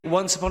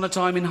Once Upon a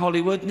Time in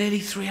Hollywood, nearly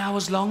 3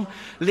 hours long.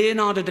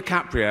 Leonardo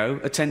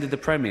DiCaprio attended the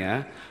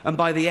premiere, and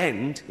by the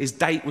end, his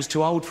date was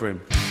too old for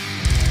him.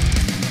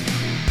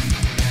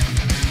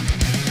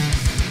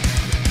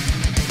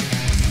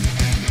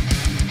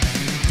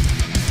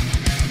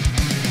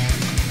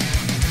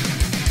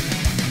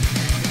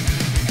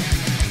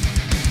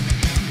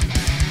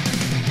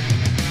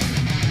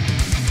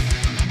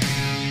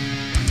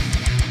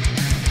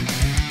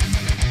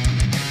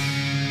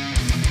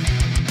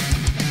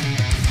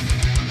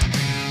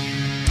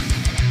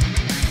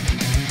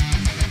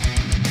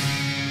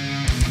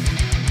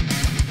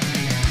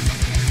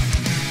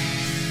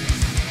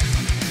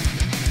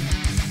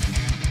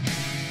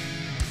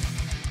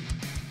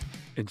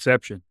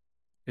 Inception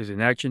is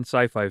an action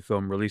sci-fi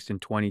film released in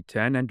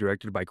 2010 and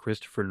directed by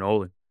Christopher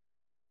Nolan.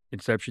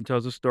 Inception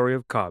tells the story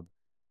of Cobb,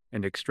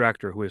 an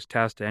extractor who is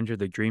tasked to enter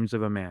the dreams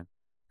of a man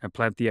and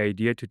plant the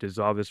idea to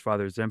dissolve his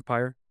father's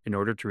empire in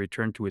order to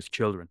return to his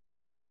children.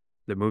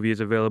 The movie is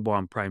available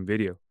on Prime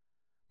Video.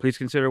 Please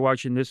consider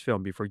watching this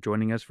film before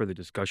joining us for the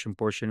discussion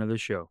portion of the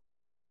show.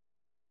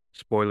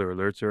 Spoiler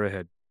alerts are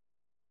ahead.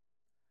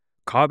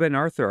 Cobb and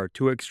Arthur are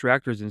two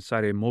extractors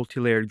inside a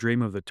multi-layered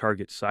dream of the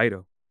target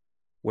Saito.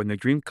 When the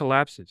dream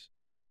collapses,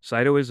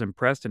 Saito is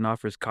impressed and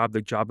offers Cobb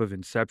the job of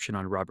Inception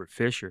on Robert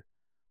Fisher,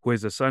 who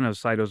is the son of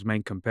Saito's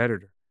main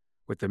competitor,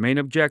 with the main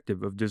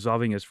objective of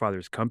dissolving his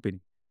father's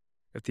company.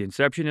 If the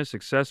Inception is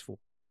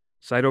successful,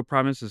 Saito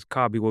promises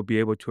Cobb he will be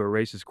able to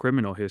erase his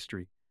criminal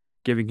history,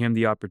 giving him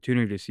the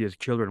opportunity to see his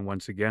children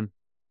once again.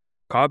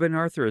 Cobb and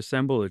Arthur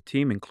assemble a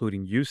team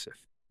including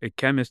Yusuf, a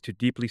chemist to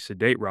deeply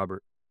sedate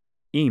Robert,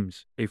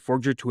 Eames, a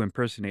forger to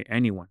impersonate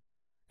anyone,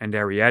 and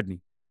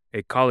Ariadne,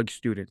 a college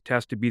student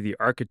tasked to be the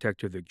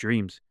architect of the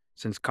dreams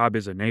since Cobb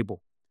is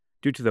unable,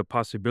 due to the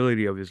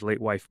possibility of his late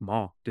wife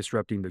Ma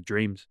disrupting the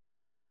dreams.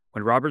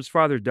 When Robert's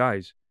father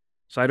dies,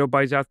 Saito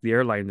buys out the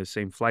airline the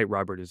same flight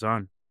Robert is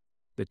on.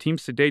 The team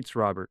sedates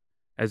Robert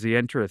as they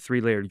enter a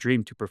 3-layered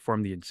dream to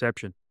perform the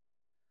Inception.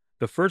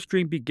 The first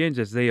dream begins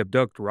as they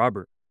abduct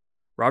Robert.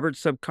 Robert's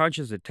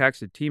subconscious attacks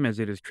the team as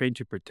it is trained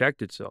to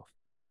protect itself.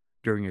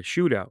 During a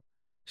shootout,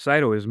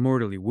 Saito is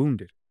mortally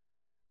wounded.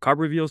 Cobb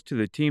reveals to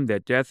the team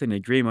that death in a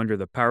dream under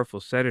the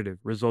powerful sedative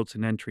results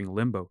in entering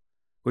limbo,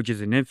 which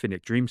is an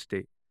infinite dream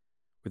state.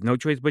 With no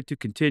choice but to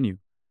continue,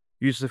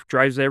 Yusuf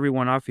drives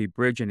everyone off a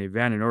bridge in a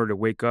van in order to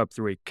wake up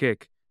through a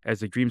kick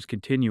as the dreams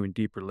continue in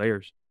deeper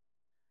layers.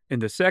 In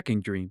the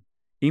second dream,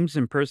 Eames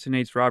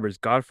impersonates Robert's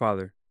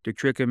godfather to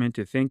trick him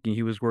into thinking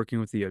he was working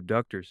with the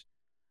abductors,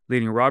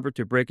 leading Robert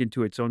to break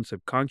into its own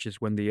subconscious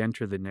when they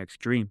enter the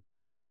next dream.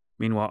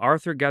 Meanwhile,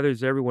 Arthur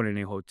gathers everyone in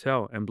a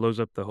hotel and blows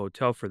up the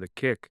hotel for the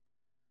kick.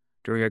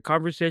 During a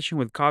conversation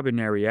with Cobb and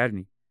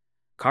Ariadne,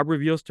 Cobb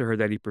reveals to her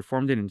that he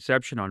performed an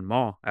Inception on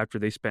Maul after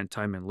they spent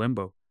time in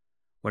limbo.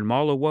 When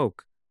Maul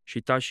awoke, she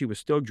thought she was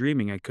still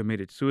dreaming and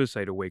committed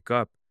suicide to wake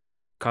up,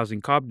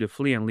 causing Cobb to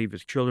flee and leave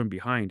his children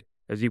behind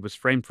as he was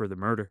framed for the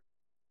murder.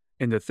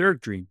 In the third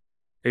dream,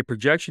 a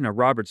projection of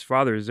Robert's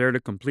father is there to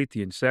complete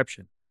the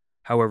Inception.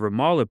 However,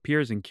 Maul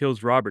appears and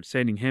kills Robert,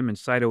 sending him and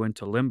Saito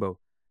into limbo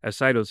as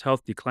Saito's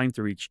health declined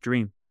through each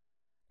dream.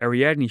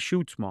 Ariadne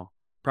shoots Maul,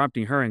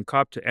 prompting her and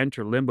Cobb to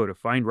enter limbo to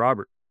find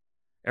Robert.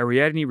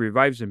 Ariadne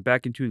revives him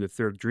back into the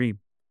third dream.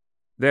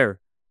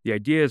 There, the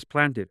idea is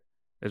planted,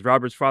 as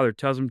Robert's father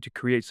tells him to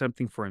create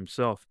something for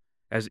himself,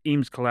 as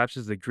Eames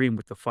collapses the dream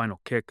with the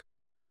final kick.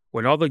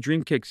 When all the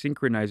dream kicks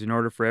synchronize in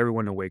order for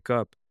everyone to wake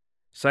up,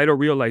 Saito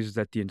realizes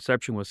that the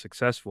Inception was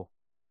successful.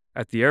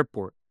 At the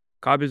airport,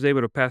 Cobb is able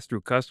to pass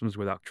through customs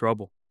without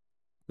trouble.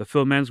 The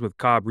film ends with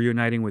Cobb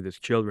reuniting with his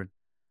children.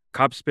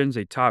 Cobb spins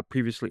a top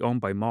previously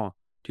owned by Maul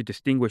to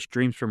distinguish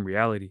dreams from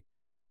reality.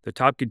 The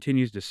top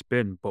continues to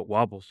spin, but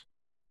wobbles,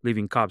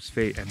 leaving Cobb's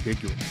fate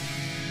ambiguous.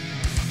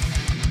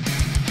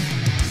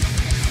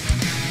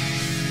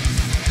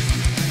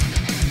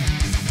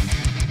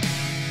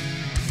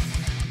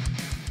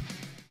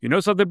 You know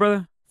something,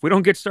 brother? If we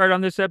don't get started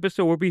on this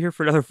episode, we'll be here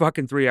for another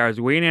fucking 3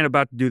 hours. We ain't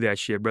about to do that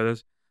shit,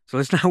 brothers. So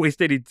let's not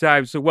waste any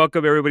time. So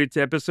welcome everybody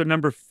to episode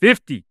number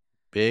 50.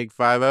 Big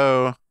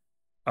 50.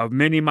 A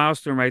mini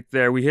milestone right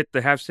there. We hit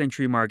the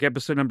half-century mark.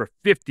 Episode number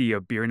 50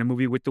 of Beer and a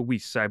Movie with the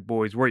West Side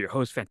Boys. We're your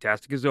hosts,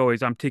 fantastic as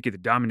always. I'm Tiki the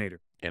Dominator.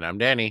 And I'm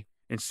Danny.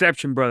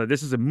 Inception, brother.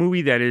 This is a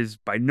movie that is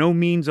by no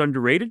means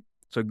underrated.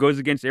 So it goes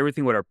against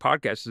everything what our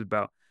podcast is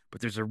about.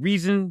 But there's a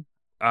reason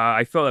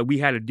I felt like we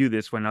had to do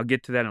this one. I'll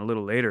get to that in a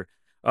little later.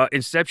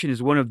 Inception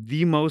is it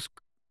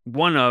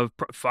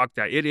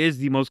is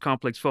the most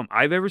complex film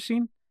I've ever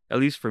seen, at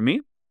least for me.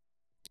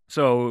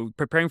 So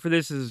preparing for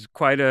this is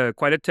quite a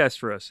test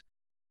for us.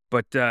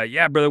 But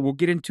yeah, brother, we'll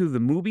get into the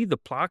movie, the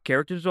plot,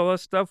 characters, all that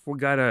stuff. We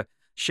got a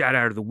shout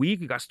out of the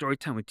week. We got story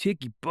time with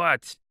Tiki,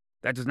 but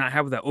that does not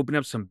have that. Open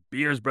up some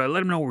beers, brother.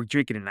 Let them know what we're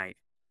drinking tonight.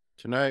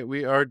 Tonight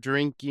we are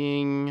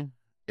drinking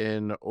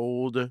an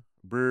old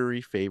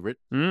brewery favorite,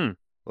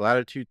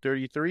 Latitude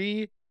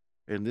 33,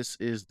 and this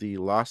is the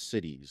Lost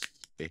Cities,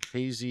 a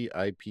hazy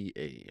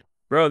IPA.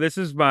 Bro, this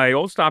is my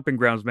old stomping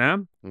grounds,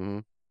 man.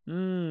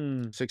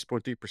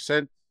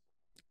 6.3%.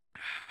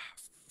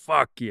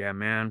 Fuck yeah,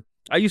 man.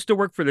 I used to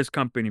work for this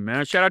company,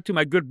 man. Shout out to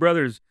my good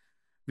brothers,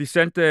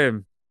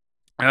 Vicente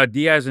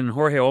Diaz and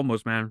Jorge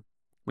Olmos, man.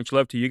 Much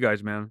love to you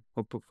guys, man.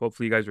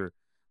 Hopefully you guys are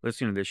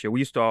listening to this shit. We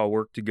used to all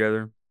work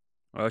together.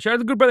 Shout out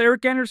to good brother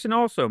Eric Anderson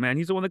also, man.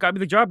 He's the one that got me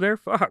the job there.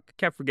 Fuck,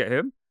 can't forget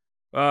him.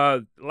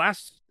 Latitude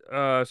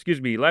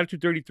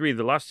 33,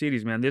 the Lost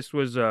Cities, man. This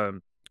was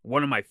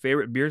one of my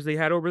favorite beers they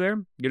had over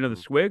there. You know, the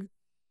swig.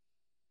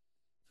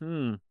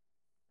 I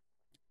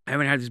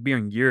haven't had this beer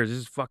in years. This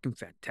is fucking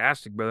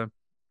fantastic, brother.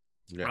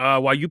 Yeah.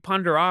 While you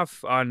ponder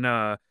off on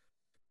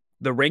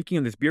the ranking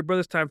of this beer,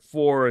 brother, it's time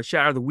for a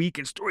shout out of the week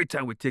and story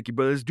time with Tiki,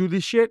 brother. Let's do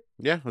this shit.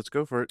 Yeah, let's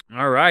go for it.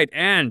 All right,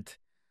 and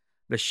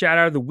the shout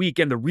out of the week,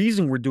 and the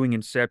reason we're doing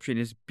Inception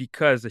is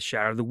because the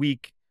shout out of the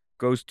week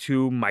goes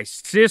to my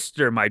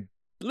sister, my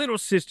little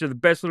sister, the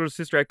best little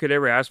sister I could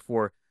ever ask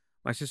for.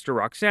 My sister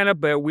Roxana,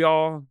 but we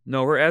all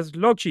know her as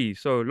Lochi.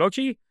 So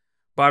Lochi,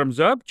 bottoms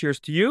up. Cheers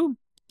to you.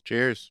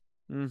 Cheers.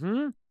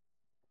 Lochi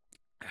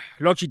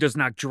does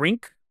not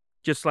drink,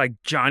 just like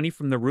Johnny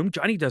from The Room.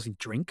 Johnny doesn't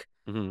drink.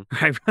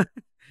 Right?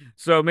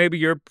 So maybe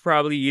you're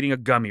probably eating a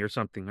gummy or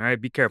something. All right,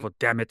 be careful.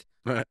 Damn it.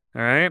 All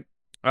right.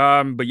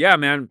 But yeah,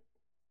 man.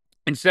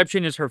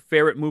 Inception is her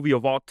favorite movie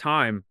of all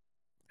time.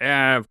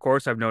 And of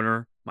course, I've known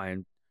her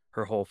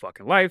her whole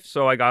fucking life.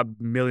 So I got a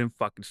million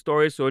fucking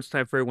stories. So it's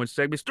time for everyone's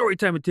segment. Story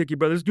time with Tiki,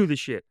 brother. Let's do this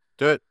shit.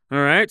 Do it. All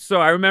right. So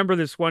I remember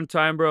this one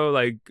time, bro.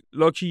 Like,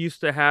 Lochi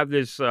used to have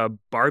this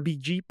Barbie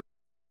Jeep.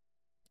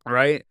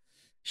 Right?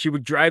 She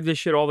would drive this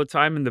shit all the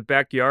time in the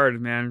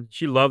backyard, man.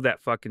 She loved that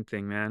fucking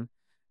thing, man.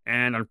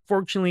 And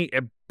unfortunately,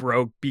 it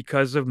broke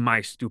because of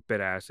my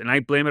stupid ass. And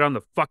I blame it on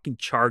the fucking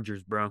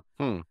Chargers, bro.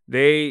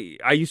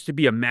 I used to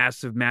be a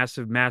massive,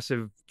 massive,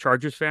 massive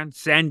Chargers fan.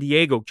 San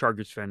Diego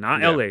Chargers fan,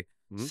 not LA.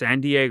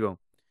 San Diego.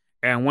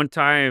 And one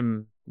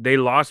time, they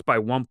lost by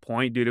 1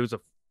 point, dude. It was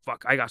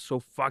I got so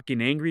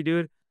fucking angry,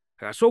 dude.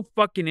 I got so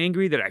fucking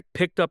angry that I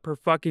picked up her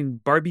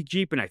fucking Barbie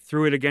Jeep and I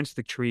threw it against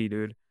the tree,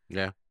 dude.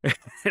 Yeah.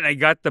 And I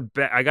got a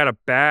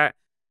bat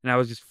and I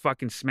was just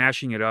fucking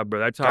smashing it up, bro.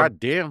 That's how. God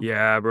damn.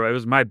 Yeah, bro. It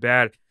was my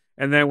bad.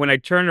 And then when I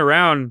turned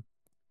around,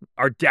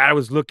 our dad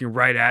was looking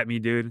right at me,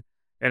 dude.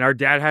 And our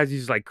dad has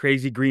these like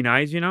crazy green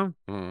eyes, you know?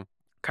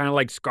 Kind of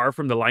like Scar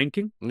from The Lion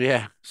King.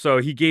 Yeah. So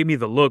he gave me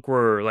the look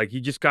where like he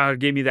just kind of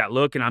gave me that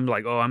look and I'm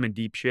like, oh, I'm in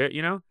deep shit,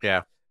 you know?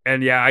 Yeah.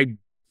 And yeah, I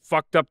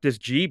fucked up this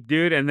Jeep,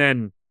 dude. And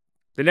then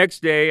the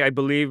next day, I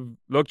believe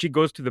Lochi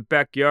goes to the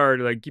backyard.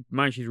 Like, keep in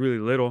mind, she's really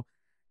little.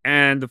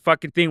 And the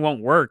fucking thing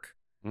won't work.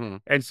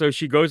 And so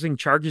she goes and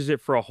charges it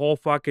for a whole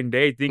fucking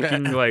day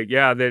thinking like,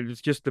 yeah, that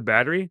it's just the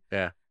battery.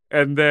 Yeah.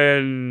 And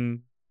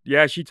then,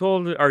 yeah, she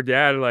told our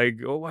dad like,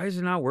 oh, why is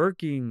it not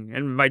working?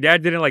 And my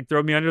dad didn't like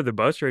throw me under the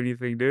bus or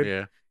anything, dude.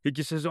 Yeah. He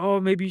just says, oh,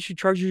 maybe you should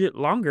charge it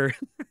longer.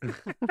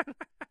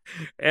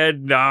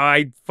 And no,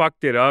 I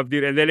fucked it up,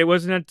 dude. And then it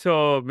wasn't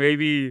until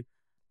maybe a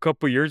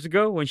couple years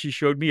ago when she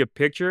showed me a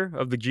picture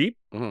of the Jeep,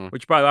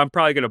 which I'm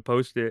probably going to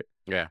post it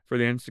for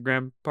the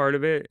Instagram part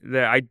of it,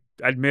 that I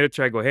admitted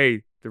to her, I go,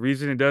 hey, the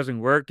reason it doesn't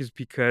work is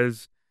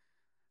because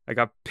I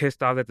got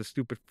pissed off that the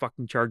stupid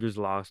fucking Chargers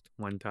lost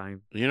one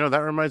time. You know, that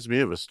reminds me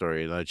of a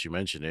story now that you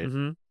mentioned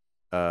it.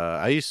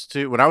 I used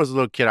to, when I was a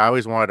little kid, I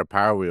always wanted a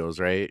Power Wheels,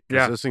 right?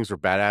 Because those things were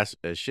badass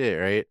as shit,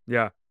 right?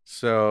 Yeah.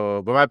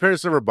 So, but my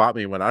parents never bought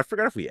me one. I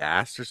forgot if we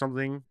asked or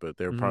something, but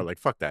they were probably like,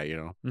 fuck that,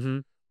 you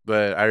know?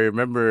 But I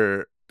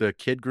remember the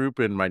kid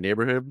group in my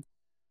neighborhood,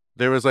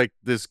 there was like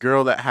this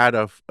girl that had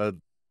a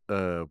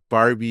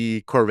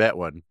Barbie Corvette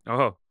one.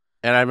 Oh.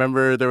 And I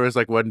remember there was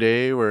like one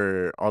day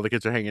where all the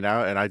kids are hanging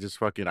out and I just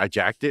I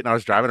jacked it and I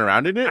was driving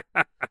around in it.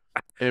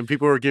 And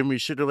people were giving me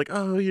shit. They're like,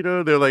 oh, you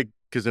know, they're like,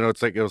 because, you know,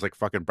 it was like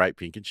fucking bright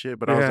pink and shit.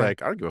 But I was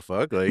like, I don't give a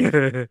fuck.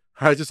 Like,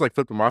 I just like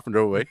flipped them off and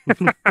drove away.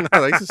 I was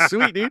like, this is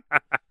sweet, dude.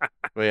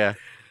 But yeah.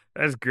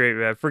 That's great,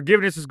 man.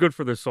 Forgiveness is good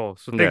for the soul.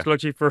 So thanks,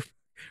 Loki, for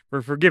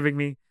forgiving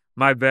me.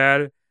 My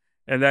bad.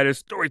 And that is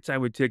story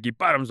time with Tiki.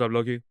 Bottoms up,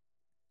 Loki.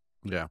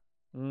 Yeah.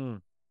 All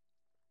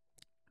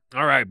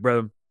right,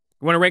 brother.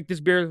 You want to rank this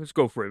beer? Let's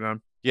go for it,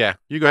 man. Yeah,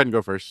 you go ahead and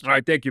go first. All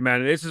right, thank you,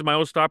 man. This is my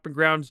old stomping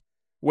grounds.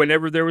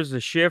 Whenever there was a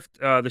shift,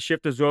 the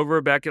shift is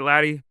over back at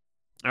Laddie.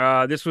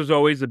 This was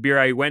always the beer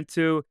I went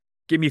to.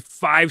 Give me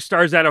 5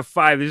 stars out of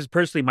 5. This is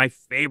personally my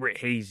favorite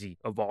hazy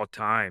of all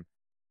time.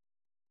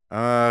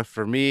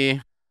 For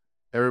me,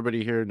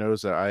 everybody here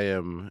knows that I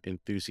am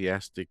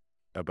enthusiastic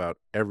about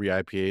every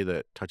IPA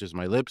that touches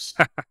my lips.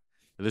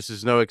 This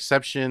is no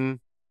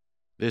exception.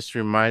 This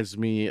reminds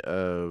me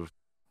of,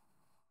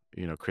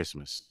 you know,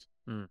 Christmas.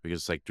 Because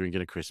it's like drinking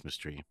a Christmas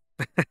tree.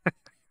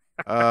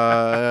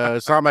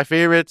 It's not my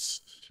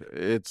favorites.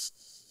 I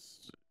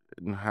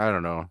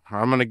don't know.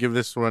 I'm going to give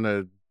this one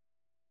a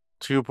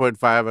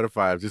 2.5 out of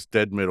 5. Just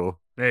dead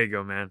middle. There you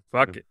go, man.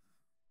 Fuck it.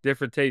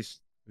 Different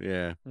taste.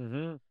 Yeah.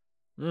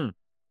 The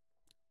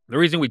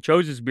reason we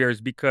chose this beer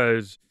is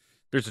because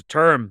there's a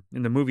term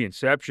in the movie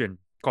Inception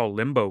called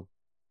limbo,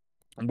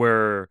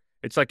 where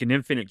it's like an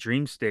infinite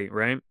dream state,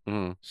 right?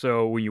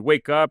 So when you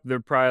wake up, they're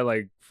probably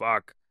like,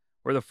 fuck,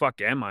 where the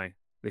fuck am I?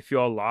 They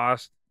feel all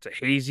lost.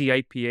 It's a hazy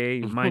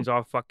IPA. Mine's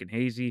all fucking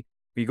hazy.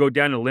 You go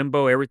down to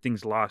limbo,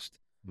 everything's lost.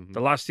 Mhm.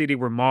 The lost city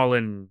where Maul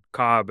and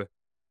Cobb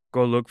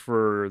go look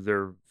for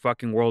their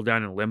fucking world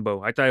down in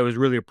limbo. I thought it was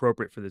really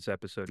appropriate for this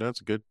episode.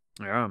 That's good.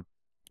 Yeah.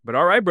 But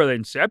all right, brother,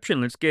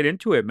 Inception, let's get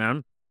into it,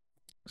 man.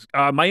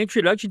 My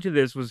introduction to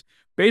this was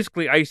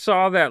basically I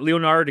saw that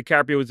Leonardo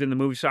DiCaprio was in the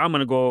movie, so I'm going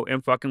to go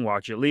and fucking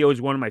watch it. Leo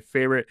is one of my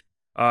favorite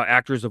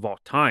actors of all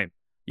time.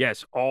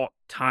 Yes, all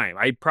time.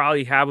 I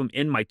probably have him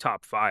in my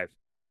top 5,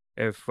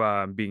 if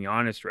I'm being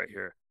honest right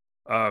here.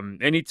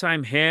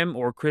 Anytime him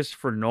or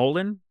Christopher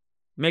Nolan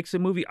makes a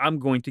movie, I'm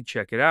going to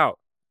check it out.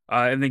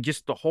 And then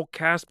just the whole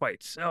cast by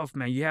itself,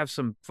 man. You have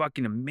some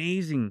fucking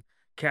amazing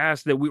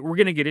cast that we're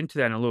going to get into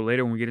that in a little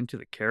later when we get into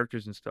the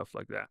characters and stuff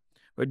like that.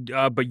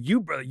 But you,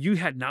 brother, you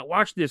had not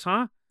watched this,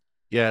 huh?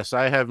 Yes,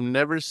 I have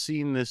never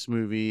seen this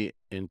movie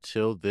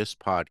until this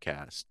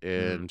podcast.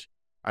 And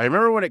I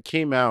remember when it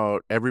came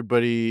out,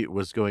 everybody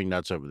was going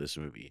nuts over this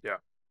movie. Yeah.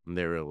 And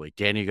they were like,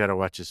 Danny, you got to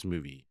watch this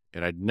movie.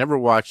 And I'd never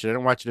watched it. I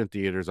didn't watch it in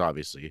theaters,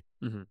 obviously.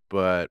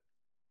 But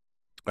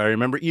I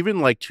remember even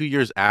like 2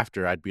 years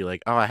after, I'd be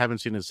like, oh, I haven't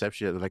seen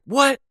Inception yet. They're like,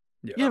 what?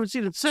 Yeah. You haven't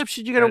seen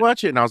Inception? You got to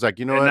watch it. And I was like,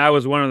 you know what? And I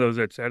was one of those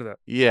that said that.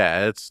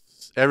 Yeah, it's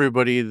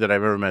everybody that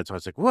I've ever met. So I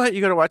was like, what? You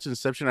got to watch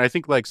Inception? I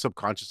think like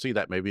subconsciously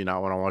that maybe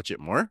not want to watch it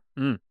more.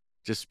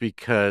 Just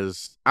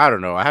because, I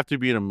don't know, I have to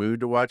be in a mood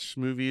to watch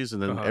movies.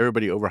 And then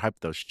everybody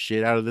overhyped the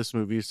shit out of this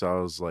movie. So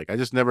I was like, I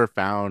just never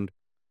found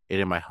it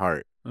in my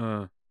heart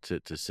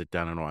to sit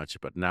down and watch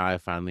it. But now I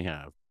finally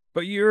have.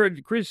 But you're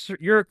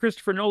a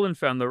Christopher Nolan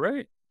fan though,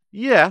 right?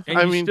 Yeah. And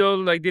I mean, still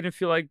like didn't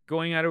feel like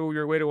going out of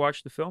your way to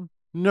watch the film?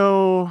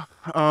 No,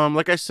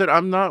 like I said,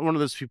 I'm not one of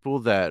those people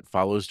that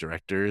follows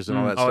directors and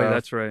all that stuff. Oh, yeah,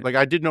 that's right. Like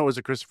I did know it was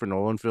a Christopher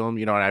Nolan film,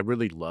 you know, and I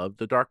really loved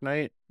The Dark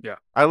Knight. Yeah,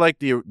 I like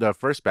the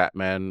first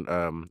Batman.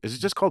 Is it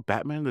just called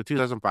Batman, the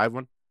 2005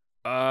 one?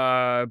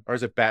 Or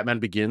is it Batman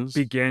Begins?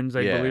 Begins,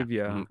 I believe.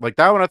 Yeah, like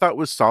that one I thought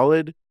was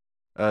solid.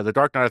 The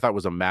Dark Knight I thought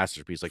was a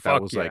masterpiece. Like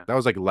that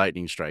was like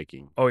lightning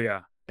striking. Oh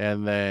yeah.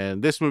 And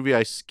then this movie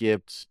I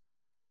skipped,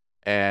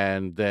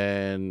 and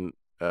then.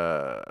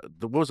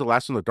 What was the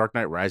last one? The Dark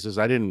Knight Rises.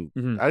 I don't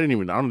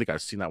think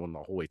I've seen that one the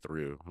whole way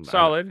through.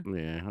 Solid.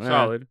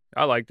 Solid.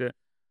 I liked it.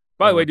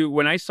 By the way, dude,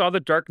 when I saw The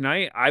Dark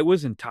Knight, I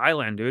was in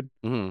Thailand, dude.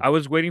 I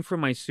was waiting for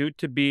my suit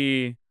to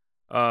be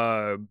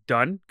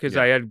done because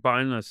I had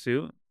bought a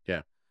suit.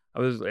 Yeah. I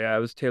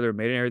was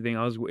tailor-made and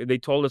everything. They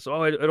told us,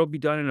 oh, it'll be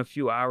done in a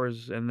few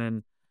hours, and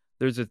then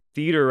there's a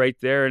theater right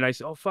there, and I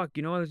said, oh fuck,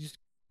 you know what? Let's just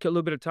kill a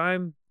little bit of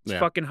time. It's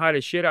fucking hot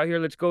as shit out here.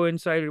 Let's go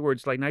inside where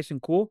it's like nice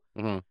and cool.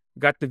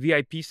 Got the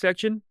VIP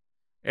section,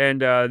 and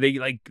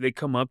they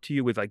come up to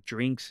you with like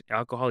drinks,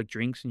 alcoholic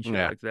drinks and shit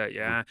like that.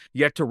 Yeah,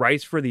 you had to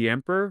Rise for the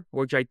Emperor,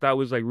 which I thought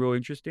was like real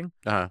interesting.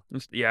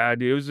 Yeah,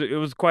 dude, it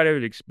was quite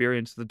an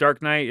experience. The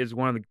Dark Knight is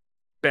one of the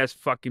best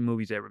fucking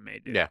movies ever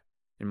made, dude. Yeah,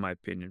 in my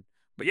opinion.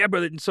 But yeah,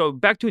 brother. So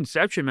back to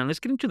Inception, man. Let's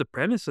get into the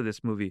premise of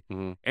this movie.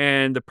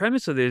 And the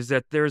premise of this is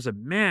that there's a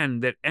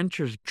man that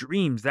enters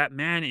dreams. That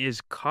man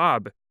is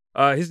Cobb.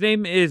 His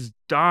name is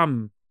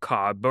Dom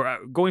Cobb,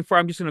 but going forward,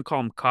 I'm just going to call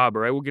him Cobb,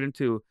 all right? We'll get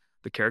into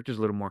the characters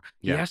a little more.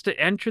 Yeah. He has to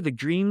enter the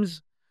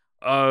dreams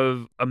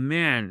of a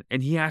man,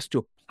 and he has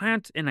to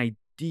plant an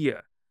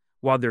idea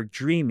while they're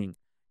dreaming,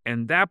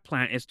 and that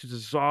plant is to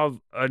dissolve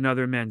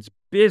another man's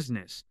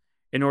business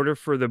in order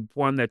for the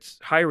one that's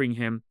hiring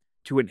him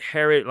to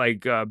inherit,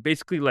 like,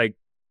 basically, like,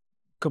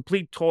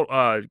 complete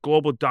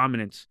global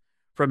dominance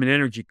from an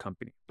energy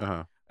company.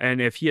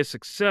 And if he is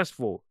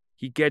successful,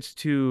 he gets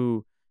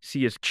to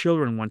see his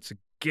children once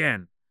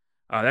again.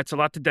 That's a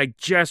lot to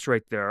digest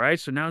right there, all right?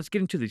 So now let's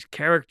get into these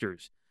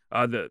characters.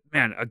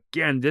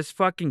 Again, this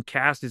fucking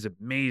cast is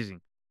amazing.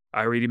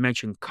 I already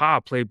mentioned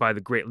Cobb, played by the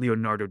great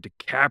Leonardo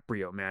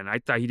DiCaprio, man. I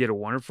thought he did a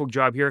wonderful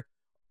job here.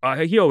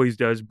 He always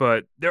does,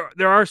 but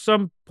there are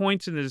some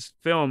points in this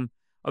film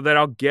that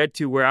I'll get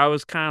to where I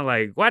was kind of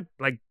like, what?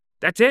 Like,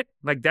 that's it?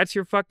 Like, that's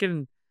your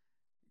fucking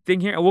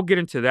thing here? And we'll get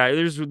into that.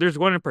 There's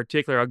one in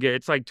particular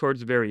it's like towards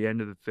the very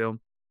end of the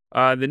film.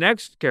 The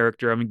next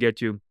character I'm going to get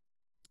to,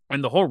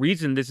 and the whole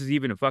reason this is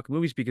even a fucking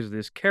movie is because of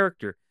this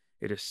character.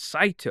 It is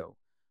Saito,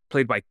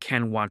 played by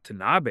Ken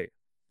Watanabe.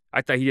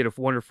 I thought he did a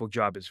wonderful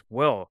job as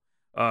well.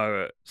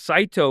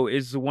 Saito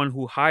is the one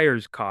who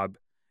hires Cobb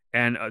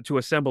and to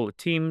assemble a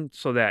team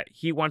so that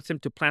he wants him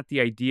to plant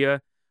the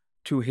idea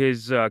to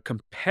his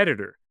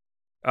competitor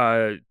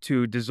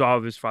to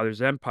dissolve his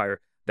father's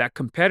empire. That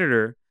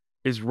competitor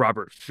is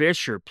Robert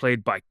Fisher,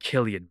 played by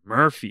Cillian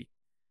Murphy.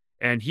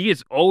 And he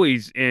is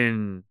always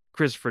in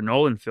Christopher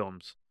Nolan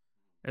films.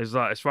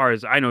 As far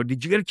as I know.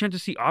 Did you get a chance to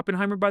see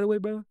Oppenheimer, by the way,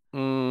 brother?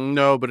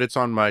 No, but it's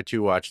on my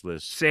to-watch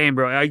list. Same,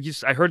 bro.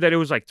 I heard that it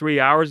was like 3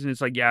 hours, and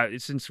it's like, yeah,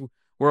 since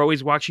we're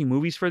always watching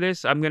movies for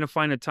this, I'm going to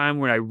find a time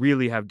where I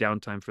really have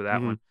downtime for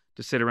that one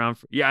to sit around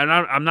for. Yeah, and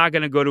I'm not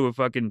going to go to a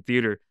fucking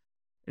theater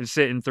and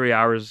sit in 3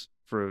 hours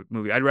for a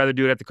movie. I'd rather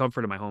do it at the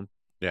comfort of my home.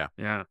 Yeah.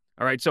 Yeah.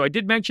 All right, so I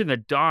did mention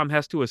that Cobb,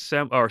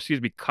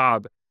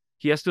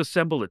 he has to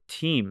assemble a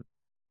team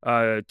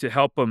to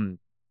help him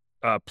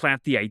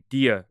plant the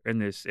idea in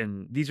this,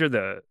 and these are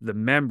the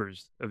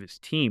members of his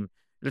team.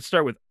 Let's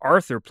start with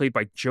Arthur, played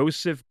by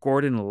Joseph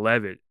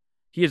Gordon-Levitt.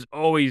 He is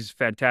always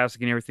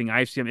fantastic in everything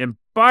I've seen him. And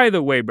by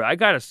the way, bro, I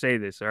gotta say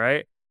this, all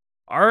right?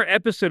 Our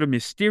episode of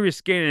Mysterious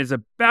Caine is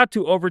about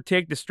to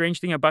overtake The Strange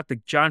Thing About the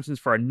Johnsons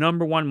for our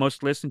 #1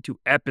 most listened to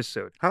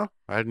episode. Huh?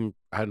 I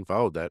hadn't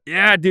followed that.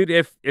 Yeah, dude.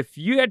 If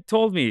you had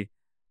told me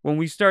when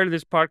we started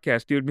this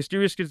podcast, dude,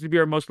 Mysterious gets to be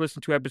our most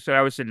listened to episode,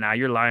 I would say, nah,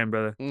 you're lying,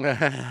 brother.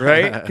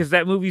 Right? Because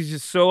that movie's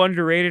just so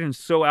underrated and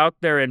so out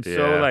there and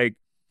so like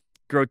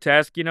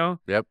grotesque, you know?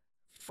 Yep.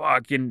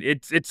 Fucking,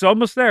 it's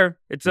almost there.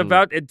 It's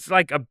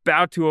like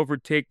about to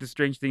overtake The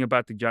Strange Thing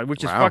About the John,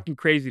 which is fucking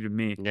crazy to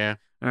me. Yeah.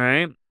 All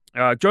right.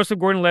 Joseph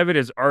Gordon-Levitt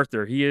is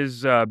Arthur. He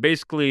is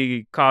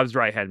basically Cobb's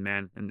right-hand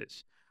man in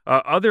this.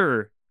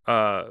 Other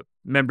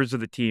members of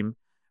the team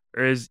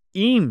is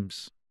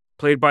Eames,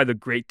 played by the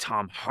great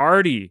Tom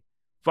Hardy.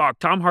 Fuck,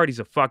 Tom Hardy's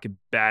a fucking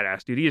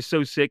badass, dude. He is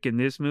so sick in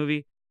this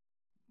movie.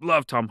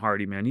 Love Tom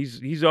Hardy, man.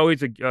 He's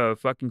always a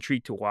fucking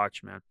treat to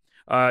watch, man.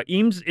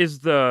 Eames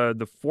is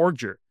the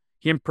forger.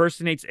 He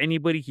impersonates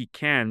anybody he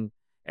can,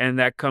 and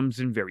that comes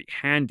in very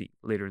handy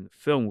later in the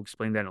film. We'll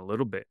explain that in a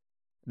little bit.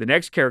 The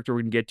next character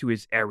we're going to get to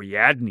is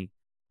Ariadne,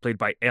 played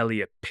by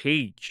Elliot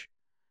Page.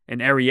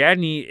 And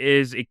Ariadne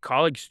is a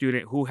college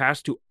student who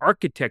has to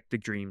architect the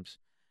dreams.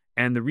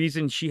 And the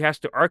reason she has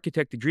to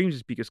architect the dreams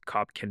is because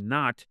Cobb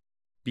cannot,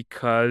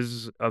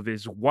 because of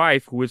his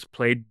wife, who is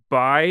played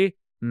by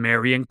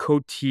Marion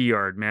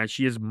Cotillard. Man,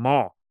 she is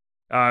Maul.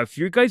 If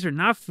you guys are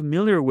not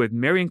familiar with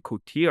Marion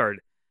Cotillard,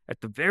 at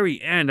the very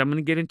end, I'm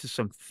going to get into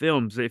some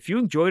films. If you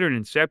enjoyed her in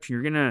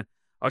Inception,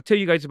 I'll tell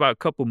you guys about a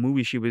couple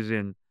movies she was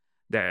in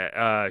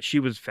that she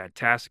was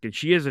fantastic. And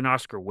she is an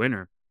Oscar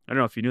winner. I don't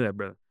know if you knew that,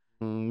 brother.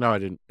 No, I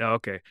didn't.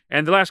 Okay.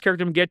 And the last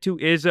character I'm going to get to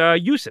is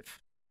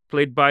Yusuf,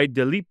 played by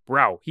Dileep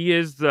Rao. He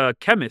is the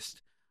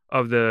chemist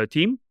of the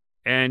team.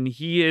 And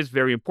he is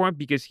very important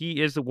because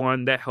he is the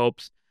one that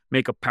helps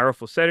make a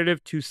powerful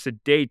sedative to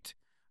sedate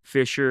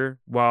Fisher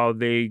while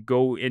they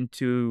go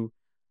into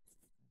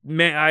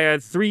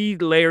 3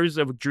 layers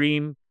of a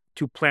dream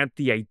to plant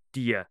the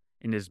idea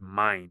in his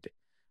mind.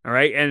 All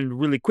right. And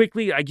really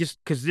quickly,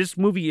 because this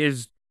movie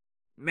is,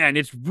 man,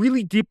 it's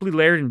really deeply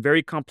layered and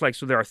very complex.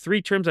 So there are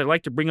 3 terms I'd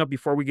like to bring up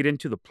before we get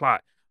into the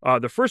plot.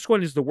 The first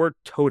one is the word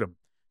totem.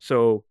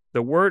 So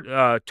the word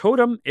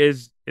totem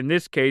is, in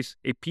this case,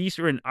 a piece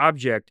or an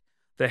object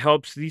that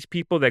helps these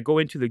people that go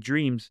into the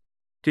dreams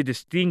to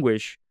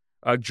distinguish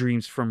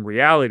dreams from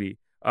reality.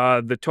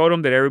 The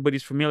totem that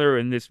everybody's familiar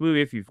in this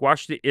movie, if you've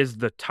watched it, is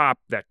the top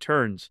that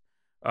turns.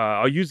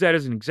 I'll use that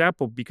as an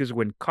example because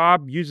when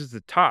Cobb uses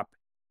the top,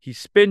 he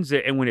spins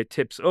it, and when it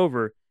tips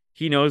over,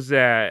 he knows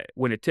that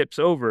when it tips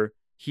over,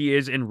 he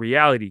is in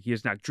reality. He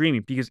is not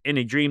dreaming, because in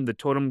a dream, the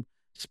totem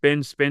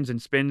spins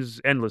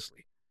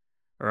endlessly.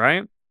 All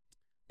right?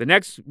 The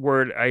next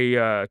term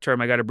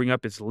I got to bring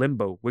up is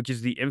limbo, which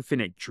is the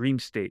infinite dream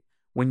state.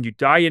 When you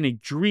die in a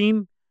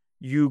dream,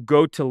 you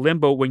go to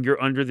limbo when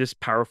you're under this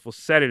powerful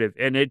sedative,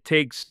 and it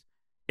takes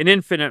an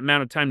infinite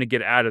amount of time to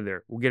get out of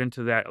there. We'll get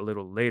into that a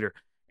little later.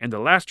 And the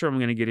last term I'm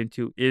going to get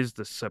into is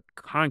the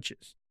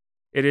subconscious.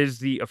 It is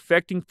the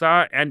affecting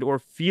thought and or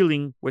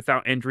feeling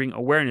without entering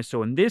awareness.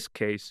 So in this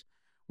case,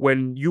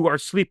 when you are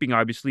sleeping,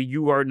 obviously,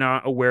 you are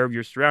not aware of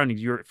your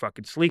surroundings. You're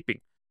fucking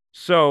sleeping.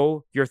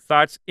 So your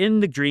thoughts in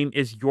the dream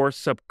is your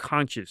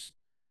subconscious.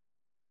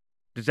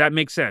 Does that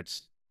make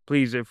sense?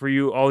 Please, for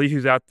you, all of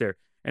you out there.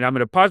 And I'm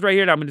going to pause right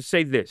here, and I'm going to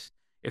say this.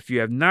 If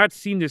you have not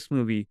seen this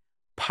movie,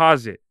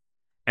 pause it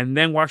and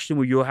then watch the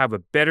movie. You'll have a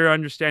better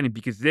understanding,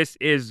 because this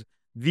is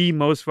the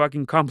most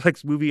fucking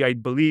complex movie I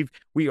believe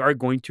we are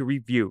going to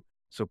review.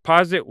 So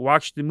pause it,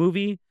 watch the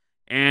movie,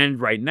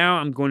 and right now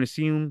I'm going to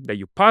assume that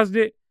you paused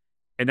it,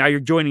 and now you're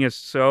joining us.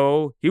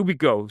 So here we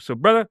go. So,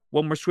 brother,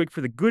 one more swig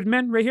for the good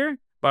men right here.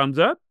 Bottoms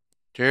up.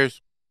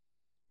 Cheers.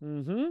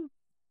 And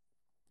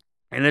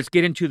let's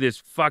get into this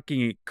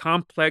fucking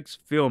complex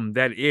film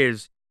that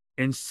is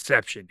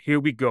Inception. Here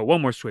we go.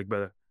 One more swig,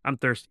 brother. I'm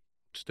thirsty.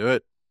 Let's do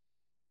it.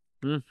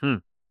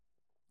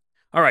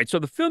 All right, so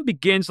the film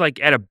begins like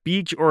at a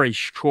beach or a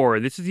shore.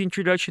 This is the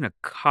introduction of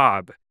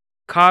Cobb.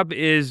 Cobb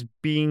is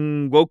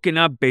being woken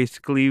up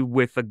basically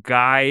with a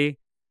guy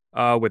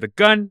with a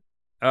gun.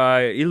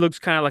 He looks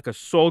kind of like a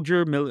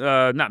soldier,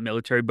 not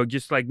military, but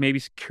just like maybe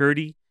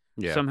security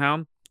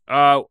somehow.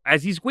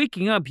 As he's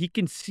waking up, he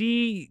can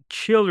see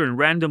children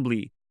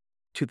randomly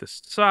to the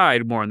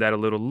side. More on that a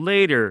little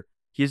later.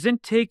 He is then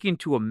taken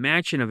to a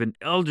mansion of an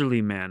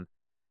elderly man.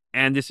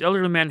 And this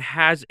elderly man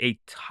has a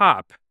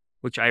top,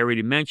 which I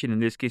already mentioned. In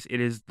this case, it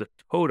is the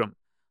totem.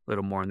 A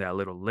little more on that a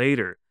little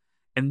later.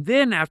 And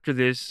then after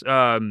this,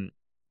 the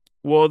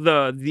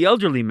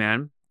elderly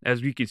man,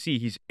 as we can see,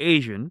 he's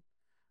Asian,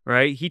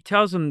 right? He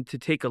tells him to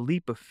take a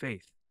leap of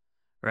faith,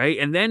 right?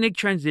 And then it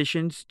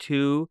transitions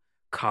to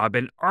Cobb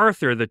and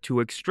Arthur, the 2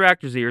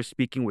 extractors. They are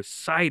speaking with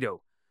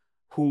Saito,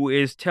 who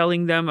is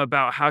telling them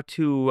about how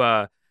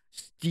to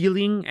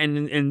stealing.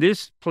 And in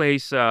this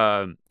place,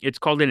 it's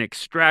called an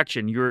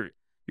extraction. You're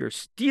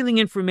stealing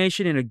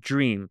information in a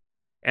dream,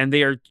 and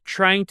they are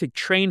trying to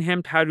train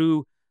him how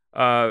to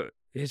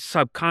his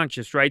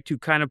subconscious, right, to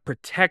kind of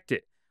protect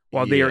it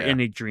while they are in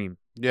a dream.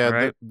 Yeah,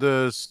 right?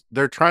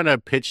 they're trying to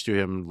pitch to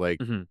him like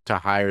Mm-hmm. to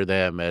hire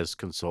them as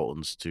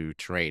consultants to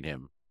train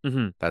him.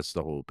 Mm-hmm. That's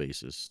the whole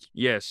basis.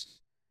 Yes.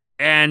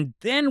 And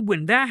then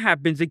when that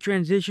happens, it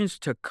transitions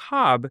to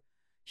Cobb.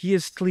 He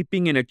is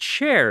sleeping in a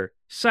chair.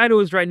 Saito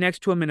is right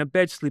next to him in a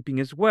bed sleeping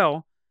as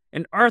well.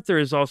 And Arthur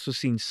is also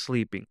seen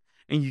sleeping.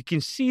 And you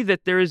can see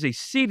that there is a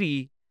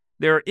city.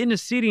 They're in a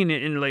city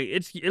and like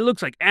it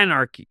looks like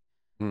anarchy.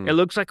 It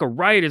looks like a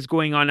riot is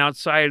going on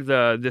outside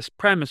this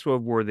premise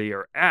of where they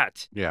are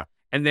at. Yeah.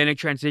 And then it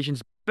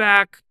transitions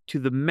back to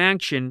the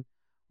mansion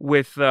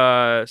with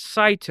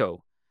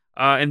Saito.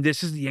 And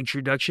this is the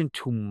introduction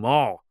to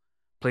Mal,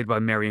 played by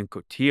Marion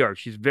Cotillard.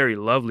 She's very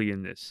lovely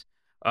in this.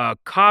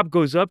 Cobb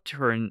goes up to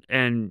her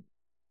and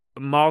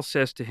Mal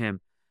says to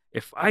him,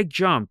 "If I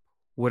jump,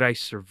 would I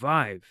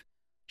survive?"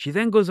 She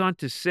then goes on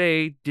to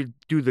say,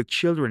 do the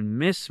children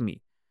miss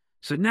me?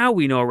 So now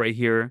we know right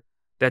here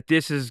that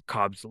this is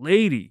Cobb's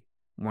lady.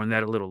 More on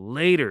that a little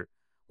later.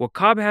 What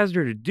Cobb has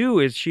her to do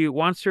is he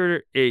wants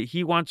her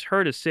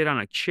to sit on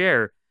a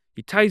chair.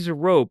 He ties a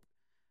rope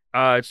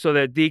so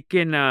that he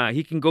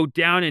can go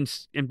down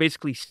and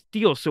basically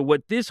steal. So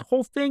what this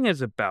whole thing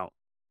is about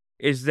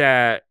is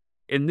that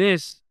in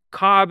this,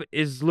 Cobb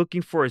is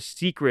looking for a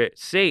secret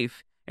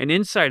safe, and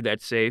inside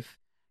that safe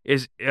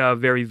is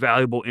very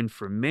valuable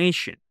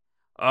information.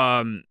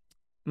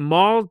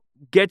 Mal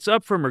gets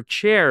up from her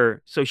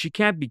chair, so she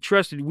can't be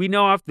trusted. We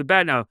know off the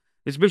bat now,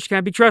 this bitch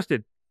can't be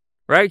trusted,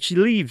 right? She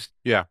leaves.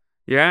 Yeah.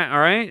 Yeah, all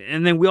right?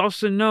 And then we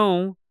also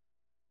know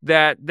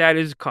that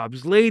is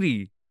Cobb's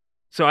lady.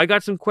 So I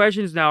got some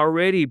questions now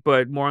already,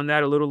 but more on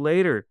that a little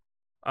later.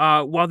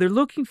 While they're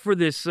looking for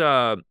this,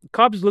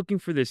 Cobb's looking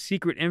for this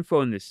secret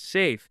info in this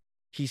safe.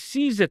 He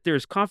sees that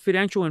there's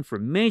confidential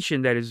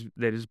information that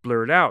is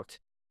blurred out.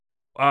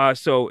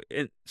 So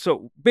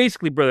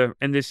basically, brother,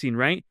 in this scene,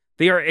 right?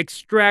 They are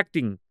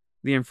extracting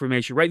the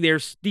information, right? They are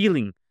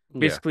stealing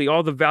basically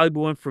all the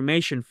valuable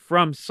information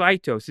from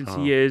Saito, since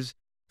he is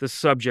the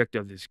subject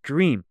of this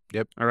dream.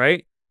 Yep. All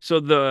right.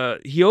 So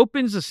he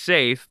opens the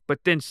safe,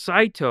 but then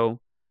Saito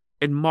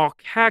and Mal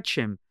catch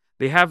him.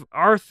 They have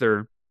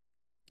Arthur,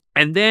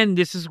 and then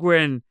this is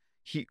when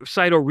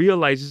Saito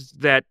realizes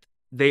that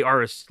they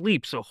are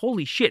asleep. So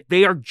holy shit,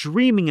 they are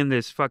dreaming in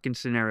this fucking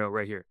scenario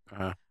right here.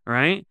 All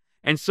right.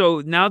 And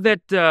so now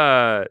that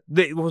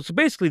so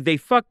basically they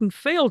fucking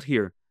failed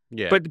here.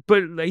 Yeah.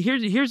 But like,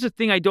 here's the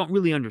thing I don't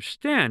really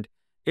understand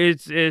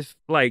is if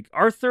like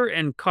Arthur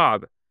and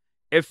Cobb,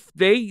 if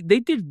they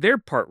did their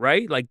part,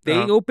 right? Like they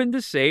opened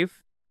the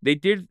safe, they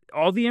did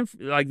all the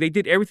they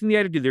did everything they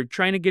had to do. They're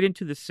trying to get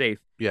into the safe.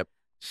 Yep.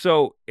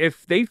 So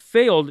if they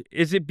failed,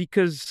 is it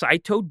because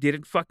Saito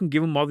didn't fucking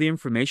give them all the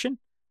information?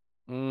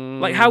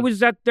 Like how is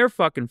that their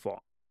fucking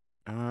fault?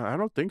 I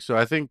don't think so.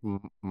 I think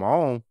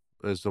Mal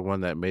is the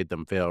one that made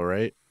them fail,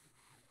 right?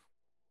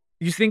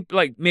 You think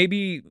like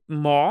maybe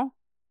Mal,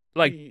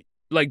 like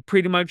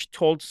pretty much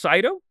told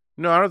Saito?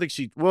 No, I don't think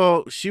she.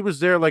 Well, she was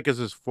there like as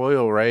his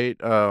foil, right?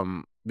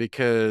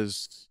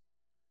 Because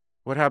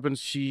what happens?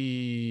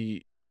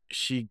 She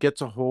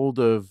gets a hold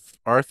of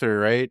Arthur,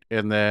 right?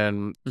 And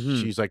then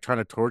she's like trying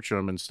to torture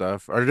him and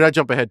stuff. Or did I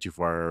jump ahead too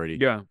far already?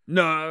 Yeah.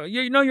 No,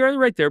 you're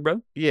right there,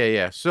 bro.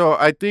 Yeah. So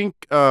I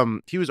think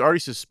he was already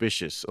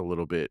suspicious a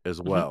little bit as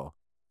well,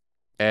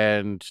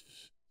 and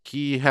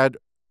he had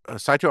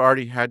Saito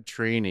already had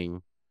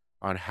training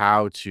on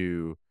how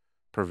to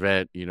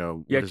prevent,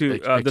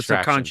 the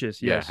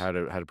subconscious. Yes.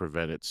 Yeah, how to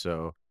prevent it.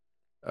 So,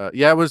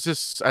 it was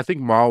just I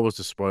think Mal was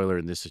the spoiler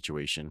in this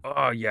situation.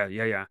 Oh yeah.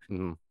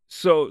 Mm-hmm.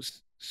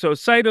 So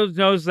Saito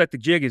knows that the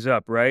jig is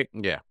up, right?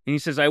 Yeah. And he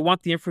says, "I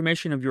want the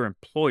information of your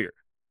employer."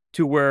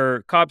 To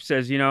where Cobb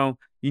says, you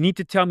need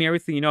to tell me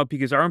everything you know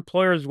because our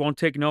employers won't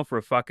take no for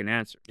a fucking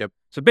answer. Yep.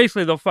 So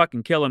basically, they'll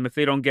fucking kill him if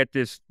they don't get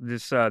this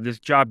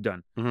job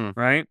done,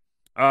 right?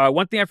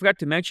 One thing I forgot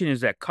to mention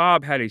is that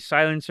Cobb had a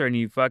silencer and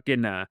he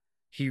fucking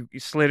he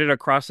slid it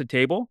across the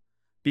table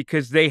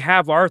because they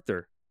have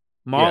Arthur.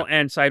 Mal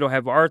and Saito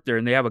have Arthur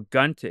and they have a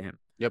gun to him.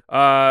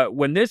 Yep.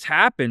 When this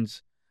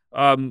happens,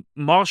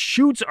 Mal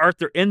shoots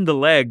Arthur in the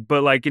leg,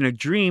 but like in a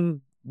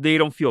dream, they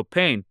don't feel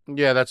pain.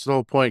 Yeah, that's the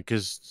whole point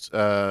because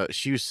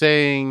she was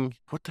saying,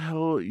 what the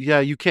hell? Yeah,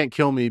 you can't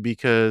kill me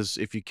because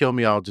if you kill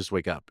me, I'll just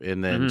wake up.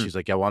 And then she's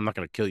like, yeah, well, I'm not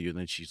going to kill you. And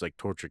then she's like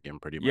torturing him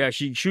pretty much. Yeah,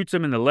 she shoots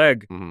him in the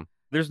leg.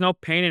 There's no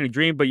pain in a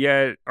dream, but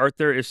yet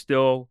Arthur is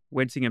still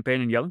wincing in pain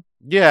and yelling.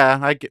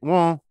 Yeah,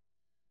 well,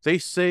 they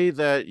say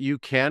that you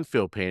can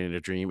feel pain in a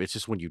dream. It's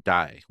just when you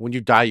die. When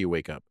you die, you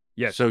wake up.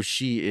 Yes. So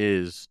she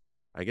is,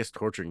 I guess,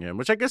 torturing him,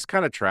 which I guess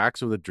kind of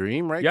tracks with a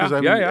dream, right? Yeah,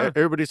 Because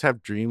everybody's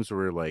have dreams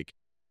where like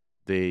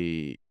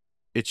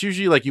it's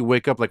usually like you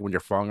wake up like when you're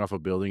falling off a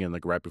building and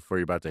like right before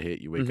you're about to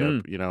hit, you wake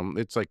up.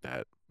 It's like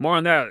that. More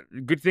on that.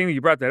 Good thing that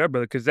you brought that up,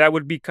 brother, because that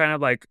would be kind of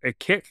like a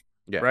kick,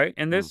 right?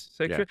 In this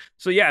section.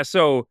 Yeah.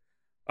 So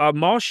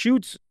Mal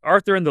shoots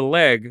Arthur in the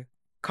leg.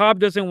 Cobb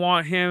doesn't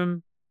want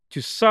him to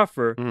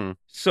suffer,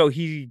 so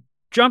he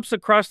jumps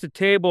across the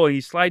table and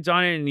he slides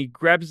on it and he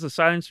grabs the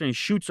silencer and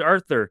shoots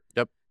Arthur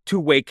to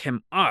wake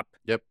him up.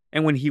 Yep.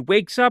 And when he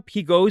wakes up,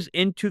 he goes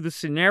into the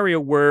scenario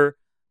where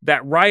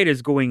that riot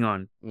is going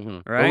on.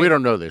 Right? Right? But we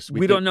don't know this.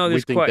 We don't know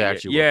this quite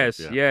yet. Yes,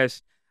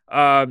 yes.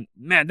 Man,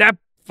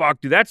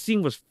 dude, that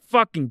scene was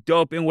fucking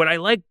dope. And what I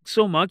like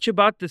so much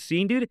about the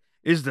scene, dude,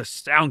 is the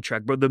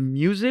soundtrack, bro. The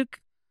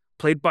music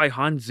played by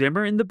Hans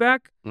Zimmer in the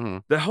back.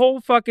 The whole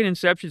fucking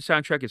Inception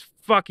soundtrack is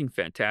fucking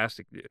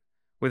fantastic, dude.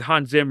 With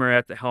Hans Zimmer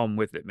at the helm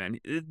with it, man.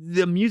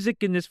 The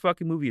music in this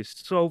fucking movie is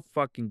so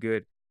fucking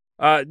good.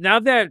 Now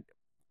that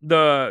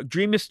the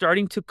dream is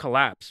starting to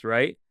collapse,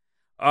 right?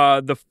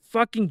 The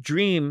fucking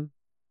dream,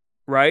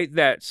 right,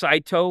 that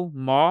Saito,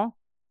 Ma,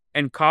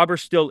 and Cobb are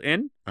still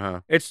in,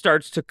 it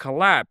starts to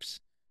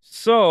collapse.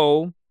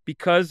 So,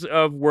 because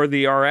of where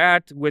they are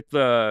at with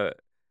the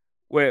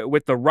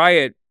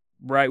riot,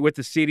 right, with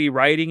the city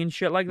rioting and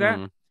shit like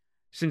that,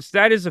 since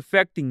that is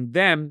affecting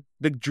them,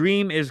 the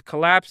dream is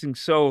collapsing.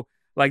 So,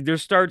 like,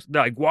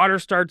 water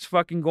starts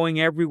fucking going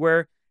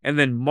everywhere. And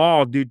then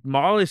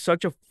Maul is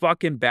such a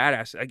fucking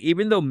badass. Like,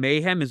 even though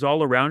mayhem is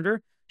all around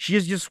her, she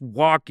is just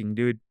walking,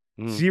 dude.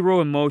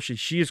 Zero emotion.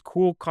 She is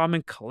cool, calm,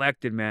 and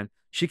collected, man.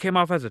 She came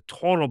off as a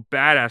total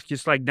badass,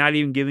 just like not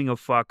even giving a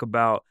fuck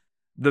about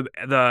the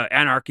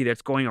anarchy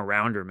that's going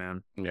around her,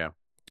 man. Yeah.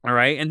 All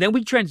right. And then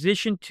we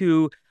transition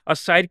to a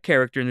side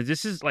character, and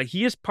this is like,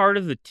 he is part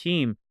of the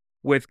team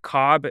with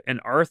Cobb and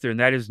Arthur, and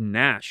that is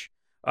Nash.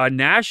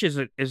 Nash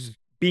is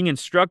being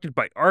instructed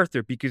by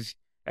Arthur because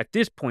at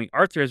this point,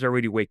 Arthur has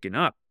already waken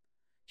up.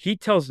 He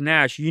tells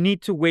Nash, you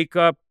need to wake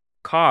up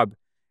Cobb.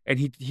 And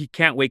he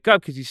can't wake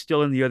up because he's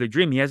still in the other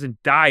dream. He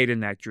hasn't died in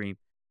that dream.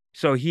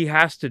 So he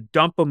has to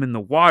dump him in the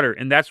water.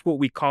 And that's what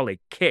we call a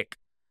kick.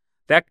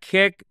 That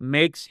kick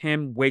makes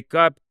him wake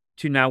up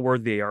to now where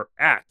they are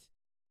at.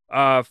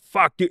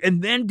 Fuck, dude.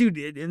 And then, dude,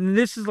 and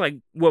this is like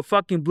what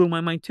fucking blew my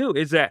mind too,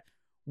 is that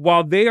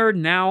while they are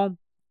now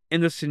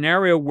in the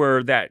scenario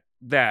where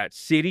that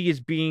city is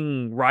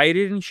being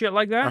rioted and shit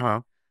like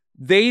that,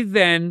 they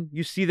then,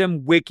 you see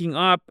them waking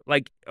up,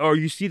 like, or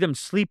you see them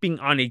sleeping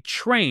on a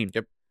train.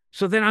 Yep.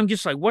 So then I'm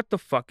just like, what the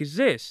fuck is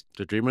this? It's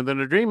a dream within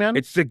a dream, man.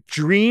 It's a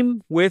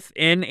dream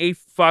within a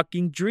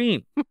fucking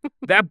dream.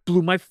 That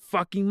blew my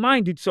fucking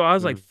mind, dude. So I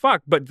was like,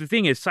 fuck. But the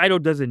thing is, Saito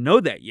doesn't know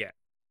that yet.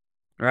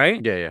 Right?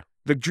 Yeah, yeah.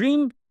 The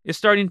dream is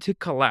starting to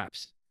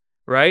collapse.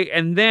 Right?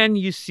 And then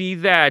you see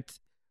that,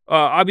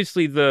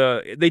 obviously,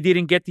 they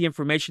didn't get the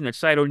information that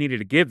Saito needed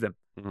to give them.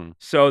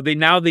 So they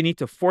need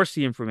to force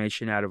the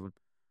information out of him.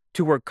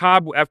 To where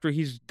Cobb, after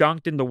he's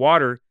dunked in the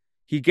water,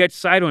 he gets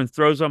Saito and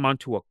throws him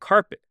onto a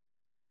carpet.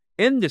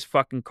 In this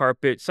fucking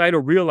carpet, Saito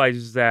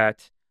realizes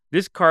that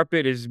this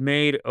carpet is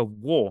made of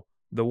wool.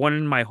 The one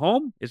in my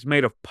home is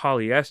made of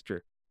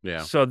polyester.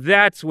 Yeah. So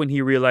that's when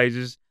he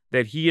realizes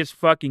that he is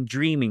fucking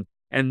dreaming.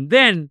 And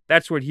then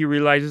that's when he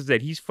realizes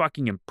that he's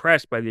fucking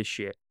impressed by this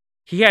shit.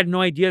 He had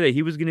no idea that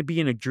he was going to be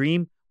in a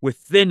dream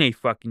within a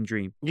fucking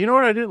dream. You know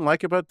what I didn't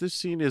like about this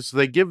scene is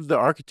they give the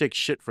architect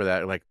shit for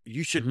that. Like,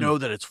 you should know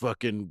that it's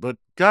fucking, but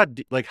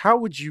God, like, how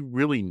would you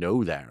really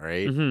know that,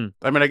 right?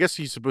 I mean, I guess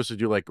he's supposed to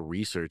do like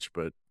research,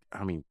 but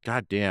I mean,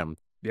 goddamn.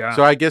 Yeah.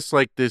 So I guess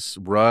like this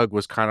rug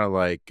was kind of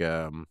like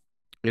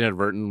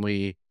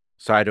inadvertently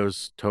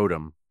Saito's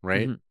totem,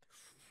 right?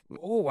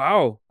 Oh,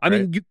 wow. I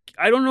mean,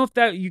 I don't know if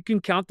that you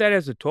can count that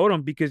as a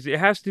totem because it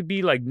has to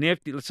be like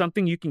nifty,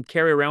 something you can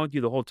carry around with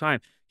you the whole time.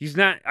 He's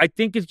not, I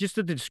think it's just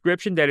a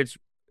description that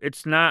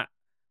it's not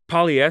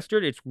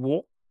polyester, it's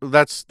wool.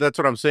 That's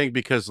what I'm saying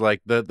because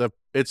like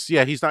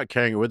he's not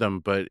carrying it with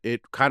him, but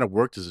it kind of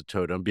worked as a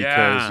totem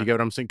because you get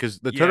what I'm saying? Because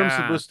the totem's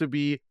supposed to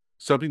be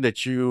something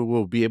that you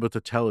will be able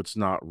to tell it's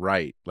not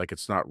right, like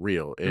it's not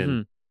real.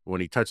 And when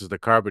he touches the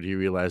carpet, he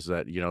realizes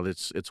that, you know,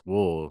 it's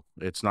wool.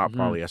 It's not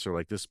polyester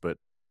like this, but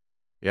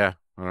yeah,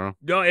 I don't know.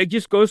 No, it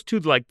just goes to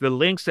like the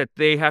links that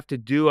they have to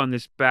do on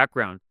this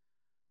background.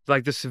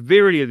 Like the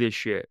severity of this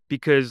shit.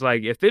 Because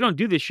like if they don't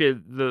do this shit,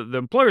 the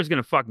employer is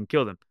gonna fucking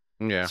kill them.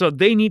 Yeah. So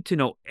they need to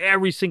know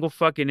every single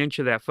fucking inch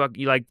of that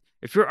like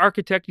if you're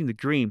architecting the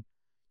dream,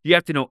 you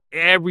have to know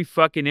every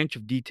fucking inch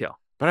of detail.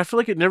 But I feel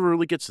like it never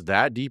really gets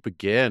that deep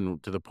again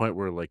to the point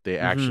where like they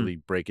actually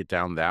break it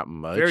down that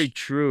much. Very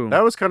true.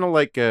 That was kind of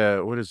like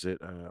what is it?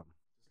 Like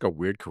a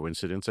weird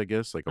coincidence, I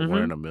guess, like a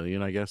 1 in a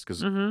million, I guess.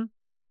 Because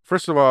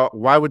first of all,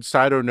 why would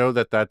Saito know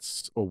that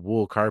that's a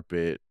wool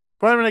carpet?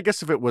 Well, I mean, I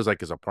guess if it was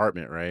like his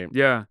apartment, right?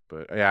 Yeah.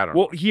 But yeah, I don't know.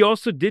 Well, he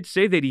also did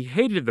say that he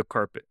hated the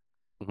carpet.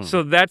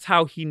 So that's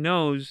how he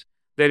knows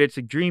that it's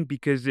a dream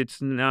because it's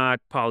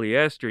not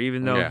polyester,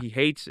 even though he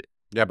hates it.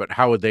 Yeah, but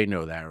how would they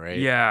know that, right?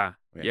 Yeah.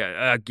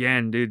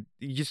 Again, dude,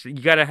 you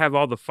got to have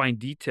all the fine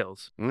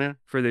details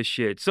for this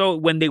shit. So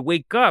when they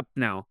wake up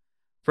now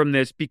from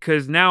this,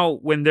 because now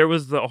when there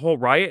was the whole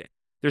riot,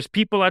 there's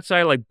people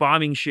outside like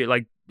bombing shit,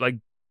 like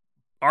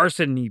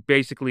arson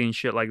basically and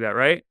shit like that,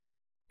 right?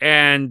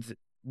 And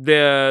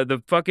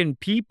the fucking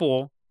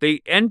people,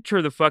 they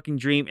enter the fucking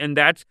dream, and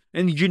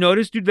did you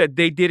notice, dude, that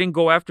they didn't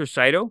go after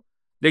Saito?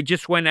 They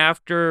just went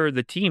after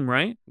the team,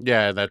 right?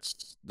 Yeah,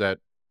 that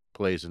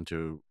plays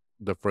into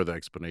the further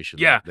explanation.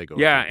 Yeah, they go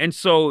yeah. through. And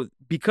so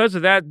because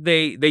of that,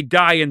 they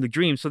die in the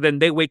dream. So then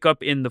they wake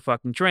up in the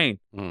fucking train,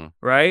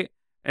 right?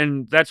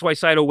 And that's why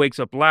Saito wakes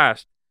up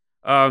last.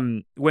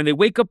 When they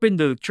wake up in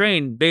the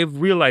train, they've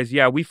realized,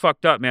 yeah, we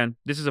fucked up, man.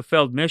 This is a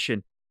failed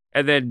mission.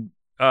 And then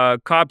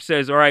Cobb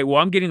says, all right,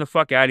 well, I'm getting the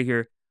fuck out of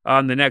here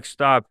on the next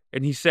stop.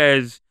 And he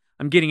says,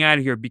 I'm getting out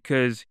of here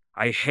because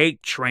I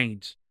hate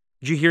trains.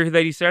 Did you hear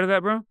that he said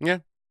that, bro? Yeah.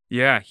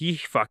 Yeah, he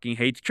fucking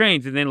hates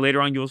trains. And then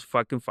later on, you'll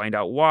fucking find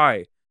out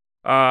why.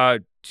 To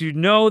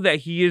know that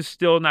he is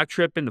still not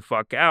tripping the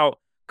fuck out,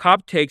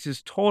 Cobb takes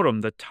his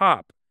totem, the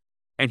top,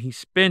 and he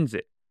spins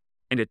it,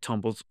 and it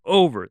tumbles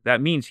over.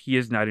 That means he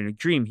is not in a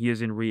dream. He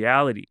is in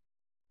reality.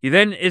 He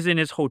then is in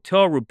his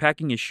hotel room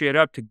packing his shit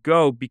up to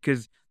go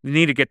because they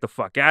need to get the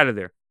fuck out of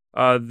there.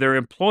 Their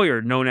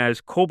employer, known as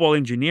Cobalt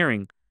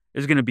Engineering,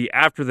 is going to be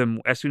after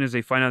them as soon as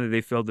they find out that they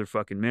failed their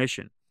fucking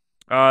mission.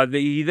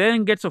 He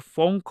then gets a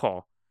phone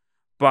call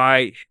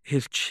by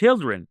his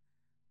children,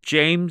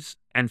 James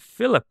and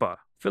Philippa.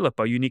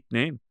 Philippa, unique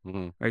name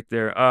right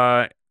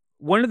there.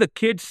 One of the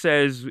kids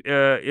says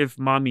if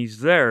mommy's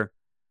there,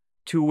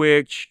 to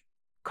which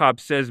Cobb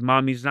says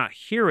mommy's not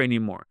here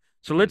anymore.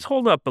 So let's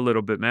hold up a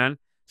little bit, man.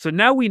 So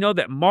now we know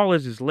that Maul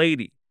is his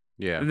lady.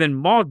 Yeah. And then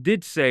Maul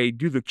did say,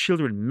 do the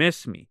children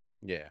miss me?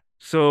 Yeah.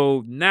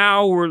 So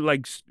now we're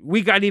like,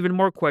 we got even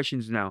more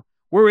questions now.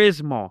 Where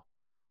is Maul?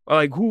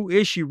 Like, who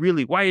is she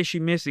really? Why is she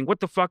missing? What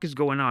the fuck is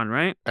going on,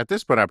 right? At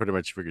this point, I pretty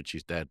much figured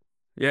she's dead.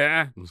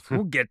 Yeah,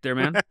 we'll get there,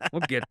 man.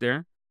 We'll get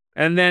there.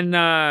 And then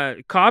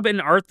Cobb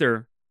and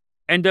Arthur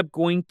end up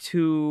going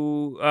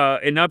to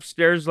an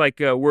upstairs, like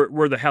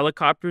where the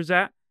helicopter's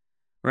at,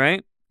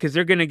 right? Because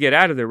they're going to get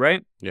out of there,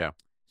 right? Yeah.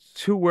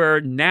 To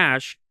where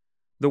Nash,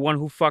 the one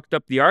who fucked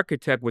up the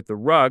architect with the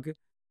rug,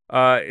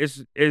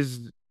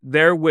 is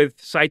there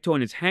with Saito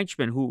and his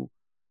henchmen, who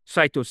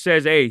Saito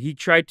says, hey, he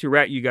tried to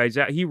rat you guys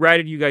out. He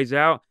ratted you guys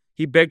out.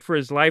 He begged for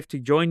his life to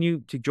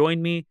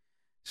join me.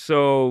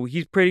 So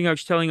he's pretty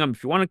much telling them,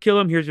 if you want to kill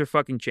him, here's your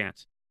fucking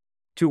chance.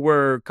 To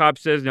where Cobb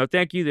says, no,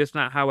 thank you. That's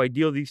not how I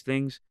deal these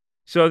things.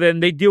 So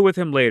then they deal with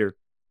him later.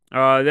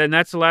 Then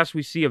that's the last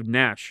we see of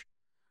Nash.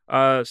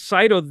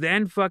 Saito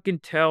then fucking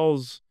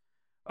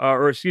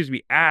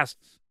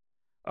asks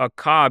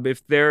Cobb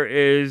if there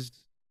is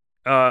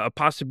a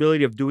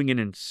possibility of doing an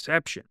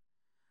Inception,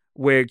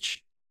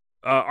 which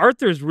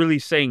Arthur's really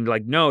saying,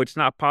 like, no, it's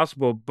not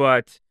possible.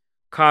 But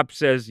Cobb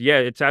says, yeah,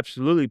 it's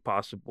absolutely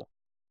possible.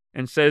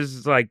 And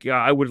says, like,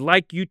 I would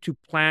like you to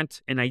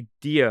plant an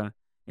idea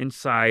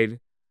inside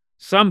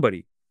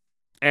somebody.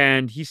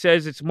 And he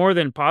says it's more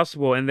than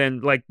possible. And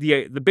then, like,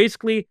 the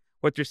basically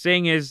what they're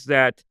saying is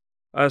that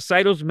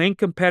Saito's main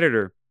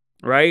competitor,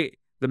 right?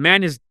 The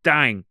man is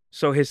dying.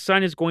 So his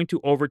son is going to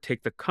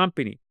overtake the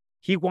company.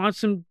 He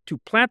wants him to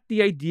plant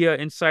the idea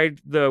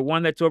inside the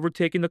one that's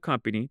overtaking the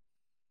company.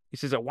 He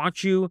says, I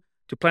want you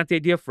to plant the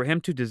idea for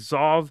him to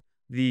dissolve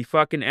the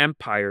fucking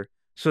empire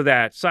so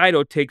that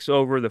Saito takes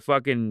over the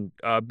fucking,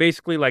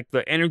 basically like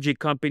the energy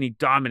company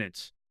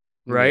dominance,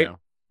 right? Yeah.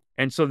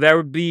 And so there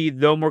would be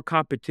no more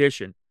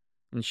competition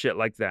and shit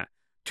like that.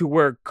 To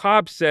where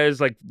Cobb says,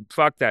 like,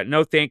 fuck that.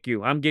 No, thank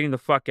you. I'm getting the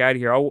fuck out of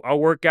here. I'll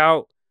work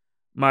out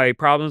my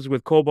problems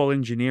with Cobalt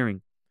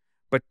Engineering.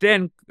 But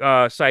then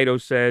Saito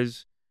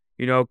says,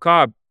 you know,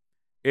 Cobb,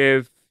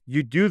 if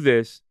you do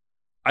this,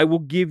 I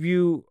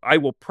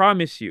will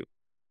promise you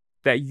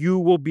that you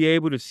will be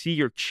able to see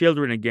your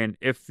children again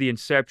if the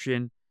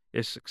Inception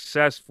is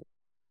successful.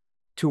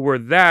 To where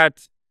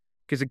that,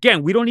 because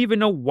again, we don't even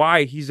know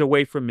why he's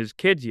away from his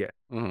kids yet,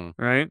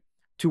 right?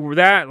 To where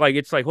that, like,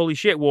 it's like, holy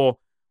shit, well,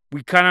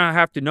 we kind of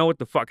have to know what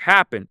the fuck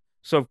happened.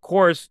 So, of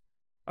course,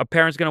 a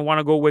parent's going to want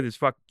to go with his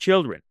fucking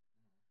children.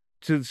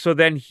 So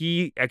then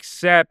he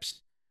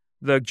accepts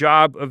the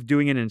job of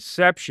doing an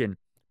Inception.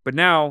 But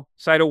now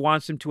Saito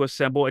wants him to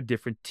assemble a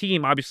different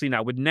team. Obviously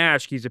not with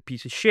Nash. He's a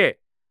piece of shit.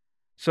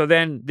 So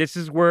then this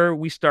is where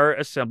we start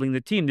assembling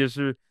the team. This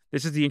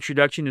is the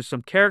introduction to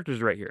some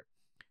characters right here.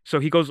 So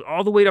he goes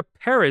all the way to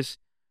Paris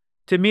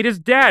to meet his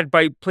dad,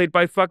 played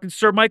by fucking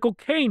Sir Michael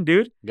Caine,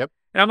 dude. Yep.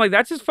 And I'm like,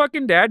 that's his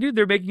fucking dad, dude.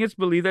 They're making us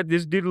believe that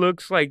this dude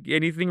looks like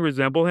anything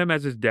resemble him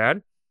as his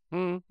dad.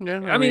 Yeah.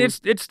 I mean,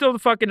 it's still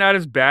fucking not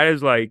as bad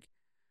as like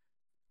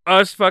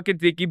us fucking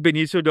thinking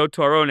Benicio del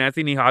Toro and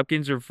Anthony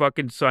Hopkins are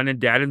fucking son and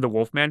dad in The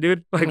Wolfman,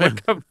 dude. Like,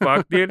 what the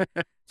fuck, dude?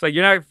 It's like,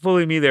 you're not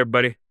fooling me there,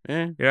 buddy.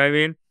 Yeah. You know what I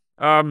mean?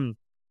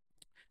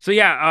 So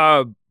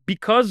yeah,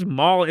 because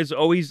Maul is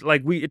always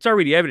like, it's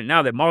already evident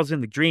now that Maul's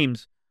in the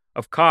dreams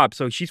of Cobb,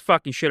 so she's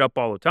fucking shit up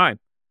all the time.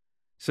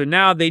 So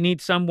now they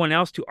need someone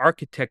else to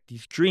architect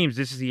these dreams.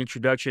 This is the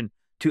introduction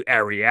to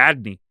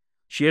Ariadne.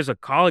 She is a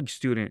college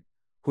student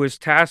who is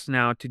tasked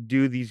now to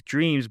do these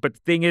dreams. But the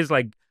thing is,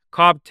 like,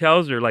 Cobb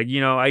tells her, like, you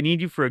know, I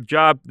need you for a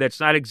job that's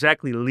not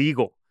exactly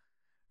legal,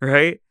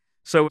 right?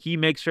 So he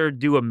makes her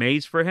do a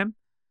maze for him.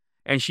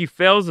 And she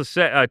fails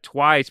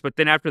twice, but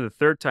then after the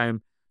third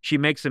time, she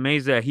makes a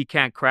maze that he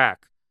can't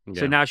crack.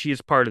 Yeah. So now she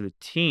is part of the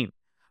team.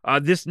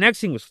 This next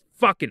scene was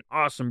fucking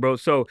awesome, bro.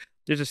 So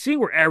there's a scene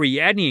where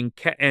Ariadne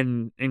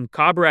and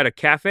Cobb are at a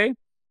cafe.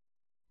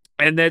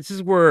 And this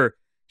is where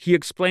he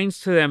explains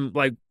to them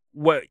like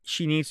what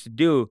she needs to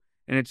do.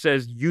 And it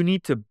says, you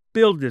need to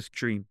build this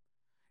dream.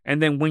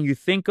 And then when you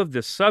think of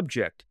the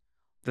subject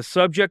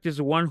is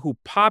the one who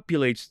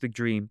populates the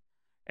dream,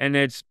 and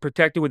it's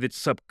protected with its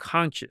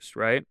subconscious,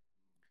 right?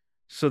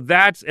 So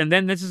and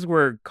then this is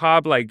where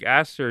Cobb like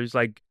asks her, is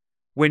like,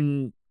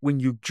 when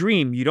you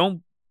dream, you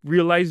don't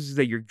realize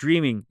that you're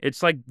dreaming.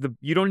 It's like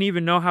you don't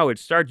even know how it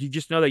starts. You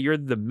just know that you're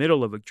in the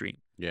middle of a dream.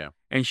 Yeah.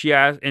 And he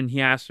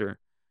asked her,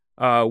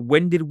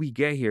 when did we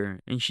get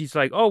here? And she's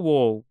like, oh,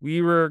 well,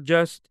 we were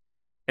just,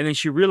 and then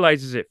she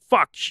realizes it.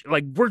 Fuck,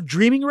 like we're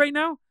dreaming right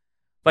now?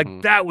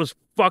 Like that was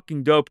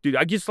fucking dope, dude.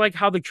 I just like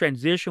how the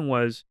transition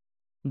was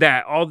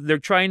that they're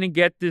trying to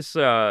get this,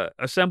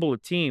 assemble a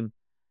team.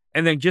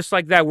 And then just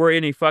like that, we're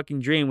in a fucking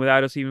dream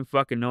without us even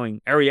fucking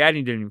knowing.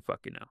 Ariadne didn't even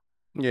fucking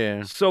know.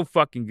 Yeah. So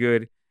fucking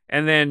good.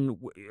 And then,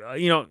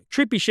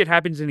 trippy shit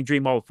happens in a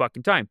dream all the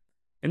fucking time.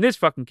 In this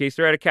fucking case,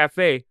 they're at a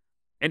cafe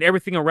and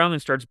everything around them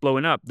starts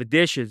blowing up. The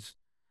dishes,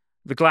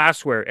 the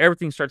glassware,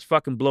 everything starts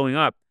fucking blowing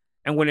up.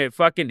 And when it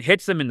fucking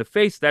hits them in the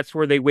face, that's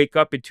where they wake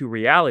up into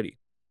reality.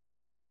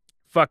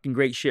 Fucking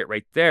great shit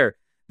right there.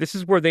 This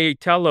is where they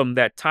tell them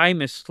that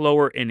time is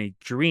slower in a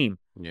dream.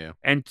 Yeah.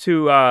 And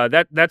to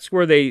that's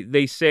where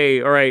they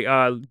say, all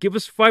right, give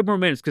us 5 more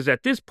minutes, because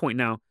at this point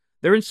now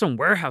they're in some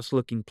warehouse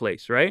looking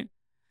place, right?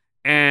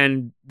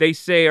 And they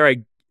say, all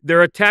right,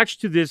 they're attached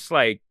to this,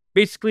 like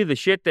basically the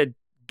shit that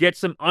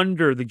gets them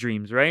under the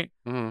dreams, right?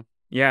 Mm-hmm.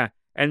 Yeah.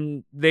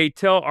 And they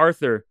tell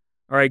Arthur,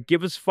 all right,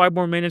 give us 5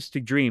 more minutes to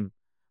dream.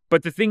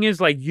 But the thing is,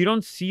 like, you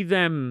don't see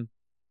them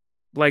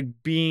like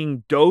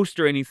being dosed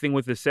or anything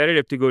with a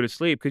sedative to go to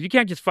sleep, because you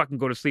can't just fucking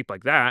go to sleep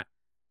like that.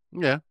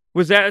 Yeah.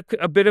 Was that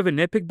a bit of a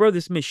nitpick, bro,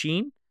 this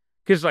machine?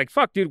 Because, like,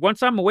 fuck, dude,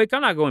 once I'm awake,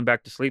 I'm not going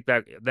back to sleep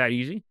that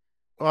easy.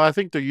 Well, I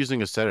think they're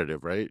using a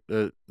sedative, right?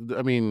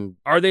 I mean...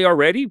 Are they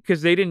already?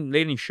 Because they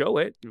didn't show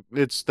it.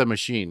 It's the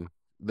machine.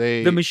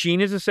 The machine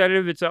is a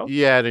sedative itself?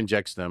 Yeah, it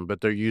injects them,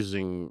 but they're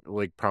using,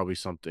 like, probably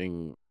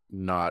something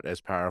not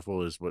as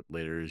powerful as what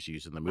later is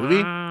used in the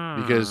movie.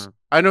 Because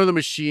I know the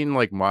machine,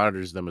 like,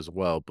 monitors them as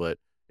well, but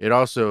it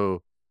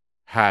also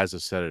has a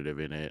sedative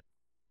in it.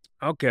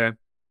 Okay.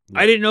 Yeah.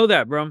 I didn't know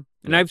that, bro.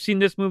 And Yeah. I've seen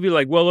this movie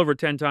like well over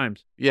 10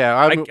 times. Yeah.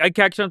 I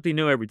catch something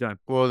new every time.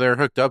 Well, they're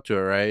hooked up to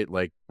it, right?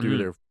 Like, through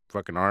their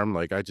fucking arm.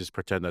 Like, I just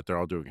pretend that they're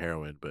all doing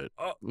heroin, but...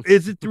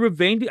 Is it through a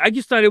vein? I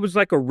just thought it was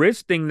like a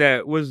wrist thing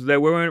that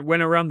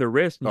went around the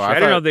wrist. And I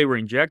didn't know they were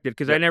injected,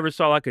 because I never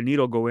saw like a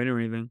needle go in or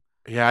anything.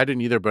 Yeah, I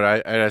didn't either,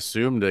 but I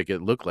assumed like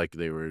it looked like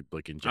they were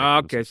like injecting.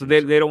 Okay, so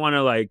they don't want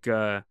to like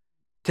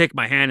take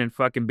my hand and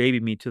fucking baby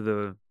me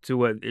to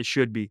what it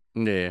should be.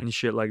 Yeah. And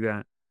shit like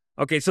that.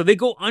 Okay, so they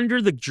go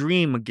under the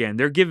dream again.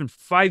 They're given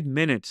 5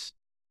 minutes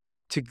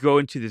to go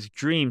into this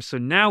dream. So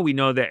now we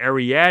know that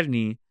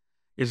Ariadne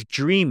is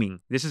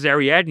dreaming. This is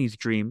Ariadne's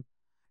dream,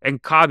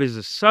 and Cobb is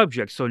the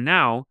subject. So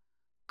now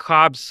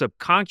Cobb's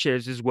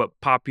subconscious is what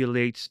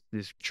populates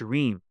this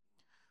dream.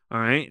 All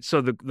right.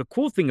 So the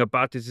cool thing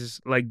about this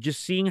is like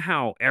just seeing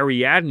how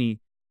Ariadne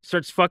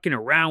starts fucking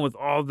around with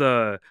all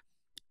the,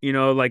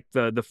 like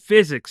the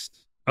physics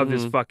of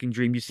this fucking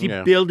dream. You see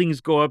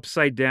buildings go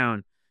upside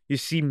down. You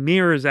see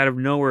mirrors out of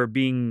nowhere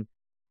being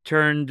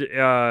turned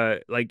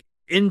like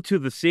into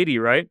the city,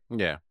 right?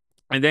 Yeah.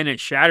 And then it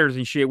shatters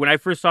and shit. When I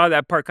first saw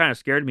that part, kind of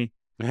scared me.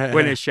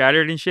 When it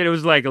shattered and shit, it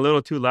was like a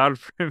little too loud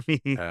for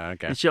me.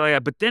 Okay. And shit like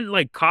that. But then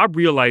like Cobb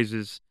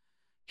realizes,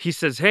 he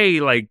says,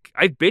 hey, like,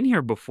 I've been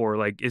here before.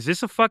 Like, is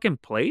this a fucking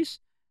place?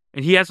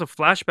 And he has a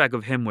flashback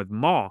of him with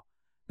Ma,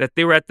 that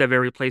they were at the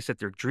very place that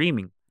they're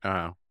dreaming.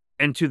 Uh-huh.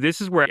 And this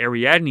is where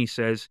Ariadne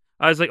says,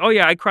 I was like, oh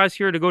yeah, I cross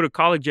here to go to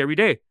college every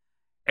day.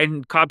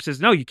 And Cobb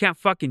says, no, you can't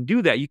fucking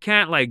do that. You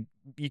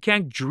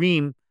can't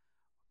dream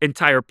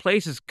entire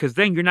places, because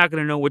then you're not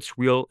going to know what's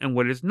real and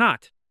what is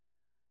not.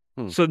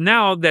 So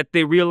now that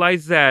they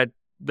realize that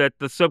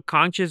the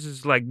subconscious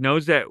is like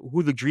knows that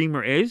who the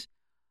dreamer is,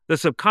 the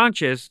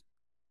subconscious,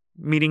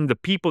 meaning the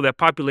people that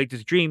populate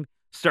this dream,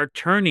 start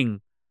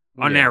turning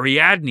on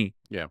Ariadne.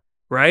 Yeah.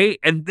 Right?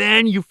 And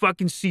then you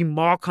fucking see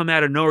Ma come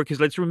out of nowhere, because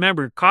let's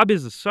remember, Cobb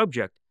is the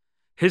subject.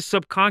 His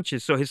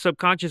subconscious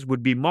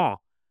would be Ma,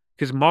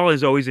 because Ma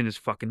is always in his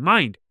fucking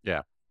mind.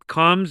 Yeah.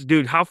 Comes,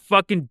 dude, how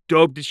fucking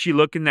dope did she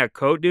look in that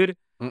coat, dude?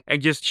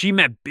 And she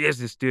meant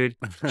business, dude.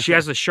 She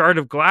has a shard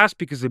of glass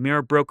because the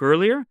mirror broke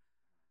earlier.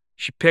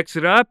 She picks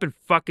it up and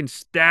fucking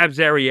stabs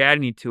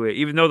Ariadne to it,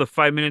 even though the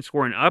 5 minutes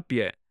weren't up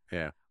yet.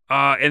 Yeah.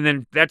 And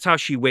then that's how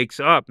she wakes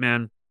up,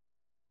 man.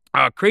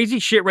 Crazy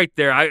shit right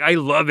there. I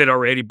love it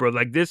already, bro.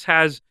 Like, this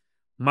has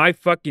my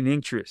fucking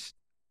interest.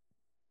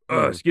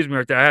 Excuse me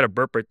right there. I had a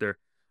burp right there.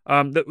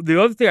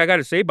 The other thing I got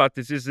to say about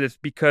this is this,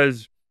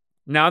 because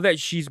now that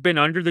she's been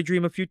under the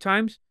dream a few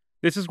times,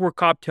 this is where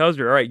Cobb tells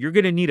her, all right, you're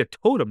going to need a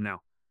totem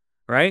now,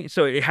 right?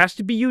 So it has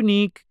to be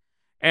unique,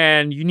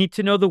 and you need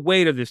to know the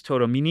weight of this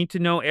totem. You need to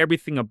know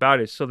everything about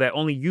it so that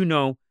only you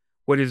know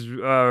what is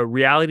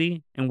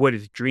reality and what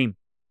is dream.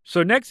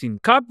 So next scene,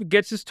 Cobb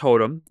gets his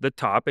totem, the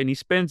top, and he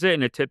spins it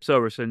and it tips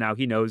over. So now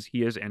he knows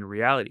he is in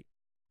reality.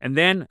 And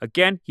then,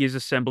 again, he is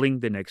assembling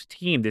the next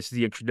team. This is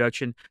the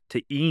introduction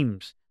to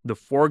Eames, the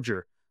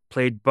forger,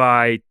 played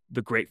by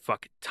the great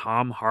fucking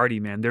Tom Hardy,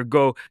 man.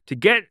 To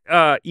get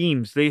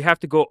Eames, they have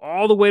to go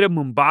all the way to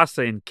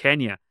Mombasa in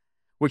Kenya,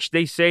 which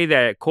they say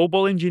that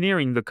Cobalt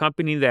Engineering, the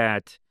company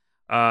that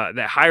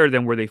hired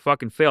them where they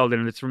fucking failed,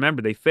 and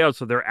remember, they failed,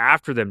 so they're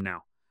after them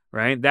now,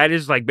 right? That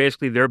is like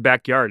basically their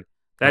backyard.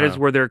 That is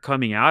where they're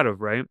coming out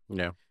of, right?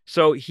 Yeah.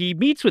 So he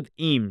meets with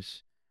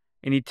Eames,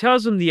 and he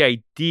tells him the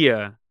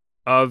idea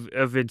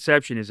of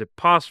Inception. Is it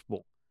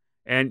possible?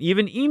 And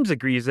even Eames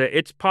agrees that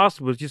it's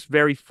possible. It's just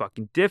very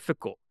fucking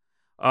difficult.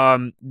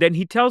 Then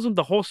he tells him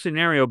the whole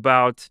scenario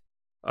about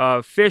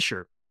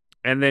Fisher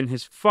and then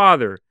his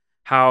father,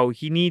 how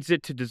he needs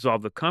it to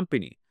dissolve the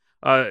company.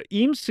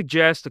 Eames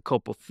suggests a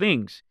couple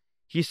things.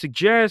 He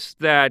suggests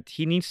that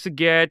he needs to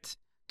get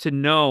to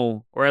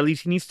know, or at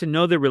least he needs to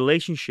know the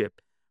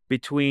relationship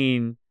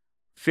between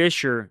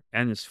Fisher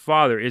and his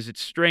father. Is it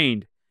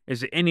strained?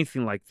 Is it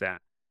anything like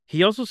that?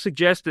 He also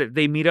suggests that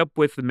they meet up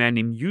with a man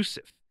named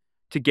Yusuf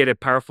to get a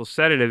powerful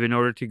sedative in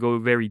order to go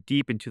very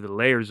deep into the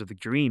layers of the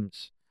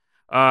dreams.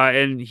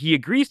 And he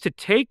agrees to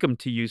take him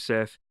to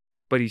Yusuf,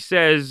 but he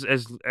says,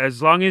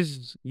 as long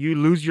as you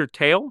lose your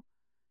tail,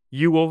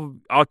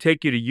 I'll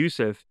take you to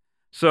Yusuf.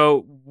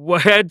 So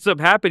what ends up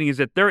happening is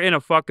that they're in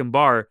a fucking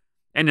bar,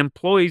 and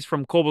employees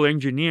from Cobalt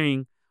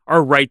Engineering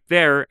are right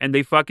there, and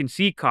they fucking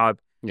see Cobb,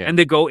 and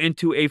they go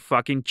into a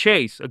fucking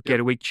chase, a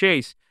getaway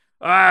chase.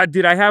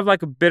 Dude, I have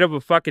like a bit of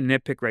a fucking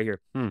nitpick right here.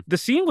 The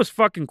scene was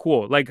fucking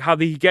cool. Like how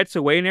he gets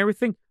away and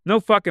everything. No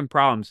fucking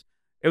problems.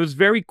 It was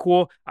very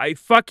cool. I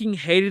fucking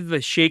hated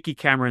the shaky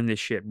camera in this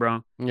shit,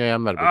 bro. Yeah,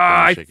 I'm not a big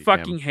fan of shaky I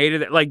fucking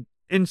hated it. Like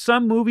in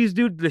some movies,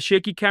 dude, the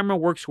shaky camera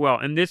works well.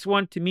 And this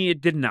one, to me, it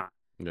did not.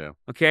 Yeah.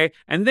 Okay?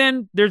 And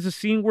then there's a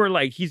scene where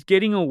like he's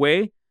getting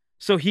away.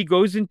 So he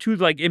goes into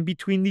like in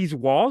between these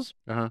walls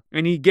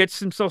and he gets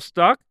himself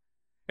stuck.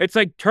 It's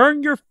like,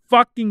 turn your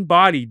fucking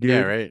body, dude.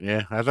 Yeah, right.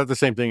 Yeah, I thought the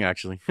same thing,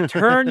 actually.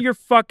 Turn your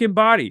fucking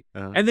body.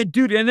 And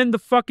then the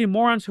fucking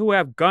morons who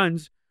have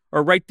guns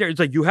are right there. It's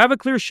like, you have a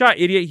clear shot,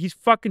 idiot. He's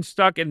fucking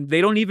stuck, and they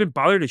don't even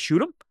bother to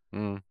shoot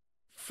him?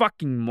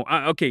 Fucking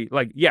okay,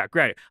 like, yeah,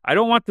 great. I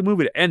don't want the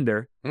movie to end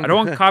there. I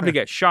don't want Cobb to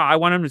get shot. I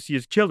want him to see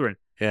his children.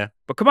 Yeah.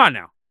 But come on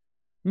now.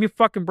 Give me a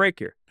fucking break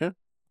here. Yeah.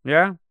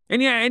 Yeah?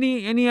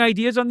 Any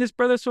ideas on this,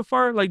 brother, so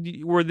far? Like,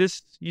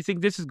 you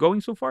think this is going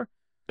so far?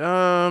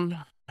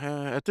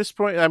 At this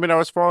point, I mean, I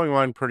was following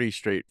along pretty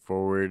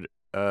straightforward.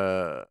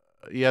 Yeah,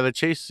 the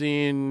chase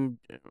scene,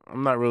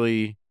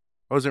 I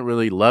wasn't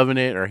really loving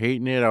it or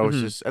hating it. I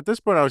was just, at this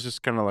point, I was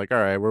just kind of like, all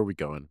right, where are we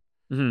going?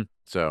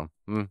 So,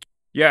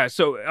 yeah,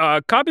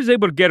 so Cobb is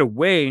able to get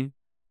away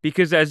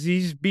because as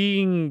he's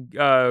being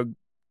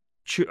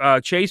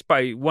chased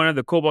by one of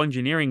the Cobalt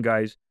Engineering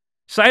guys,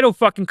 Saito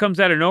fucking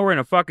comes out of nowhere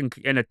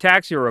in a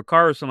taxi or a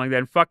car or something like that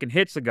and fucking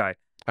hits the guy.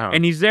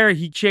 And he's there.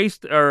 He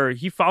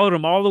followed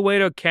him all the way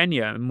to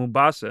Kenya and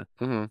Mombasa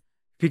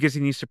because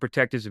he needs to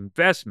protect his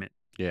investment.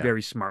 Yeah.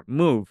 Very smart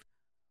move.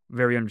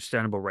 Very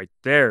understandable right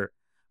there.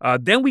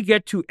 Then we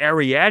get to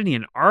Ariadne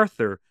and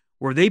Arthur,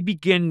 where they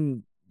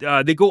begin,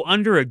 they go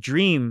under a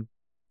dream.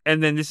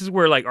 And then this is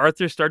where like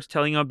Arthur starts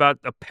telling him about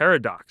a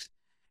paradox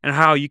and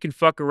how you can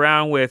fuck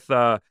around with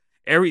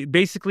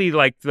basically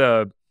like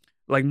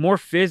more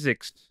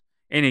physics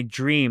in a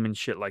dream and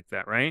shit like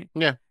that, right?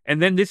 Yeah.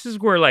 And then this is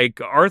where like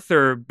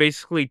Arthur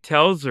basically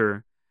tells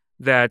her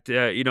that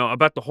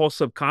about the whole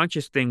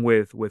subconscious thing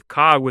with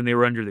Cobb when they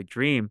were under the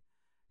dream.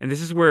 And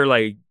this is where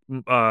like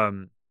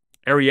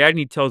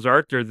Ariadne tells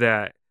Arthur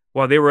that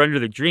while they were under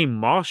the dream,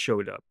 Maul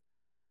showed up.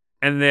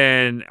 And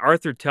then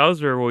Arthur tells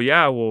her,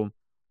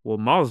 well,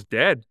 Maul's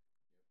dead.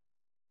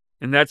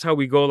 And that's how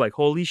we go like,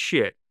 holy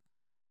shit.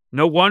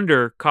 No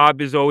wonder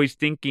Cobb is always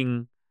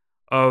thinking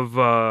of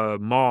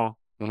Maul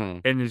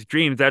in his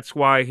dreams. That's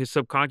why his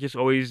subconscious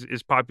always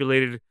is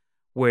populated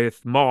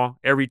with Maul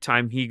every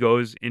time he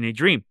goes in a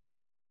dream.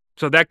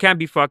 So that can't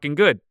be fucking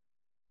good,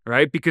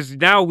 right? Because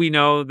now we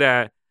know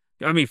that,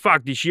 I mean,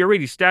 fuck, did she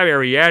already stab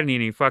Ariadne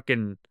in a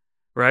fucking,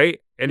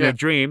 right? In a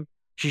dream.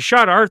 She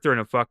shot Arthur in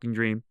a fucking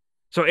dream.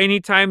 So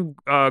anytime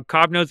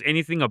Cobb knows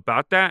anything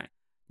about that,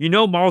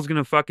 Maul's going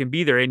to fucking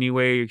be there any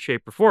way,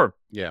 shape, or form.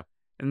 Yeah.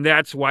 And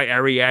that's why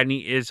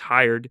Ariadne is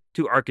hired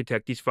to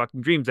architect these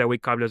fucking dreams. That way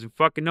Cobb doesn't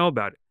fucking know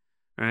about it.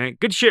 All right?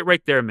 Good shit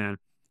right there, man.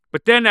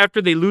 But then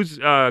after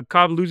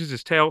Cobb loses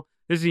his tail,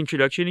 this is the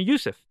introduction to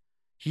Yusuf.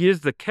 He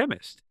is the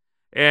chemist.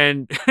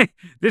 And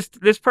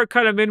this part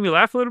kind of made me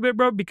laugh a little bit,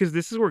 bro, because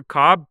this is where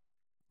Cobb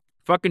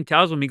fucking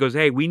tells him, he goes,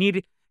 hey, we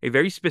need a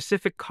very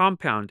specific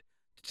compound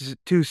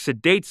to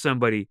sedate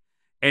somebody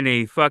in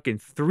a fucking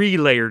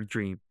 3-layered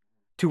dream.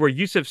 To where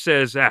Yusuf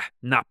says,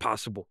 not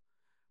possible.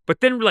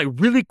 But then, like,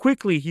 really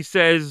quickly, he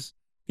says,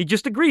 he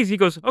just agrees. He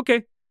goes,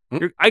 okay,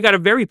 I got a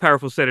very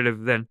powerful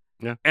sedative then.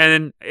 Yeah.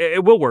 And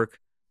it will work.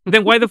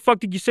 Then why the fuck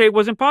did you say it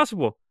wasn't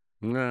possible?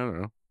 No, I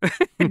don't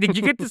know. Did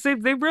you get the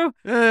same thing, bro?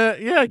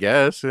 Yeah, I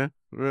guess. Yeah.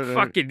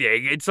 Fucking yeah.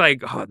 It's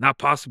like, not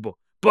possible.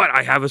 But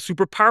I have a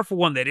super powerful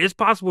one that is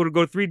possible to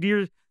go 3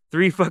 layers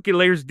 3 fucking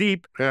layers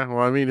deep. Yeah,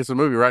 well, I mean, it's a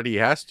movie, right? He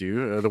has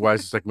to.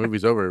 Otherwise, it's like,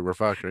 movie's over. We're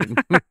fucked, right?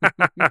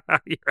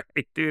 You're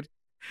right, dude.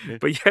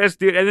 But yes,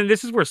 dude. And then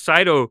this is where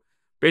Saito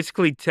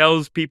basically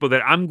tells people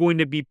that I'm going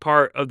to be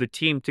part of the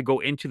team to go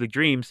into the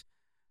dreams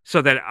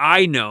so that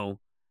I know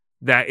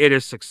that it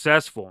is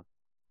successful.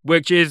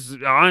 Which is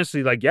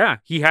honestly like, yeah,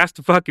 he has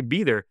to fucking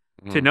be there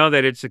to know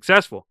that it's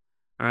successful.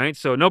 All right.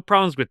 So no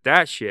problems with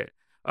that shit.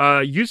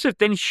 Yusuf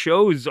then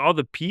shows all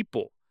the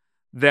people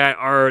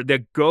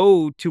that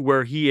go to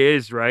where he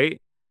is,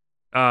 right?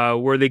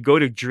 Where they go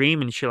to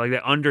dream and shit like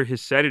that under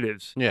his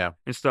sedatives. Yeah.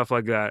 And stuff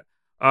like that.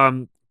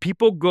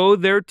 People go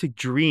there to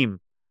dream,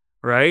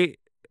 right?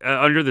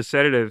 Under the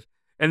sedative.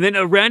 And then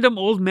a random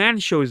old man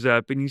shows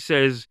up and he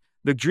says,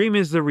 the dream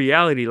is the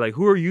reality. Like,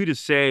 who are you to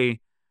say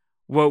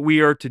what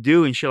we are to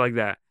do and shit like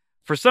that?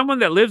 For someone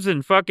that lives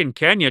in fucking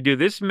Kenya, dude,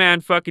 this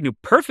man fucking knew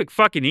perfect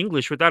fucking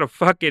English without a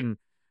fucking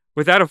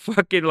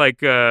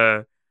like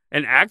an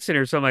accent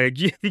or something like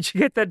that. Did you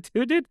get that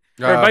too, dude?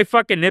 Or am I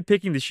fucking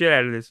nitpicking the shit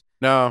out of this?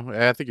 No,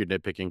 I think you're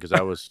nitpicking because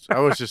I was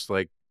just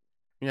like,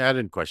 yeah, I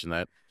didn't question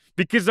that.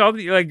 Because all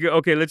the, like,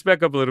 okay, let's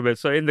back up a little bit.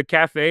 So in the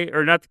cafe,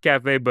 or not the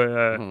cafe,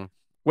 but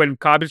when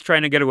Cobb is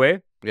trying to get away,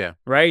 yeah,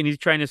 right, and he's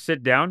trying to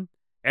sit down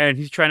and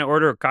he's trying to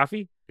order a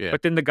coffee, yeah,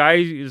 but then the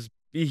guy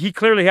he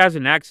clearly has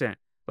an accent.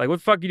 Like, what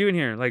the fuck you doing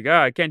here? Like,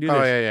 I can't do this.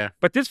 Oh, yeah.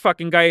 But this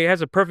fucking guy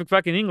has a perfect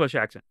fucking English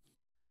accent.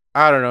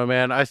 I don't know,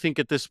 man. I think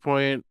at this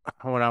point,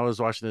 when I was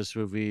watching this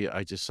movie,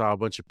 I just saw a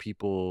bunch of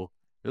people.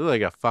 It looked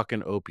like a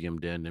fucking opium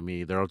den to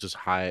me. They're all just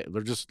high.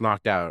 They're just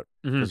knocked out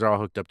because they're all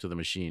hooked up to the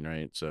machine,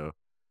 right? So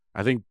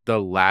I think the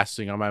last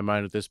thing on my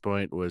mind at this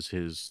point was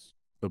his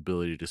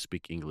ability to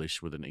speak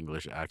English with an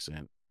English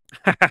accent.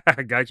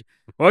 Gotcha.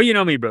 Well, you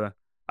know me, brother.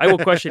 I will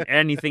question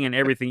anything and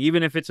everything,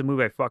 even if it's a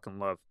movie I fucking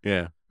love.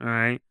 Yeah. All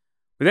right.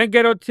 We then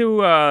get out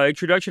to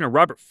introduction of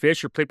Robert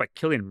Fisher, played by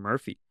Cillian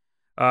Murphy.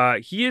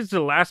 He is the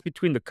last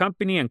between the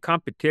company and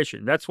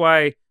competition. That's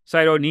why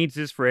Saito needs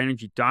this for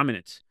energy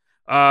dominance.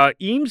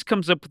 Eames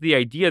comes up with the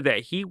idea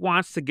that he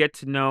wants to get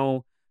to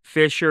know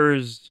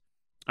Fisher's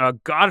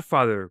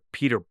godfather,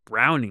 Peter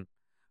Browning.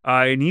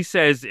 And he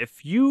says,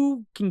 if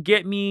you can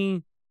get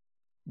me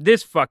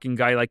this fucking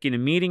guy, like in a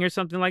meeting or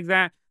something like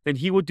that, then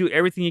he will do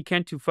everything he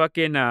can to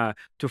fucking,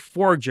 to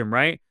forge him,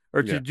 right?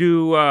 Or to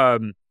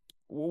do,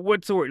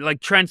 what's the word? Like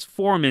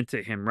transform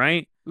into him,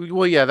 right?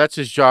 Well, yeah, that's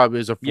his job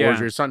as a forger.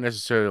 Yeah. It's not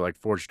necessarily like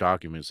forged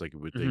documents like you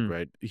would think,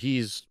 right?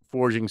 He's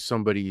forging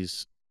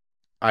somebody's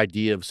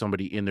idea of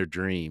somebody in their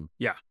dream.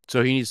 Yeah.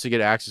 So he needs to get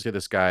access to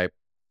this guy.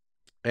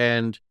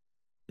 And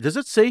does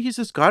it say he's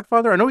his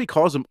godfather? I know he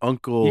calls him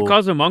uncle. He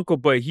calls him uncle,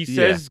 but he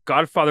says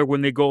godfather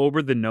when they go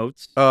over the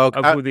notes of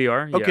who they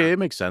are. Okay, Yeah. it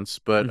makes sense.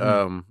 But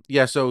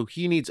yeah, so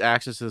he needs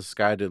access to this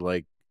guy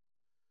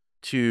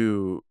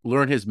to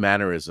learn his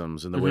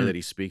mannerisms and the way that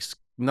he speaks.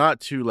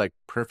 Not to like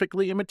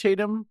perfectly imitate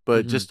him,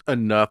 but just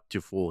enough to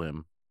fool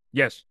him.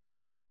 Yes.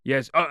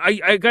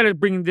 I gotta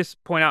bring this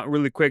point out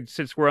really quick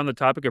since we're on the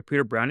topic of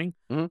Peter Browning.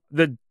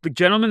 The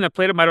gentleman that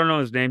played him, I don't know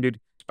his name, dude.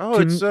 Oh,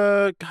 it's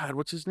God,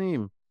 what's his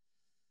name?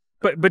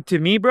 But to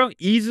me, bro,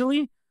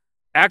 easily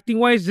acting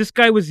wise, this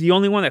guy was the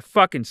only one that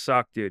fucking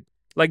sucked, dude.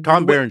 Like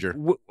Tom Berenger.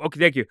 Okay,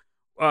 thank you.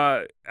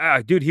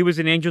 Dude, he was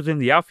in Angels in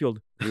the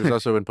Outfield. He was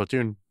also in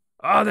Platoon.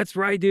 Oh, that's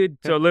right, dude.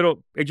 So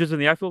little Angels in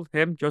the Outfield,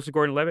 him, Joseph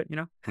Gordon-Levitt, you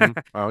know?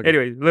 Oh, okay.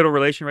 Anyway, little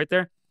relation right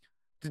there.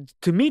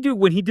 To me, dude,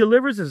 when he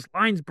delivers his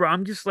lines, bro,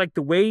 I'm just like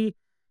the way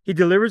he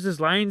delivers his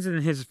lines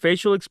and his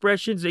facial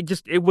expressions,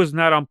 it was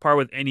not on par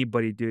with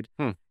anybody, dude.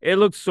 It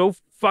looked so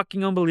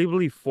fucking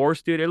unbelievably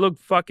forced, dude. It looked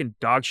fucking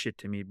dog shit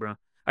to me, bro.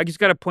 I just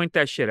gotta point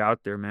that shit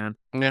out there, man.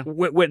 Yeah.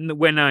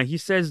 When he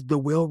says the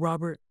will,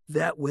 Robert,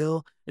 that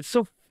will, it's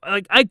so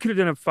like I could have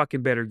done a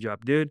fucking better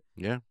job, dude.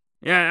 Yeah.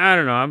 Yeah, I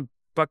don't know. I'm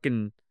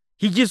fucking.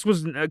 He just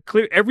was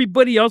clear.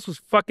 Everybody else was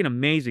fucking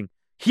amazing.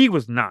 He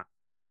was not.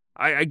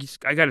 I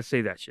gotta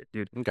say that shit,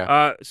 dude.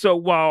 Okay. So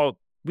while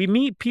we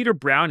meet Peter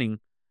Browning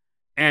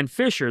and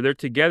Fisher, they're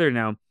together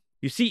now.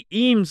 You see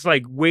Eames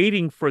like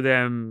waiting for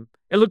them.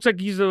 It looks like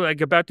he's like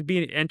about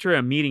to enter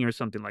a meeting or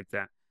something like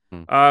that.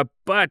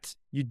 But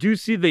you do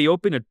see they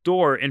open a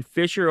door and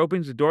Fisher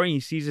opens the door and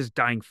he sees his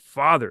dying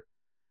father.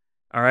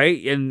 All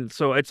right. And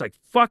so it's like,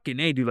 fucking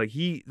A, dude.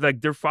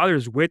 Like their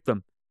father's with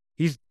them.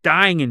 He's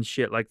dying and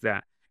shit like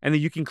that. And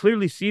then you can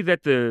clearly see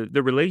that the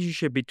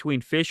relationship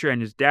between Fisher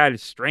and his dad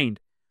is strained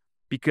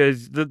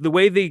because the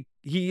way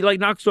he like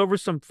knocks over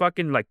some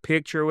fucking like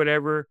picture or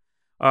whatever.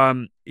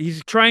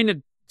 He's trying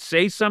to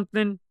say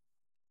something.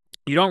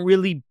 You don't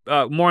really,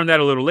 more on that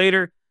a little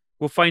later.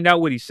 We'll find out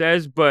what he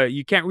says, but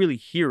you can't really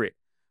hear it.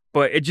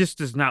 But it just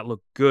does not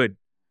look good.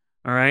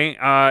 All right.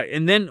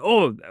 And then,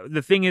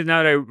 the thing is,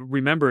 now that I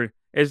remember,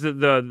 is that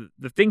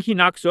the thing he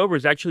knocks over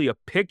is actually a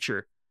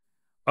picture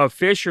of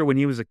Fisher when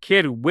he was a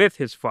kid with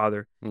his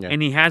father. Yeah.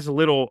 And he has a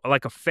little,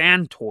 like a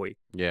fan toy.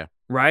 Yeah.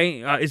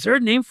 Right? Is there a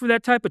name for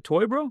that type of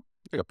toy, bro?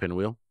 Like a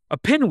pinwheel. A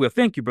pinwheel.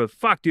 Thank you, bro.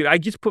 Fuck, dude. I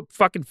just put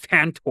fucking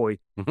fan toy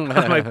on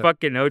my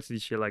fucking notes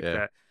and shit like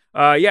that.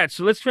 Yeah.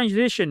 So let's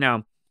transition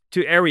now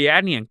to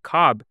Ariadne and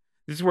Cobb.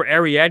 This is where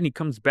Ariadne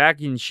comes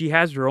back and she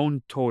has her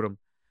own totem.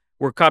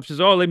 Where cop says,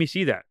 "Oh, let me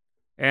see that,"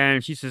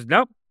 and she says,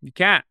 "Nope, you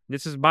can't.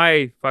 This is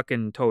my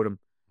fucking totem,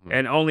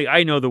 and only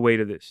I know the weight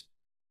of this,"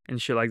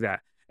 and shit like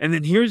that. And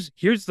then here's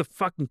the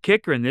fucking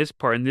kicker in this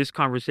part, in this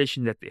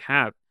conversation that they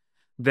have,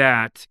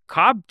 that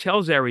Cobb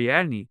tells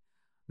Ariadne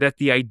that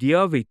the idea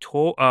of a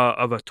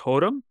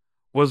totem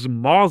was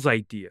Maul's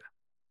idea.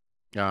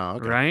 Oh,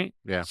 okay. Right?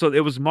 Yeah. So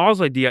it was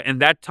Maul's idea,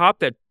 and that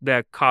top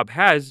that Cobb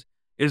has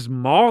is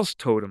Maul's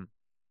totem.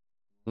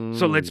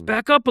 So let's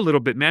back up a little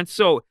bit, man.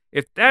 So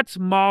if that's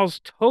Maul's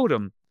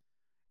totem,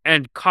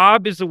 and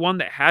Cobb is the one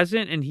that has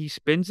it, and he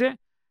spins it,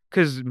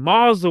 because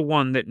Maul's the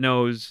one that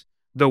knows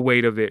the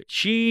weight of it.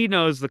 She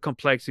knows the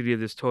complexity of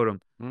this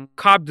totem.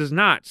 Cobb does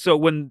not. So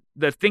when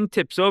the thing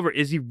tips over,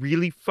 is he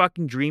really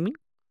fucking dreaming?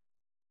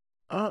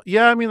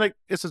 Yeah, I mean, like,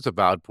 this is a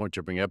valid point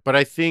to bring up, but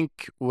I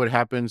think what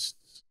happened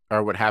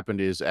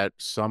is at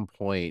some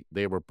point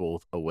they were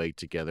both awake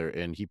together,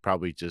 and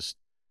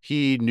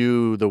he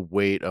knew the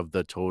weight of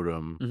the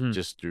totem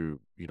just through,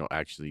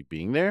 actually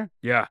being there.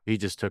 Yeah. He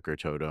just took her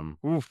totem.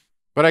 Oof.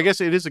 But I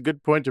guess it is a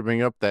good point to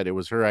bring up that it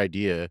was her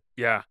idea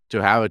to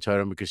have a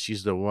totem, because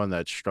she's the one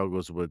that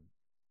struggles with,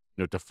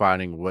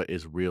 defining what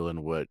is real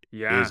and what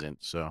isn't.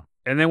 So.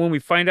 And then when we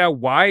find out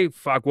why,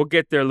 we'll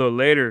get there a little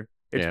later.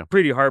 It's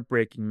pretty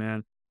heartbreaking,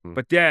 man.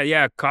 But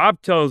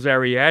Cobb tells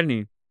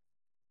Ariadne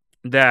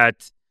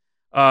that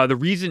the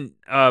reason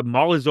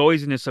Maul is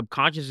always in his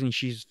subconscious and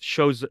she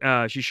shows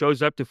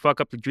up to fuck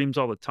up the dreams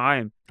all the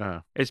time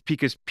is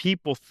because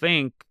people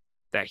think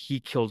that he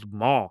killed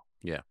Maul.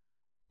 Yeah.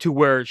 To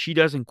where she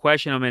doesn't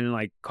question him, and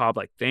like Cobb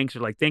thanks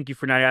her, thank you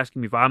for not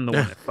asking me if I'm the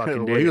one that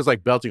fucking did. He was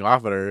like belting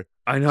off at her.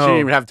 I know. She didn't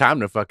even have time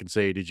to fucking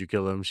say, "Did you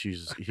kill him?" He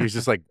was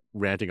just like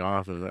ranting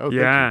off and like,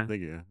 "Oh,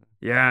 thank you."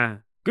 Yeah.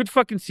 Good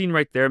fucking scene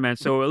right there, man.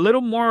 So a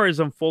little more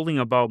is unfolding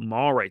about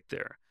Maul right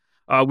there.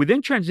 We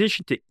then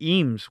transition to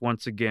Eames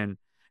once again,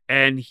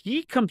 and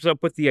he comes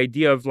up with the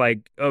idea of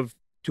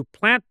to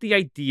plant the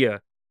idea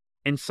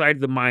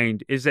inside the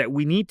mind is that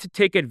we need to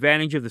take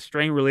advantage of the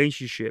strained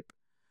relationship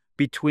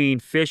between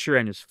Fisher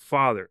and his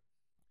father.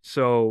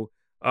 So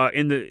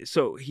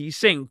he's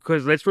saying,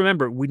 because let's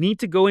remember, we need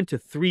to go into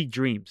 3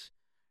 dreams.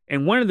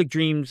 And one of the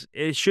dreams,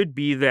 it should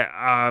be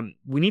that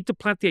we need to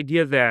plant the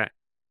idea that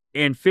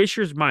in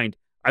Fisher's mind,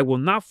 I will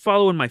not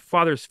follow in my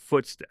father's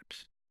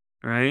footsteps.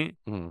 Right?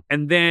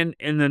 And then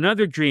in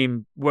another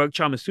dream,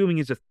 which I'm assuming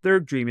is a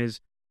 3rd dream, is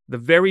the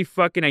very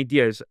fucking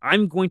idea is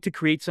I'm going to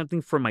create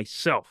something for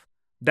myself.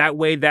 That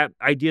way that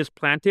idea is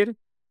planted.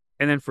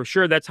 And then for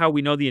sure, that's how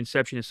we know the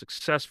Inception is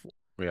successful.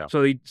 Yeah.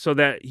 So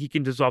that he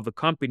can dissolve the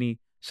company,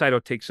 Saito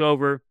takes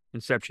over,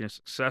 Inception is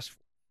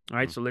successful. All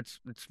right. So let's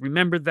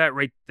remember that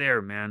right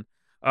there, man.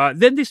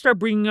 Then they start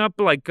bringing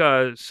up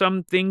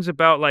some things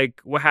about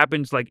what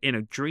happens in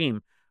a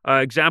dream.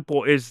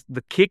 Example is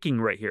the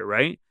kicking right here,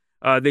 right?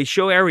 They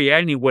show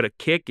Ariadne what a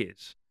kick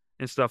is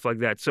and stuff like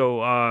that. So,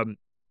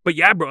 but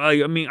yeah, bro.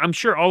 I mean, I'm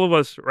sure all of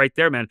us right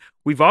there, man.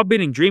 We've all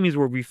been in dreams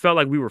where we felt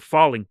like we were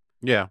falling.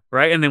 Yeah.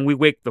 Right, and then we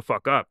wake the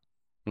fuck up.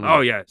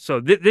 Oh yeah. So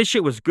this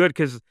shit was good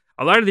because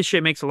a lot of this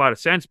shit makes a lot of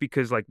sense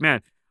because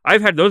man,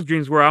 I've had those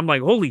dreams where I'm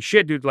like, holy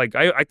shit, dude.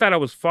 I thought I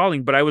was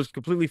falling, but I was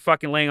completely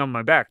fucking laying on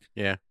my back.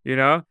 Yeah.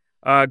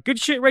 Good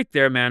shit right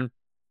there, man.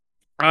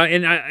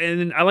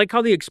 And I like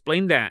how they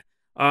explained that.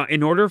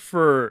 In order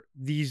for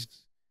these,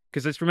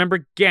 because let's remember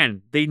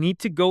again, they need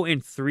to go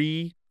in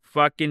 3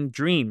 fucking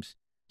dreams.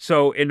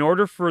 So in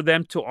order for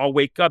them to all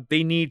wake up,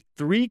 they need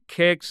 3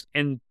 kicks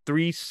and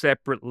 3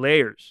 separate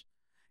layers.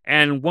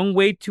 And one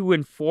way to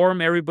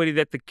inform everybody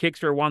that the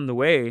kicks are on the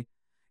way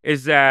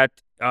is that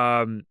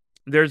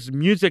there's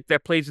music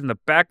that plays in the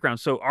background.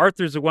 So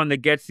Arthur's the one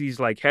that gets these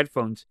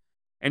headphones,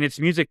 and it's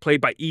music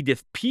played by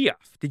Edith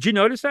Piaf. Did you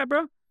notice that,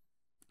 bro?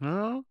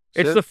 No.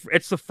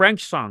 It's the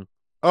French song.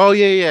 Oh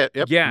yeah.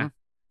 Yep. Yeah.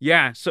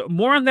 Yeah. So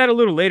more on that a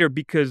little later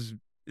because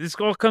this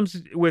all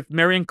comes with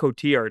Marion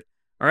Cotillard.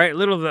 All right,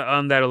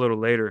 on that a little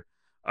later.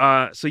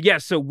 So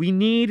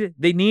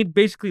they need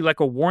basically like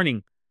a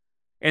warning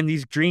in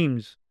these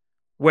dreams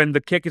when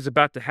the kick is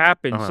about to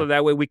happen, so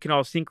that way we can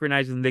all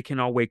synchronize and they can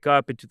all wake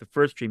up into the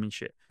first dream and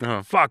shit.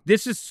 Fuck,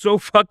 this is so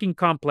fucking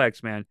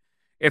complex, man.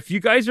 If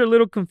you guys are a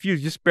little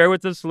confused, just bear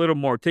with us a little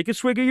more. Take a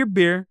swig of your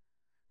beer,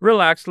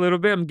 relax a little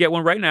bit. I'm gonna get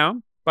one right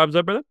now. Bob's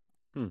up, brother.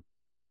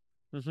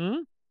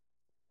 All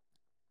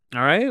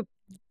right,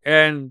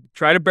 and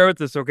try to bear with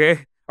us,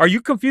 okay? Are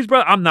you confused,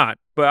 brother? I'm not,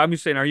 but I'm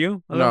just saying, are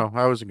you? Hello? No,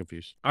 I wasn't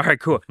confused. All right,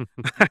 cool.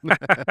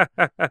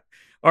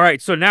 All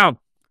right, so now,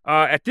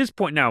 at this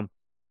point now,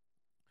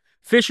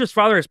 Fisher's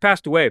father has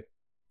passed away.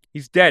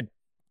 He's dead.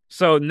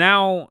 So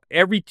now,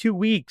 every 2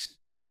 weeks,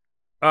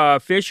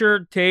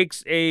 Fisher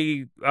takes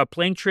a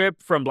plane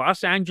trip from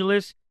Los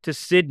Angeles to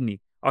Sydney,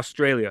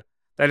 Australia.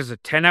 That is a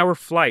 10-hour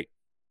flight.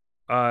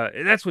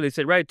 That's what they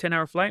said, right?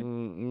 10-hour flight?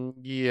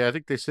 Yeah, I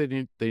think they said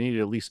they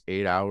needed at least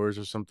 8 hours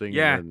or something.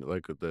 Yeah. And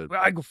then,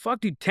 I go, fuck,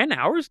 dude, 10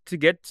 hours to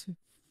get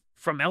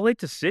from LA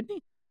to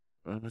Sydney?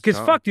 Because,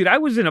 fuck, dude, I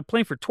was in a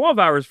plane for 12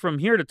 hours from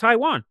here to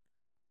Taiwan.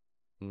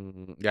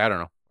 Yeah, I don't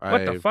know.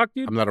 What the fuck,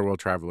 dude? I'm not a world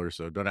traveler,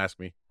 so don't ask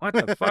me. What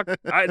the fuck?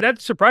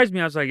 That surprised me.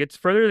 I was like, it's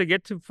further to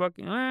get to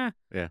fucking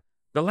Yeah.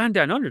 the land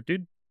down under,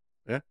 dude.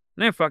 Yeah.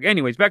 Nah, fuck.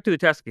 Anyways, back to the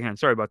task at hand.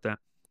 Sorry about that.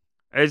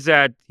 Is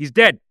that he's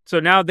dead. So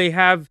now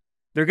they're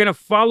gonna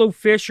follow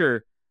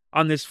Fisher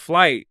on this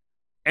flight,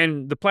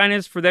 and the plan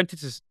is for them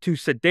to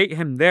sedate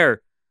him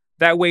there.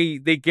 That way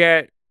they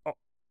get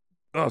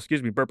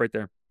excuse me, burp right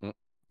there.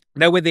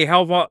 That way they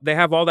have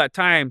all that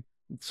time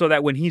so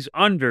that when he's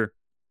under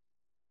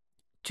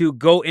to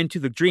go into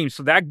the dream.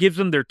 So that gives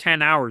them their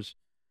 10 hours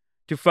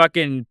to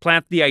fucking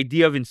plant the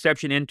idea of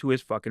Inception into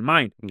his fucking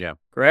mind. Yeah.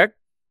 Correct?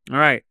 All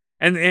right.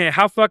 And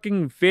how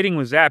fucking fitting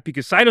was that?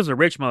 Because Saito's a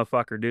rich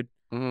motherfucker, dude.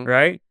 Mm-hmm.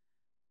 Right?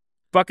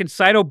 Fucking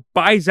Saito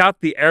buys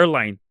out the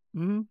airline.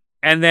 Mm-hmm.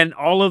 And then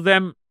all of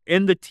them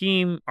in the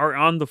team are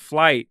on the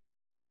flight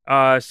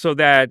so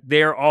that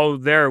they're all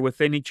there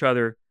within each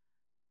other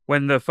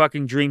when the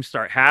fucking dreams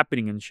start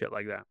happening and shit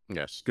like that.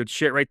 Yes. Good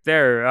shit right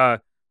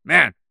there.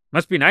 Man,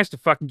 must be nice to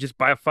fucking just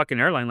buy a fucking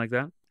airline like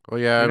that. Well,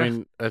 yeah, I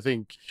mean, I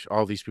think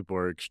all these people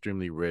are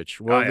extremely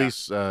rich. Well, at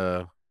least...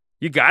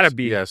 you gotta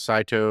be. Yeah,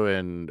 Saito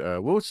and...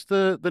 what's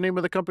the name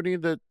of the company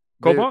that...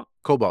 Cobalt?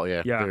 Cobalt,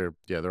 yeah.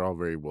 They're all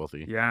very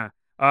wealthy. Yeah.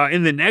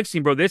 In the next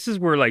scene, bro, this is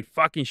where, like,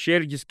 fucking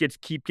shit just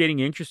keep getting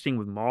interesting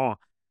with Maul.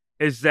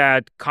 Is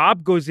that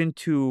Cobb goes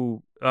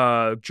into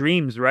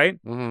dreams,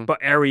 right? Mm-hmm.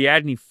 But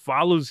Ariadne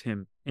follows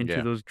him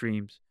into those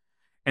dreams.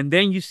 And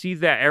then you see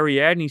that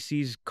Ariadne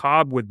sees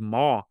Cobb with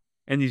Maul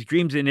in these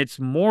dreams, and it's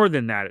more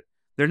than that.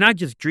 They're not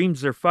just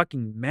dreams, they're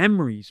fucking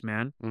memories,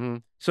 man. Mm-hmm.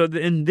 So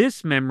in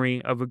this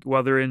memory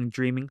while they're in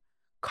dreaming,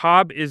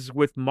 Cobb is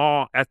with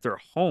Maul at their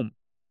home.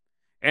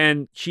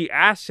 And she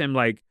asks him,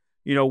 like,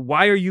 you know,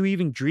 why are you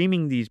even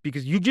dreaming these?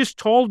 Because you just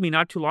told me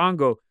not too long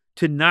ago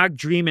to not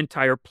dream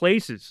entire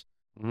places.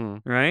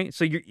 Mm-hmm. Right?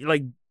 So you're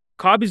like,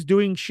 Cobb is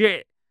doing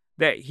shit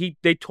that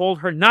they told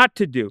her not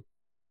to do.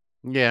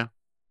 Yeah.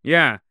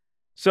 Yeah.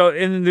 So,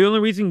 and the only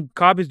reason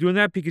Cobb is doing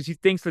that because he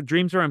thinks the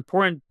dreams are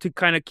important to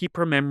kind of keep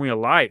her memory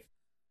alive.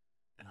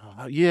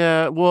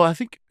 Yeah. Well, I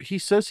think he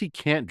says he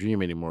can't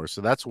dream anymore.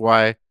 So that's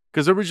why.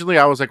 Because originally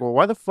I was like, well,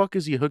 why the fuck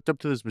is he hooked up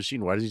to this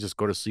machine? Why does he just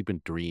go to sleep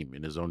and dream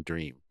in his own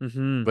dream?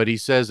 Mm-hmm. But he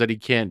says that he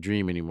can't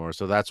dream anymore.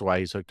 So that's why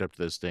he's hooked up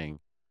to this thing.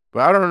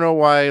 But I don't know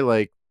why,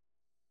 like,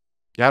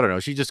 I don't know.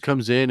 She just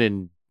comes in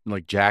and,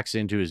 like, jacks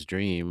into his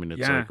dream. And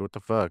it's like, what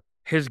the fuck?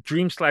 His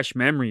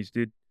dream/memories,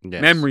 dude.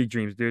 Yes. Memory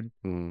dreams, dude.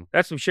 Mm-hmm.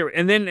 That's some shit.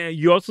 And then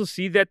you also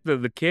see that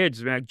the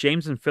kids, man,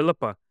 James and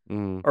Philippa,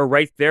 are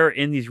right there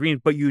in these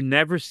dreams, but you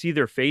never see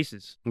their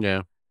faces.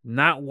 Yeah.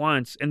 Not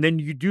once. And then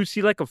you do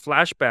see, like, a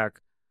flashback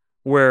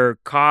where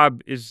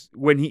Cobb is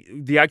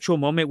the actual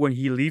moment when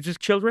he leaves his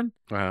children.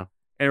 Wow.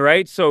 And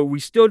right. So we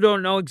still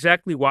don't know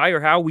exactly why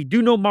or how. We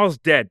do know Maul's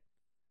dead.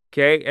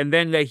 Okay. And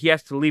then he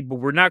has to leave, but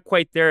we're not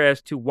quite there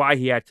as to why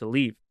he had to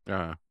leave.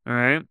 Uh-huh. All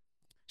right.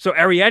 So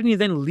Ariadne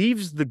then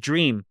leaves the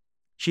dream.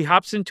 She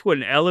hops into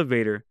an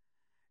elevator,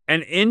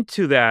 and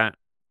into that,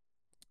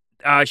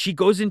 she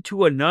goes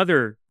into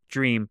another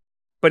dream.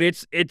 But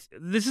this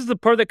is the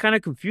part that kind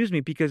of confused me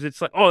because it's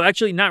like, oh,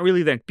 actually not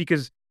really then,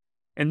 because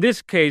in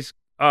this case,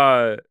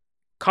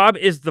 Cobb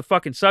is the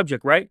fucking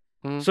subject, right?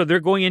 Mm-hmm. So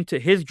they're going into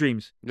his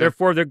dreams. Yeah.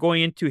 Therefore, they're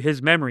going into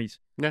his memories.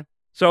 Yeah.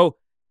 So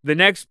the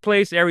next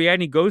place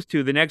Ariadne goes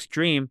to, the next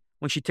dream,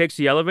 when she takes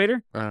the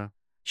elevator,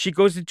 she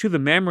goes into the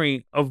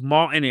memory of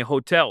Maul in a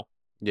hotel.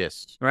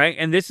 Yes. Right?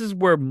 And this is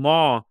where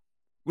Maul,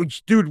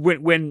 which, dude,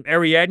 when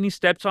Ariadne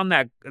steps on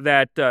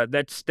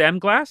that stem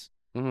glass,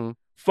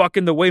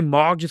 fucking the way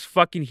Maul just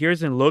fucking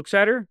hears and looks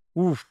at her,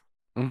 oof.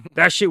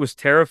 That shit was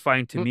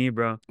terrifying to me,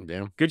 bro.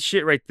 Damn. Good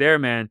shit right there,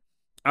 man.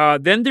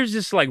 Then there's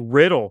this, like,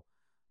 riddle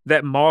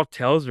that Maul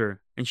tells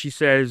her, and she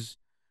says,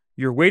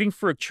 you're waiting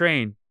for a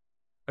train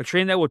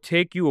that will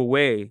take you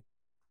away.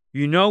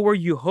 You know where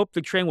you hope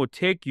the train will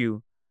take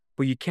you,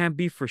 but you can't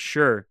be for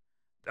sure.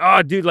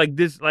 Oh, dude, like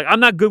this, like, I'm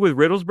not good with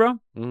riddles, bro.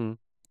 Mm-hmm.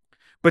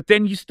 But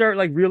then you start,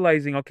 like,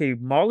 realizing, okay,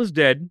 Maul is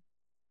dead.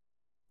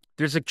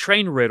 There's a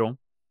train riddle.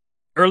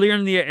 Earlier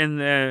in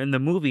the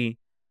movie,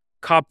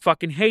 Cobb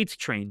fucking hates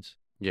trains.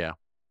 Yeah.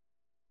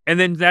 And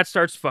then that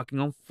starts fucking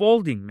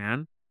unfolding,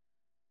 man.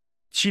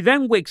 She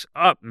then wakes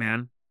up,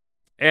 man.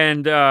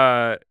 And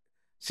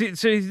see,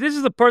 this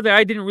is the part that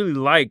I didn't really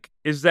like,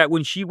 is that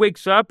when she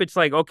wakes up, it's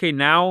like, okay,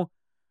 now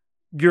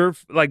you're,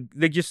 like,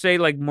 they just say,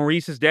 like,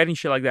 Maurice is dead and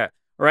shit like that.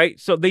 Right?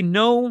 So they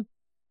know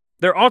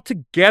they're all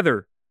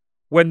together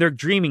when they're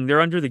dreaming.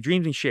 They're under the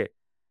dreams and shit.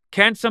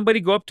 Can't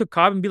somebody go up to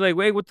Cobb and be like,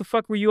 wait, what the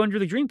fuck were you under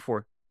the dream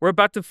for? We're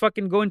about to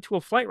fucking go into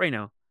a flight right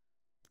now.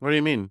 What do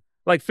you mean?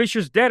 Like,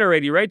 Fisher's dead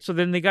already, right? So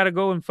then they got to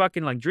go and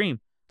fucking, like, dream.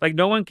 Like,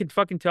 no one can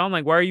fucking tell him,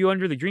 like, why are you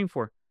under the dream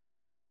for?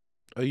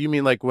 Oh, you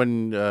mean like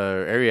when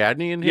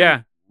Ariadne and him?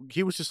 Yeah.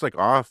 He was just, like,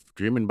 off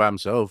dreaming by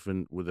himself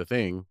and with a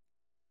thing.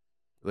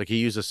 Like, he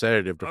used a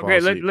sedative to fall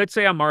asleep. Let's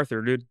say I'm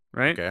Arthur, dude,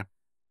 right? Okay.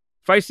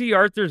 If I see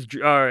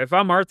if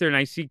I'm Arthur and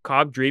I see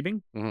Cobb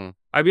dreaming,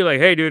 I'd be like,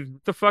 hey, dude,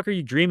 what the fuck are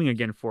you dreaming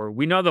again for?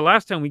 We know the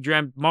last time we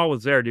dreamt Maul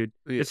was there, dude.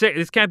 Yeah.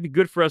 This can't be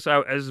good for us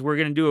as we're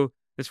going to do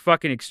this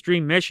fucking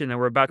extreme mission that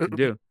we're about to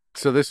do.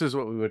 So this is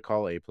what we would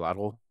call a plot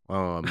hole.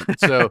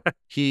 So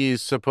he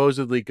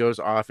supposedly goes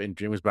off and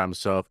dreams by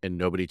himself, and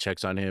nobody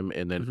checks on him,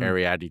 and then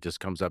Ariadne just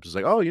comes up and is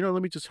like, "Oh,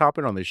 let me just hop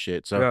in on this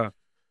shit." So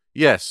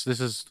yes, this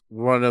is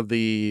one of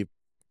the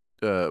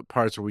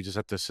parts where we just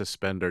have to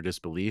suspend our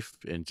disbelief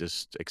and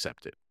just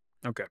accept it.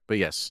 Okay. But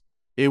yes,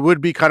 it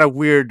would be kind of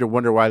weird to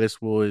wonder why this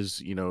fool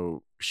is,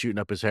 shooting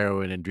up his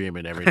heroin and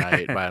dreaming every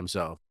night by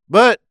himself.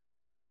 But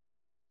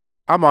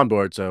I'm on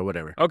board, so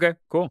whatever. Okay,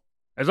 cool.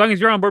 As long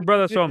as you're on board,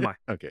 brother, so am I.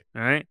 Okay.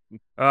 All right.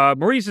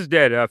 Maurice is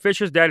dead.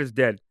 Fisher's dad is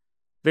dead.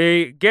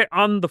 They get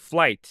on the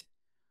flight.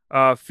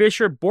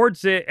 Fisher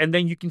boards it, and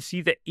then you can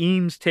see that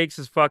Eames takes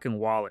his fucking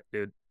wallet,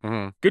 dude.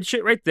 Good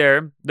shit right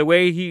there. The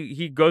way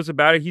he goes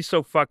about it, he's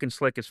so fucking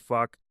slick as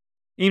fuck.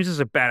 Eames is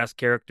a badass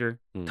character.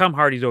 Tom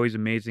Hardy's always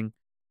amazing.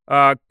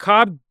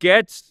 Cobb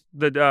gets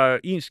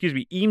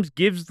Eames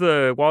gives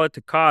the wallet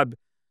to Cobb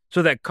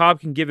so that Cobb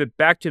can give it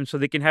back to him so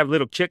they can have a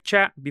little chit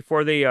chat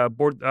before they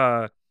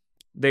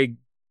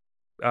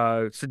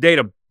sedate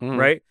him,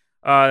 right?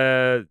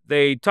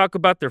 They talk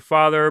about their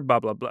father, blah,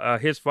 blah, blah,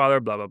 his father,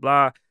 blah,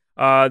 blah,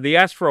 blah. They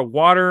ask for a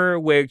water,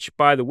 which,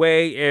 by the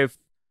way, if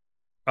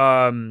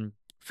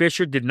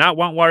Fisher did not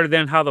want water,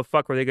 then how the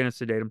fuck were they going to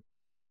sedate him?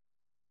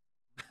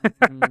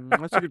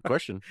 That's a good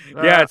question.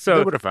 Yeah, so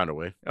they would have found a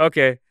way.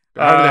 Okay.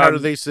 How do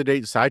they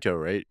sedate Saito,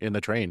 right? In the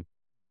train.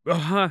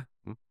 So,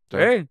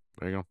 hey.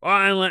 There you go.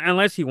 Well,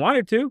 unless he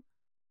wanted to.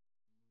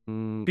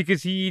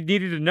 Because he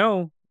needed to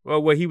know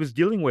what he was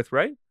dealing with,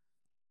 right?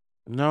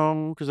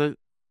 No, because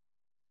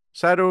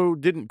Saito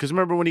didn't. Because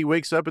remember when he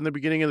wakes up in the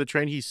beginning of the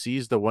train, he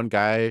sees the one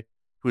guy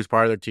who's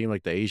part of their team,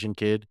 like the Asian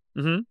kid.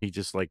 He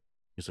just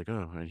he's like,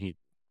 oh, and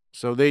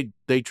so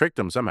they tricked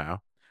him somehow.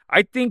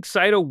 I think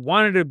Saito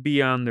wanted to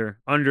be under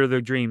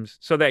their dreams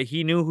so that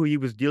he knew who he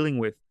was dealing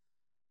with.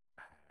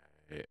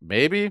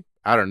 Maybe.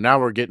 I don't know. Now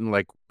we're getting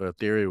like a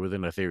theory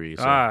within a theory.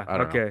 So I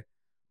don't know.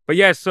 But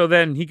yes, so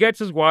then he gets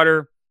his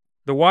water.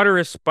 The water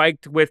is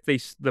spiked with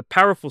the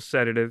powerful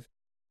sedative.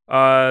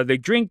 They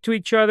drink to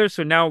each other.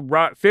 So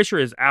now Fisher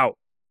is out.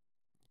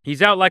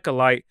 He's out like a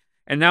light.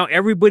 And now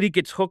everybody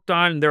gets hooked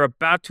on and they're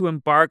about to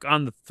embark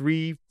on the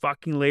 3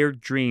 fucking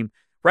layered dream.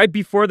 Right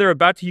before they're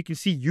about to, you can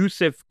see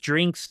Yusuf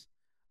drinks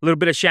a little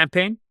bit of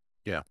champagne.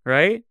 Yeah.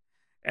 Right?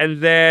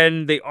 And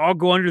then they all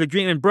go under the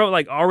dream. And bro,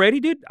 like already,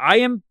 dude, I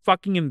am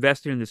fucking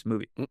invested in this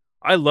movie.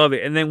 I love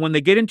it. And then when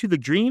they get into the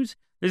dreams,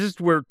 this is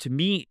where, to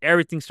me,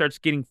 everything starts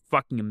getting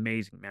fucking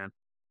amazing, man.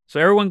 So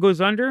everyone goes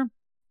under,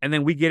 and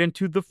then we get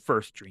into the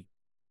first dream.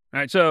 All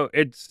right, so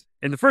it's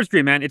in the first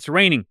dream, man, it's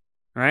raining.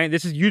 All right,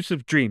 this is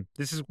Yusuf's dream.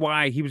 This is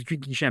why he was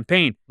drinking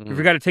champagne. He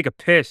forgot to take a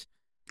piss.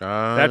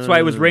 That's why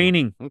it was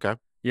raining. Okay.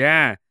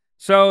 Yeah.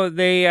 So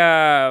they,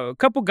 a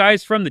couple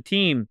guys from the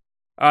team,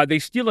 they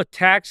steal a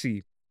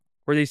taxi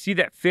where they see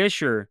that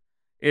Fisher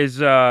is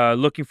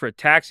looking for a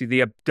taxi.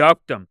 They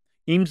abduct him.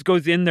 Eames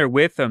goes in there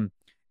with him,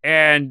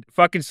 and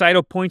fucking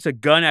Saito points a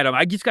gun at him.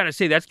 I just gotta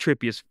say, that's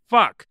trippy as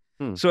fuck.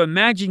 So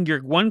imagine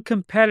your one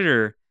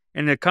competitor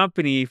in the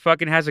company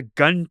fucking has a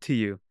gun to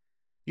you.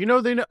 They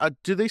know.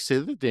 Do they say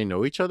that they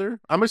know each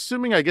other? I'm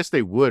assuming. I guess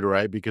they would,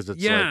 right? Because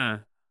it's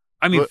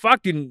I mean,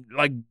 fucking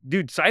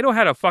dude, Saito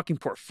had a fucking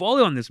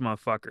portfolio on this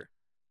motherfucker.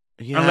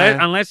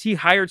 Yeah. Unless he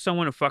hired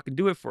someone to fucking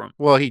do it for him.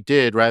 Well, he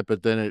did, right?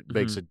 But then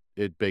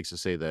it begs to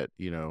say that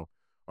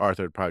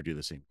Arthur would probably do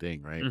the same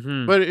thing, right?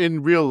 But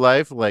in real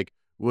life,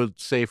 would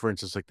say, for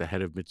instance, like the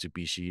head of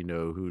Mitsubishi,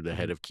 who the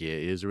head of Kia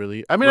is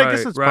really. I mean, I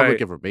guess it's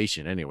public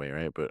information anyway,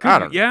 right? But I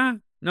don't know. Yeah,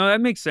 no,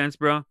 that makes sense,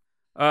 bro.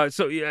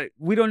 So yeah,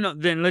 we don't know.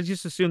 Then let's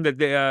just assume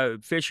that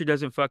Fisher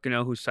doesn't fucking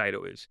know who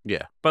Saito is.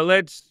 Yeah. But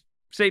let's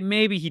say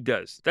maybe he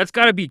does. That's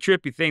got to be a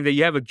trippy thing that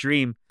you have a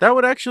dream. That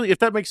would actually, if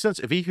that makes sense,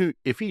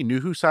 if he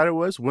knew who Saito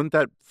was, wouldn't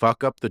that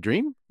fuck up the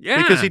dream?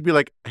 Yeah. Because he'd be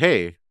like,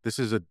 hey, this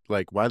is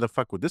why the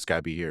fuck would this guy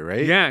be here,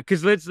 right? Yeah,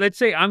 because let's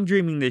say I'm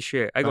dreaming this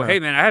shit. I go,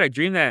 hey man, I had a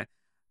dream that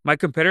my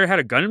competitor had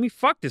a gun on me.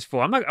 Fuck this fool.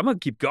 I'm gonna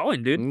keep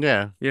going, dude.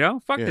 Yeah.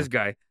 Fuck this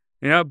guy.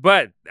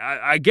 But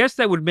I guess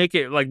that would make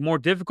it more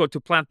difficult to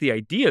plant the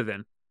idea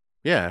then.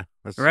 Yeah.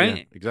 That's right.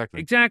 Yeah, exactly.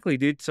 Exactly,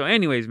 dude. So,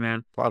 anyways,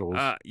 man. Plot holes.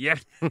 Yeah.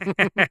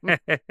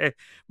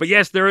 But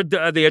yes,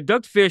 they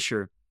abduct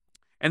Fisher,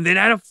 and then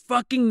out of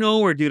fucking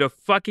nowhere, dude, a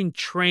fucking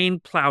train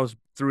plows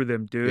through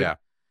them, dude. Yeah.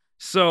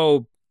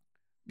 So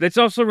let's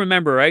also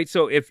remember, right?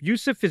 So if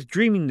Yusuf is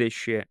dreaming this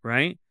shit,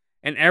 right,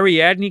 and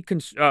Ariadne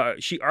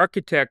she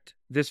architect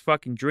this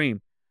fucking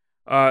dream,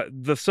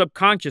 the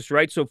subconscious,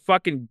 right? So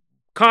fucking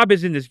Cobb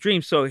is in this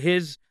dream, so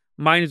his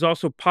mind is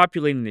also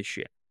populating this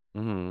shit.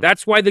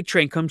 That's why the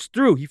train comes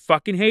through. He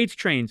fucking hates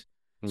trains.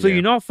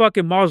 So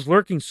fucking Maul's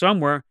lurking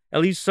somewhere,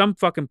 at least some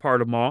fucking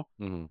part of Maul,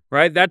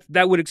 right?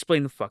 That would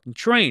explain the fucking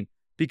train.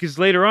 Because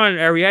later on,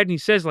 Ariadne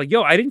says,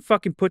 yo, I didn't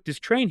fucking put this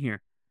train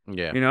here.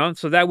 Yeah.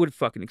 So that would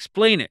fucking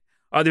explain it.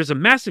 There's a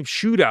massive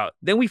shootout.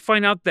 Then we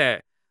find out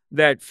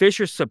that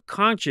Fisher's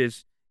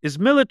subconscious is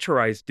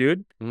militarized,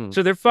 dude.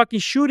 So they're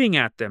fucking shooting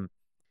at them.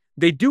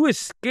 They do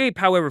escape,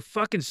 however,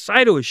 fucking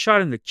Saito is shot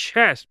in the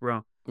chest,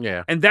 bro.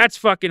 Yeah. And that's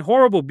fucking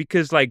horrible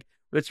because,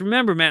 let's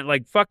remember, man,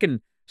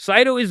 fucking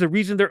Saito is the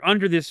reason they're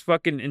under this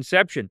fucking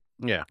Inception.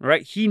 Yeah.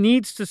 Right? He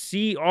needs to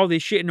see all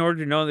this shit in order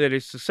to know that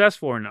it's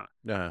successful or not.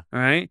 Uh-huh. All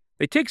right?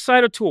 They take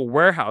Saito to a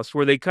warehouse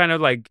where they kind of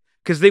like,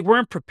 because they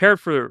weren't prepared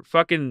for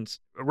fucking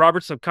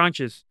Robert's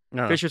subconscious,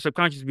 Fisher's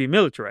subconscious to be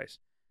militarized.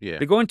 Yeah.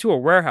 They go into a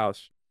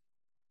warehouse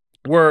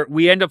where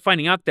we end up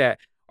finding out that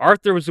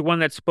Arthur was the one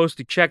that's supposed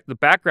to check the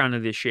background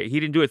of this shit. He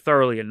didn't do it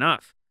thoroughly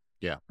enough.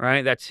 Yeah.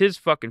 Right? That's his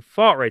fucking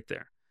fault right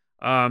there.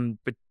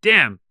 But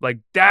damn, like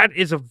that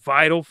is a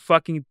vital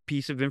fucking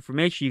piece of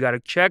information you got to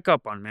check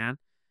up on, man.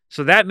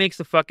 So that makes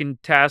the fucking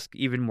task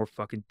even more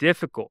fucking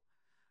difficult.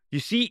 You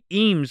see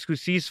Eames, who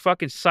sees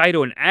fucking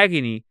Saito in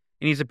agony,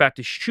 and he's about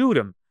to shoot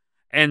him.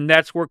 And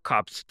that's where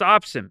Cobb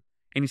stops him.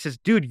 And he says,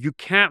 dude, you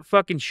can't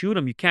fucking shoot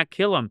him. You can't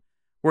kill him.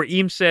 Where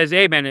Eames says,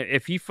 hey, man,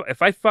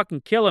 if I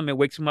fucking kill him, it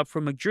wakes him up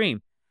from a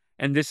dream.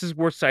 And this is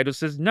where Saito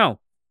says no.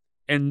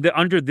 And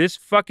under this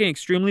fucking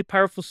extremely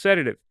powerful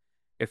sedative,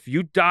 if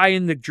you die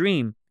in the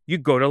dream, you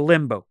go to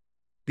limbo.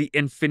 The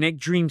infinite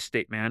dream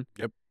state, man.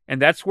 Yep.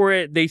 And that's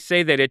where they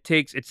say that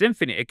it's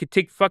infinite. It could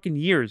take fucking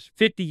years,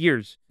 50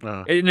 years,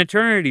 an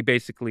eternity,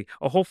 basically,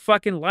 a whole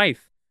fucking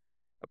life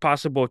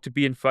possible to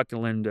be in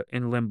fucking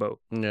limbo.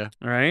 Yeah.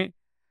 All right.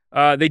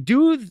 They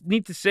do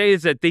need to say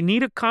is that they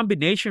need a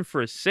combination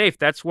for a safe.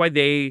 That's why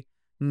they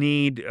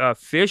need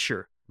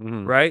Fisher,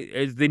 right?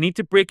 Is they need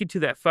to break into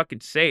that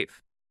fucking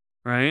safe,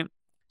 right?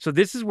 So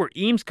this is where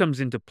Eames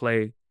comes into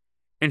play,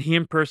 and he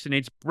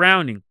impersonates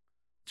Browning.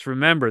 Let's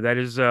remember that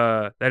is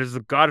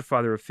the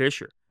godfather of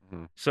Fisher.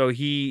 So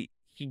he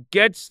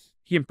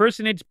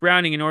impersonates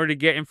Browning in order to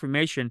get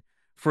information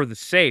for the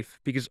safe,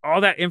 because all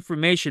that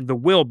information, the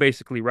will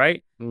basically,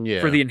 right?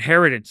 Yeah. For the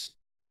inheritance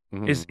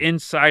is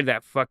inside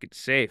that fucking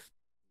safe.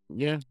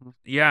 Yeah.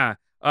 Yeah.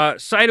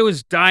 Saito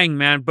is dying,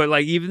 man, but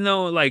like even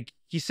though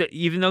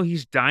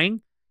he's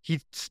dying, he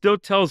still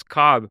tells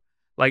Cobb,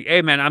 like,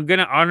 hey man, I'm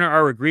gonna honor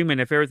our agreement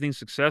if everything's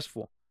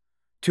successful.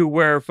 To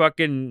where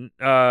fucking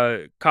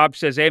Cobb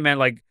says, hey man,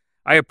 like,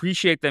 I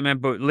appreciate that, man,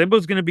 but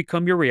limbo's gonna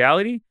become your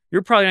reality.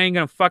 You're probably not even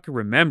gonna fucking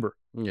remember.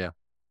 Yeah.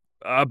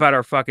 About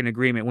our fucking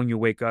agreement when you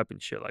wake up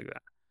and shit like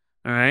that.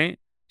 All right.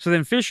 So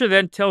then Fisher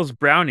then tells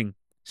Browning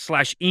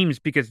 / Eames,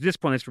 because at this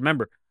point, let's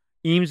remember,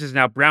 Eames is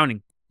now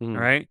Browning. All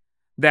right.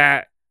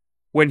 That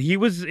when he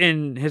was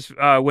in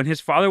when his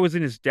father was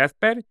in his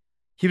deathbed,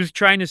 he was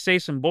trying to say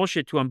some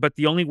bullshit to him, but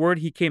the only word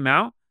he came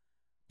out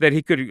that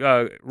he could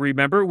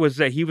remember was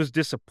that he was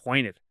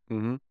disappointed.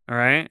 All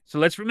right. So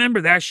let's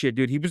remember that shit,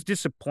 dude. He was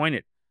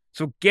disappointed.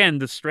 So again,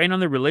 the strain on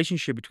the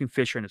relationship between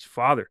Fisher and his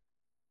father.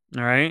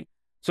 All right.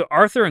 So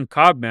Arthur and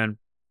Cobb, man,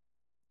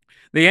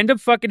 they end up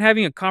fucking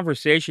having a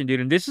conversation,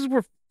 dude. And this is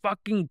where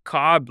fucking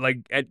Cobb like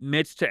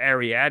admits to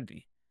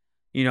Ariadne,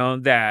 you know,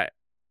 that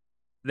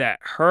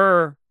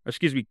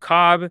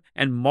Cobb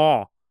and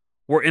Maul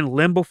were in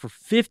limbo for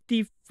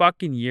 50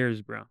 fucking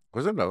years, bro.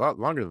 Wasn't it a lot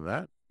longer than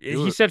that?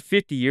 He said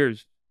 50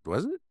 years.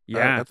 Was it?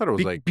 Yeah. I thought it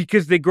was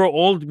because they grow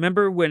old.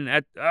 Remember when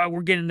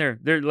we're getting there.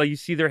 They're like, you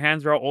see their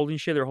hands are all old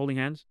and shit. They're holding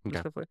hands and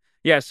stuff like that.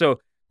 Yeah. So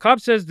Cobb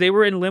says they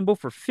were in limbo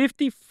for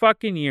 50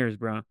 fucking years,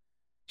 bro.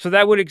 So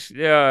that would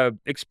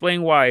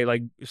explain why,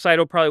 like,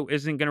 Saito probably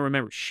isn't going to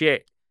remember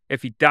shit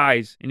if he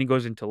dies and he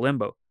goes into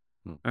limbo.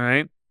 All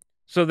right.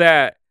 So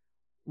that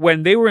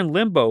when they were in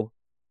limbo,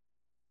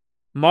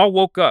 Maul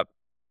woke up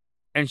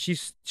and she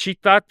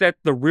thought that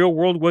the real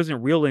world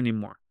wasn't real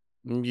anymore.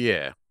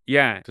 Yeah.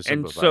 Yeah.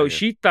 And so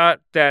she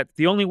thought that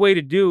the only way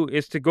to do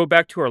is to go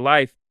back to her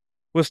life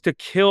was to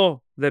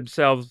kill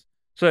themselves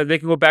so that they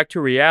can go back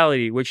to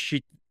reality, which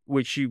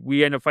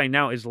we end up finding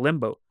out is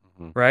limbo,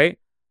 right?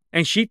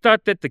 And she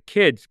thought that the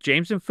kids,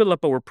 James and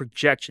Philippa, were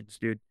projections,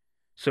 dude.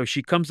 So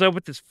she comes up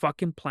with this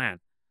fucking plan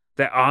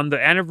that on the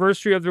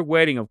anniversary of their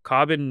wedding, of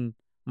Cobb and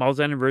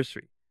Maul's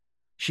anniversary,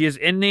 she is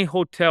in a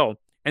hotel,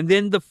 and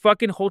then the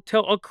fucking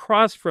hotel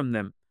across from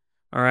them,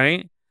 all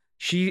right?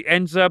 She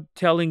ends up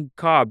telling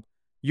Cobb,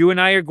 you and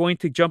I are going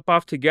to jump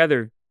off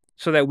together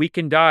so that we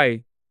can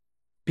die,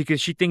 because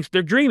she thinks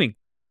they're dreaming.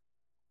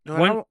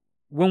 And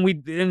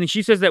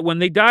she says that when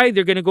they die,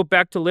 they're going to go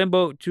back to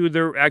limbo, to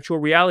their actual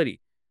reality.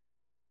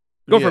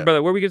 Go for it,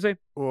 brother. What were we going to say?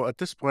 Well, at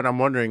this point, I'm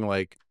wondering,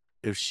 like,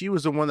 if she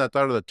was the one that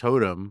thought of the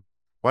totem,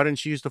 why didn't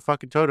she use the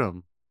fucking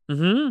totem?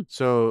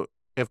 So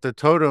if the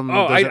totem...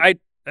 the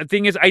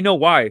thing is, I know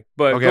why,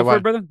 but okay, go for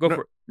it, brother. Go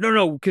for it.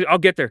 No, because I'll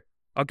get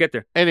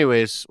there.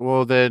 Anyways,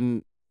 well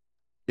then,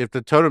 if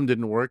the totem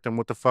didn't work, then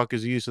what the fuck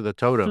is the use of the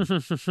totem?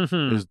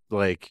 Is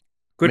like...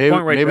 Good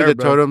point right there, maybe the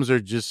bro. totems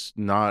are just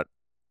not...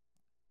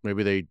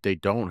 Maybe they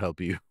don't help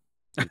you.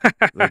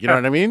 Like, you know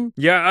what I mean?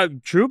 Yeah,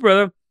 true,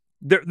 brother.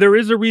 There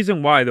is a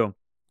reason why, though.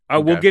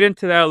 We'll get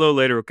into that a little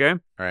later, okay? All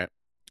right.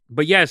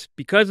 But yes,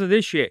 because of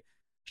this shit,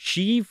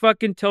 she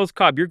fucking tells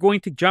Cobb, you're going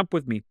to jump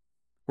with me.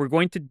 We're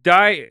going to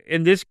die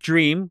in this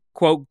dream,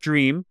 quote,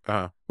 dream,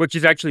 which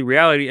is actually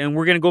reality, and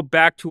we're going to go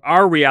back to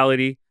our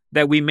reality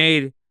that we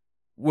made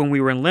when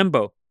we were in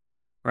limbo,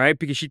 right?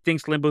 Because she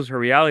thinks limbo is her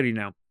reality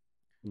now.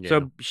 Yeah.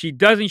 So she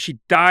doesn't. She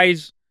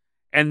dies,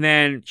 and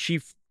then she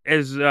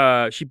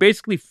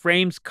basically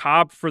frames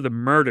Cobb for the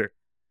murder.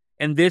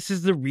 And this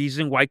is the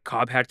reason why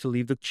Cobb had to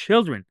leave the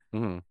children.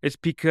 Mm-hmm. It's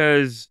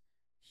because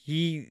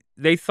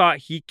they thought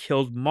he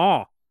killed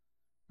Ma.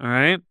 All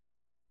right?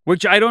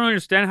 Which I don't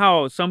understand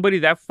how somebody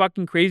that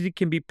fucking crazy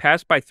can be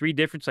passed by 3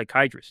 different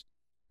psychiatrists.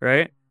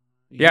 Right?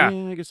 Yeah.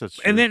 I guess that's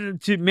true. And then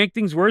to make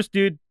things worse,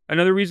 dude,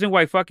 another reason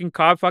why fucking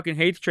Cobb fucking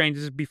hates trains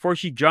is before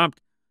she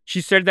jumped, she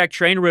said that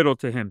train riddle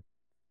to him.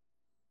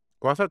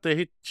 Well, I thought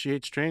she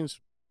hates trains.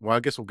 Well, I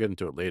guess we'll get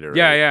into it later.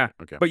 Yeah, right? yeah.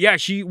 Okay. But yeah,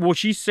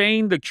 she's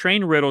saying the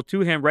train riddle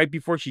to him right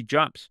before she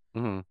jumps.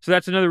 Mm-hmm. So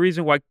that's another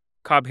reason why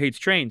Cobb hates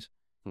trains.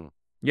 Hmm.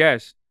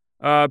 Yes.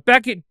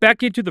 Back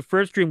into the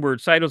first dream where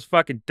Sato's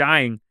fucking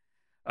dying.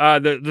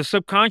 The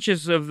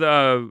subconscious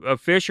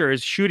of Fisher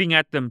is shooting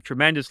at them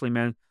tremendously,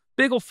 man.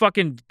 Big ol'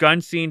 fucking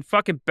gun scene,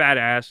 fucking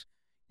badass.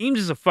 Eames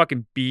is a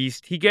fucking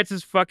beast. He gets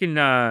his fucking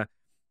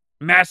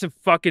massive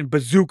fucking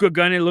bazooka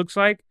gun, it looks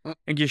like,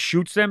 and just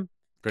shoots them.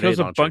 Grenade Kills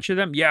a launcher. bunch of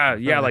them.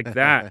 Yeah, like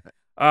that.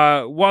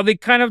 While they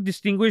kind of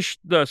distinguish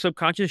the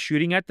subconscious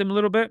shooting at them a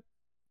little bit,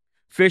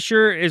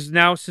 Fisher is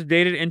now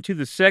sedated into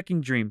the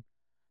second dream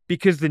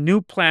because the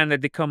new plan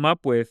that they come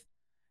up with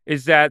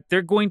is that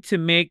they're going to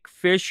make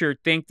Fisher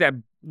think that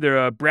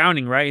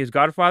Browning, right, his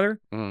godfather,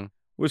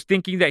 was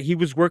thinking that he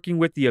was working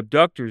with the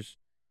abductors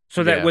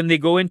so that when they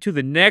go into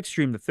the next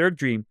dream, the third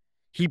dream,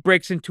 he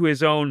breaks into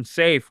his own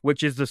safe,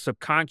 which is the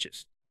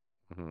subconscious.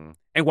 Mm-hmm.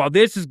 And while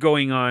this is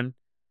going on,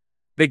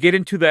 they get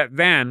into that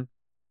van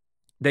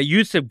that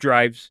Yusuf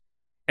drives,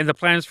 and the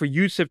plan is for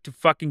Yusuf to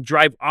fucking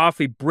drive off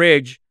a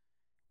bridge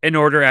in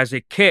order as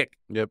a kick.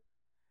 Yep.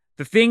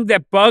 The thing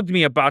that bugged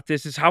me about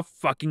this is how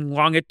fucking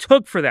long it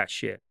took for that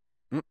shit.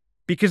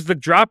 Because the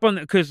drop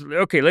on...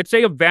 okay, let's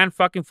say a van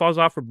fucking falls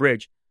off a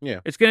bridge.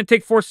 Yeah. It's going to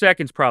take 4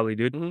 seconds probably,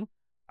 dude. Mm-hmm.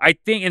 I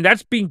think... And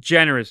that's being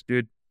generous,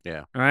 dude.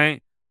 Yeah. All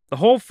right? The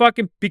whole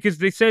fucking... Because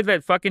they said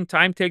that fucking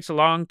time takes a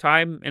long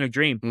time in a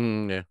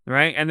dream. Yeah.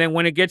 Right? And then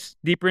when it gets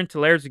deeper into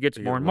layers, it gets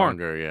more and more.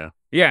 Longer, yeah.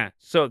 Yeah.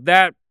 So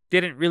that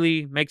didn't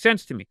really make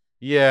sense to me.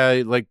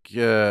 Yeah, like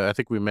I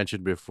think we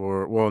mentioned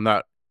before, well,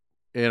 not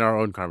in our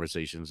own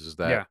conversations, is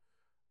that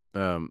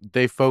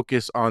they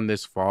focus on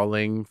this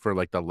falling for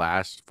like the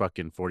last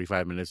fucking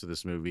 45 minutes of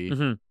this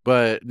movie,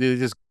 but they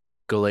just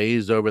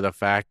glaze over the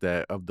fact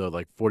that of the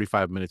like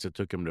 45 minutes it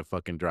took him to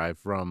fucking drive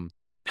from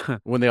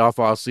when they all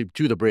fall asleep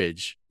to the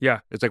bridge. Yeah.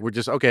 It's like, we're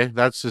just, okay,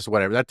 that's just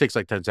whatever. That takes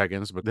like 10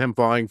 seconds, but him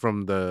falling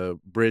from the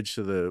bridge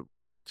to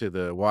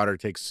the water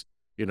takes,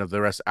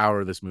 the rest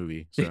hour of this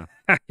movie. So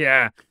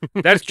yeah,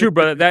 that's true,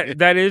 brother.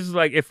 That is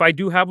like, if I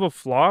do have a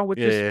flaw with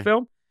this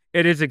film,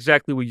 it is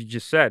exactly what you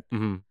just said.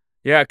 Mm-hmm.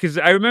 Yeah, because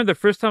I remember the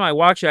first time I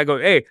watched it, I go,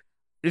 hey,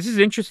 this is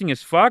interesting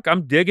as fuck.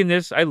 I'm digging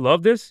this. I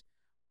love this.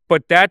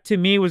 But that to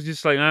me was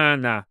just like, nah.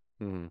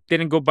 Mm-hmm.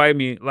 Didn't go by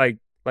me like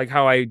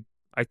how I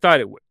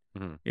thought it would.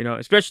 Mm-hmm.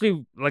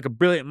 Especially like a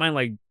brilliant mind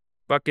like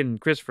fucking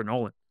Christopher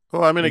Nolan.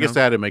 Well, I mean, I guess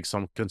they had to make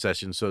some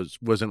concessions, so it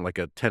wasn't like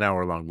a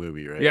 10-hour long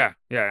movie, right?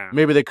 Yeah.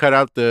 Maybe they cut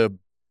out the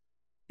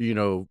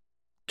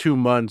 2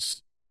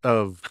 months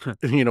of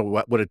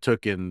what it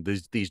took in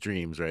these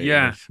dreams, right?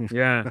 Yeah.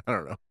 I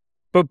don't know.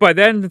 But by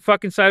then, the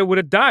fucking Sato would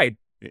have died.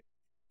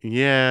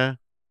 Yeah.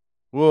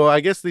 Well, I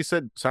guess they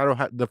said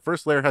Sato the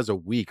first layer has a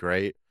week,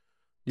 right?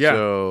 Yeah.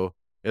 So,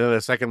 and then the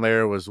second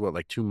layer was what,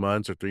 like 2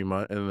 months or 3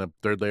 months, and then the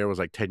third layer was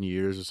like 10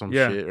 years or some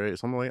shit, right?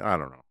 Something like, I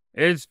don't know.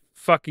 It's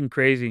fucking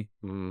crazy.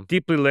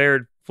 Deeply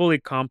layered, fully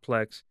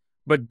complex,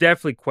 but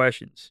definitely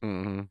questions.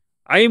 Mm-hmm.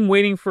 I am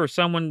waiting for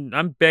someone,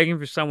 I'm begging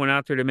for someone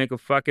out there to make a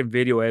fucking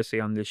video essay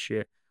on this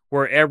shit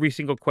where every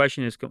single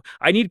question is...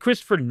 I need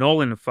Christopher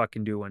Nolan to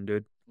fucking do one,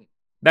 dude.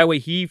 That way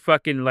he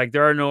fucking, like,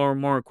 there are no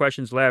more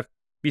questions left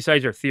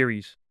besides our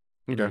theories.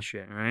 Okay. This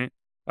shit, right?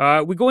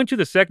 We go into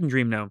the second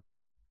dream now.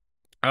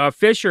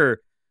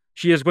 Fisher,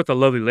 she is with a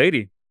lovely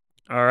lady.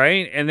 All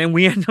right? And then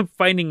we end up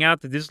finding out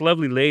that this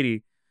lovely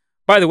lady...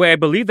 By the way, I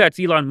believe that's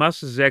Elon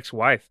Musk's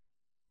ex-wife.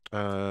 I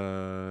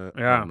don't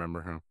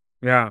remember her.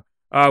 Yeah.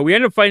 We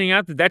end up finding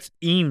out that that's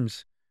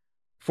Eames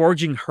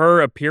forging her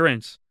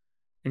appearance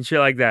and shit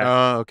like that.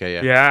 Oh, okay,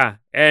 yeah. Yeah.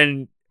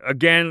 And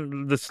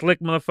again, the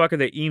slick motherfucker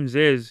that Eames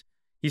is,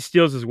 he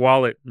steals his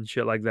wallet and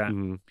shit like that.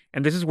 Mm-hmm.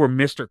 And this is where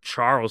Mr.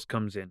 Charles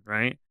comes in,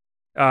 right?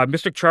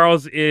 Mr.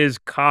 Charles is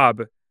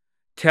Cobb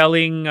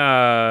telling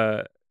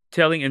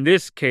in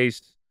this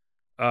case,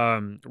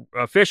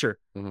 Fisher,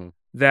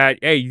 that,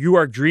 hey, you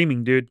are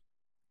dreaming, dude.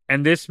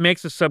 And this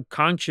makes the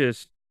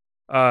subconscious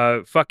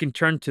fucking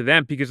turn to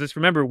them, because let's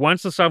remember,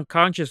 once the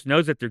subconscious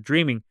knows that they're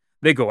dreaming,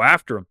 they go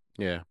after them.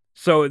 Yeah.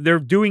 So they're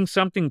doing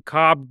something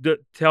Cobb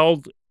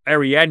told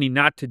Ariadne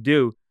not to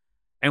do,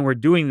 and we're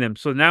doing them.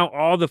 So now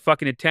all the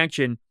fucking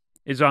attention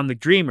is on the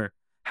dreamer.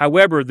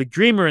 However, the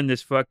dreamer in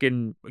this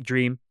fucking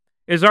dream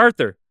is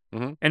Arthur.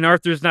 And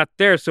Arthur's not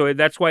there, so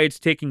that's why it's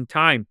taking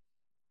time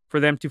for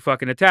them to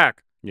fucking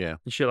attack. Yeah.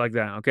 And shit like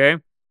that, okay?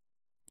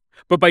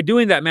 But by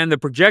doing that, man, the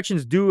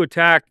projections do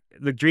attack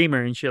the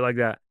dreamer and shit like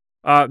that.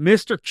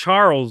 Mr.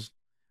 Charles,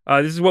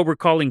 this is what we're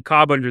calling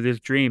Cobb under this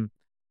dream.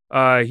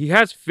 He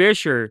has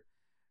Fisher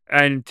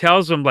and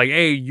tells him, like,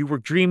 hey, you were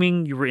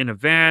dreaming, you were in a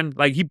van.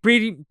 Like, he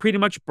pretty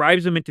much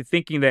bribes him into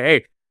thinking that,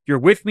 hey, You're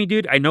with me,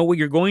 dude. I know what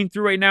you're going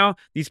through right now.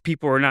 These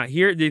people are not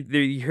here. They're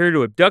here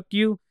to abduct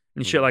you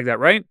and shit like that,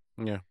 right?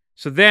 Yeah.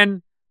 So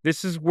then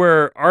this is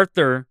where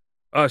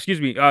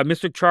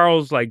Mr.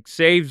 Charles like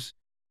saves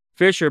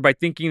Fisher by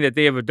thinking that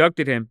they have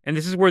abducted him. And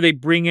this is where they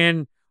bring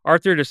in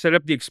Arthur to set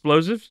up the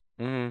explosives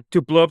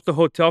to blow up the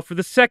hotel for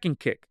the second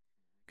kick.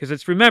 Because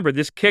let's remember,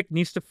 this kick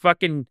needs to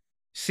fucking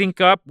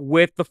sync up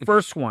with the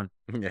first one.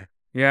 Yeah.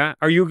 Yeah.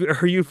 Are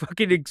you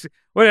fucking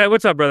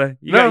what's up, brother?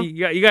 You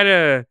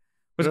gotta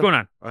what's going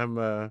on?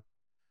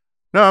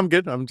 No, I'm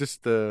good. I'm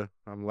just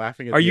I'm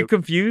laughing at Are you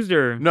confused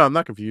or No, I'm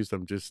not confused.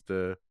 I'm just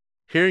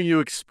hearing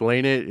you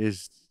explain it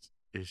is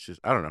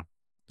just I don't know.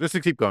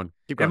 Just keep going.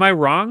 Keep going. Am I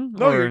wrong?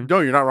 No,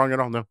 you're not wrong at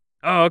all. No.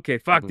 Oh, okay.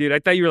 Fuck, dude. I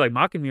thought you were like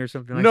mocking me or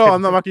something like no, that.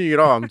 I'm not mocking you at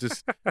all. I'm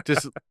just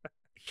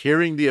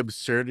hearing the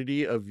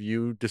absurdity of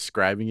you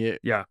describing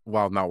it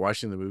while not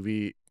watching the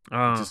movie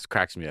just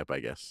cracks me up, I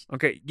guess.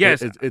 Okay.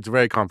 Yes. It's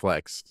very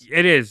complex.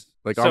 It is.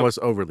 Like almost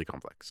overly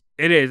complex.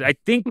 It is. I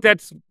think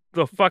that's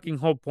the fucking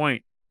whole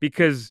point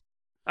because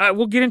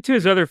we'll get into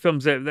his other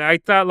films that I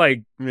thought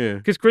like,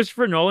 because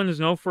Christopher Nolan is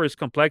known for his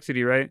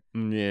complexity, right?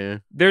 Yeah.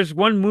 There's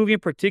one movie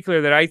in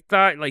particular that I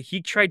thought like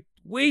he tried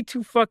way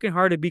too fucking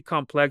hard to be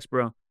complex,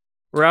 bro.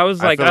 Where I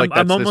was like,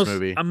 I'm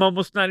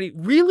almost not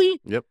really.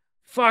 Yep.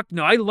 Fuck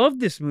no, I love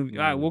this movie.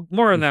 Well,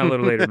 more on that a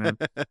little later, man.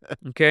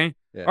 Okay.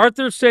 Yeah.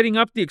 Arthur's setting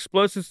up the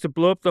explosives to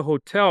blow up the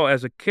hotel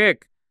as a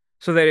kick,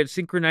 so that it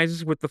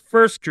synchronizes with the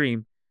first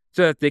dream,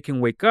 so that they can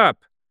wake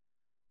up.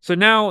 So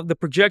now the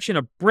projection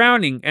of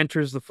Browning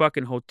enters the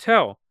fucking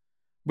hotel,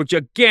 which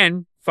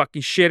again,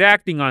 fucking shit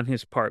acting on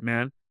his part,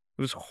 man.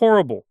 It was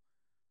horrible.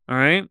 All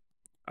right.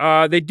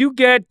 They do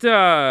get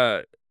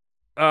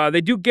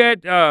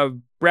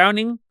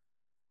Browning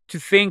to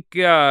think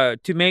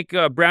to make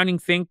Browning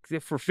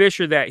think for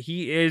Fisher that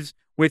he is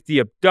with the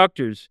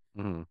abductors,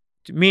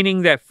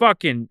 meaning that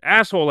fucking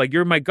asshole, like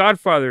you're my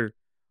godfather,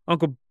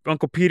 Uncle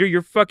Peter,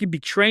 you're fucking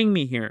betraying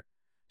me here.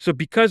 So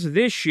because of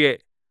this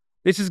shit,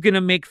 this is gonna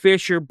make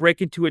Fisher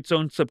break into its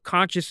own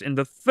subconscious in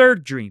the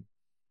third dream.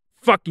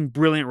 Fucking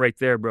brilliant right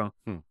there, bro.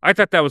 I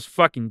thought that was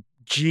fucking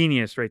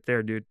genius right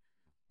there, dude.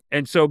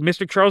 And so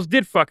Mr. Charles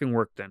did fucking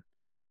work then.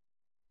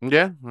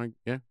 Yeah,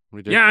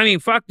 we did. Yeah, I mean,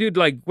 fuck, dude.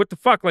 Like, what the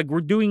fuck? Like,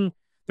 they're doing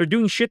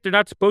shit they're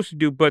not supposed to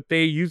do, but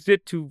they used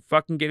it to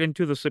fucking get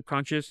into the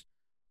subconscious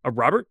of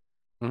Robert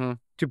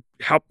to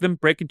help them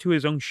break into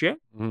his own shit.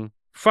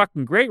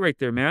 Fucking great right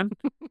there, man.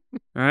 All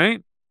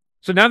right.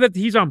 So now that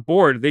he's on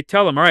board, they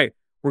tell him, all right,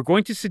 we're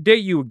going to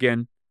sedate you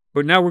again,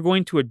 but now we're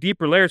going to a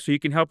deeper layer so you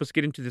can help us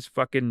get into this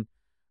fucking,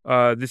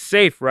 this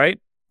safe, right?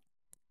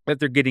 That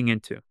they're getting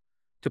into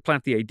to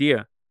plant the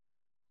idea.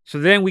 So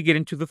then we get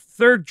into the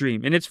third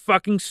dream, and it's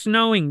fucking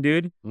snowing,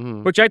 dude.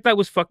 Which I thought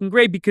was fucking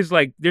great because,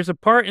 like, there's a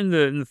part in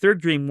the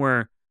third dream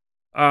where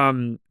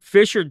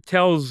Fisher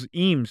tells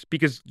Eames,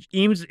 because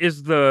Eames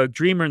is the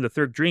dreamer in the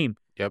third dream.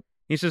 Yep.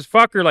 He says,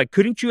 fucker, like,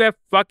 couldn't you have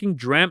fucking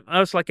dreamt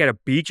us, like, at a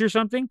beach or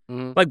something?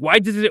 Like, why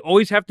does it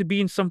always have to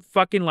be in some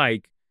fucking,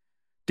 like,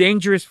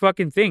 dangerous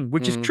fucking thing?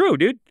 Which is true,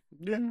 dude.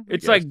 Yeah.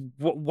 It's like,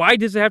 why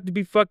does it have to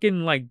be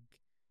fucking, like,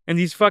 in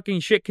these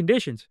fucking shit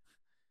conditions?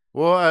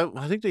 Well,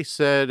 I think they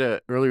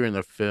said earlier in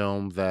the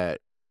film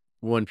that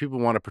when people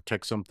want to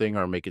protect something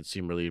or make it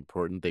seem really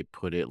important, they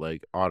put it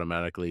like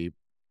automatically,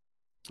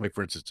 like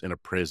for instance, in a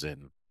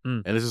prison.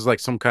 And this is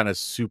like some kind of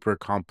super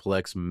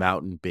complex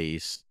mountain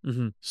base.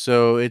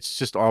 So it's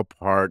just all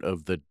part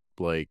of the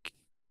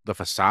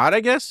facade, I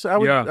guess I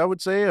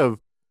would say of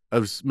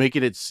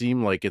making it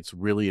seem like it's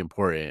really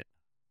important.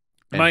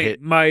 My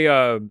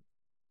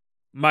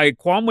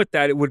qualm with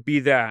that, it would be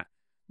that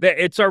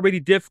it's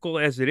already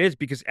difficult as it is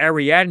because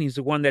Ariadne is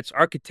the one that's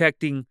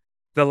architecting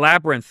the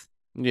labyrinth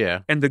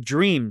and the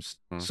dreams.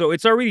 So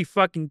it's already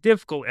fucking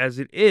difficult as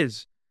it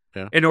is.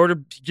 Yeah. In order,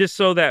 just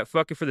so that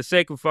fucking for the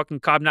sake of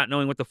fucking Cobb not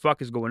knowing what the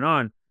fuck is going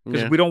on.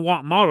 Because we don't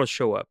want Maul to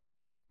show up.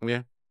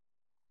 Yeah.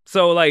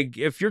 So, like,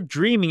 if you're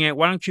dreaming it,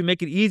 why don't you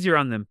make it easier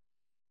on them?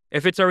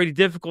 If it's already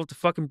difficult to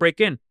fucking break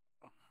in.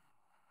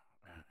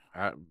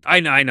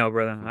 I know,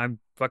 brother. I'm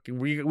fucking,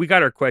 we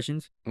got our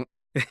questions.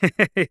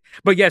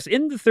 But yes,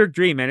 in the third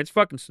dream, man, it's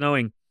fucking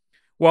snowing.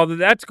 While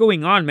that's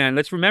going on, man,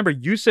 let's remember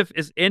Yusuf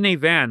is in a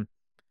van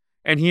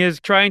and he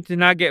is trying to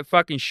not get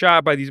fucking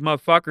shot by these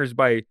motherfuckers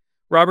by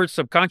Robert's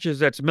subconscious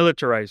that's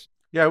militarized.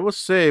 Yeah, I will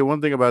say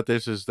one thing about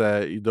this is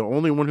that the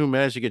only one who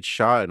managed to get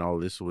shot in all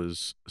this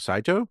was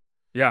Saito.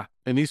 Yeah.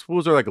 And these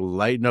fools are like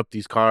lighting up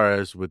these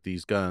cars with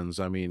these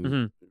guns. I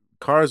mean,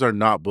 cars are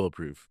not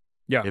bulletproof.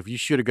 Yeah. If you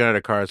shoot a gun at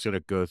a car, it's going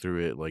to go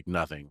through it like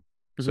nothing.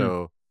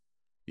 So,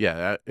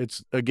 yeah,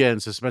 it's, again,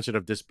 suspension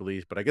of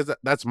disbelief. But I guess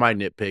that's my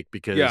nitpick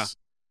because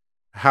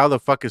how the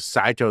fuck is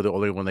Saito the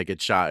only one that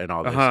gets shot in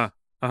all this?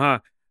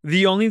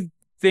 The only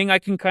thing I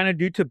can kind of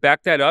do to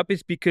back that up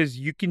is because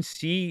you can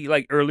see,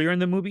 like, earlier in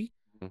the movie,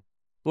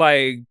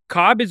 like,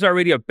 Cobb is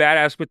already a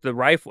badass with the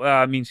rifle,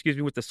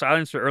 with the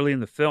silencer early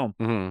in the film.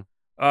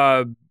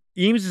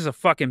 Eames is a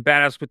fucking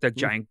badass with that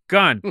giant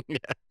gun.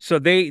 So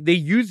they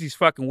use these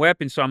fucking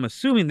weapons, so I'm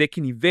assuming they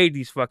can evade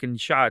these fucking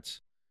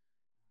shots.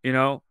 You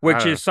know,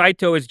 which is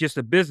Saito is just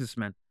a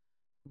businessman.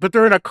 But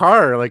they're in a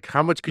car. Like,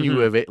 how much can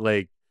you evade?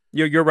 Like,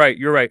 you're right.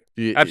 You're right.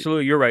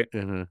 Absolutely, you're right.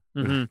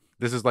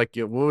 This is like,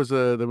 what was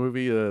the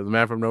movie, The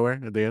Man from Nowhere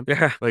at the end?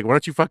 Yeah. Like, why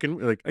don't you fucking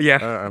like? Yeah.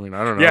 I mean,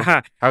 I don't know.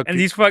 Yeah. And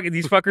these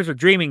fuckers are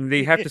dreaming.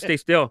 They have to stay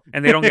still,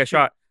 and they don't get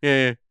shot.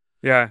 Yeah.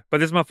 But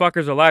this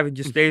motherfucker's alive and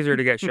just stays there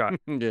to get shot.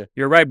 Yeah.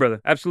 You're right,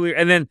 brother. Absolutely.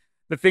 And then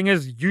the thing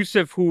is,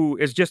 Yusuf, who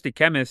is just a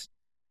chemist,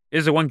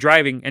 is the one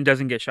driving and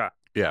doesn't get shot.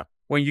 Yeah.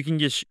 When you can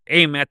just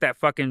aim at that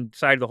fucking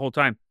side the whole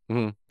time.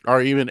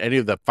 Or even any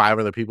of the 5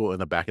 other people in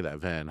the back of that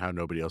van, how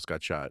nobody else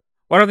got shot.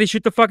 Why don't they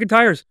shoot the fucking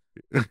tires?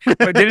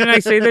 But didn't I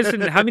say this?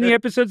 And how many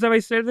episodes have I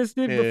said this,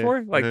 dude,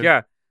 before? Like,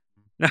 yeah.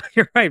 No,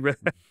 you're right,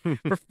 brother.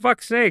 For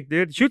fuck's sake,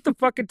 dude. Shoot the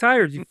fucking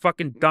tires, you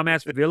fucking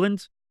dumbass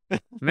villains.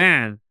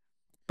 Man.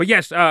 But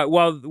yes,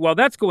 while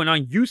that's going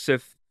on,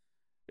 Yusuf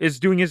is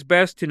doing his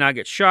best to not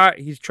get shot.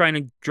 He's trying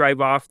to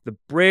drive off the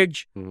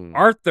bridge.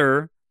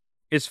 Arthur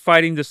is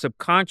fighting the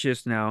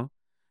subconscious now.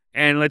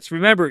 And let's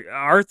remember,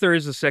 Arthur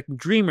is the second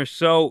dreamer.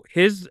 So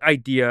his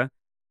idea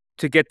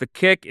to get the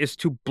kick is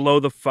to blow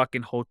the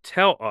fucking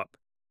hotel up.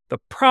 The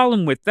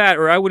problem with that,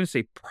 or I wouldn't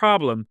say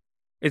problem,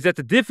 is that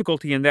the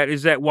difficulty in that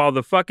is that while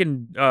the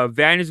fucking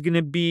van is going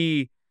to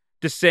be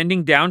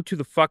descending down to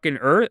the fucking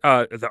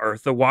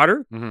the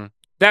water,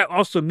 that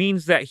also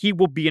means that he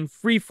will be in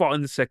free fall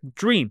in the second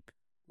dream.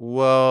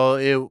 Well,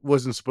 it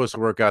wasn't supposed to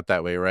work out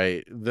that way,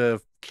 right?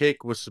 The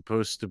kick was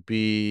supposed to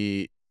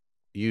be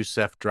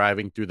Yusuf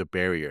driving through the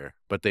barrier,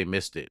 but they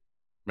missed it.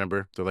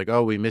 Remember? They're like,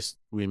 oh, we missed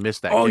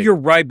that. Oh, kick. You're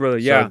right, brother.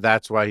 Yeah. So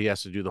that's why he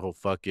has to do the whole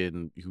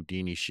fucking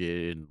Houdini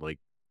shit and like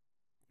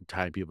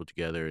tying people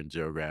together in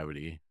zero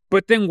gravity.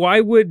 But then why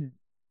would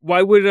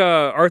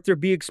Arthur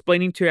be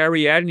explaining to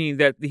Ariadne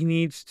that he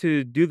needs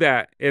to do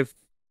that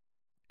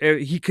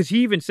because he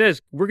even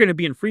says we're going to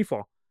be in free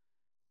fall.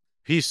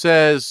 He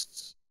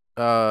says,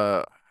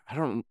 I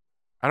don't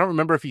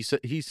remember if he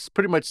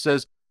pretty much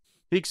says,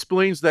 he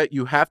explains that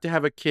you have to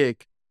have a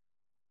kick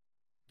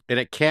and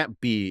it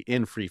can't be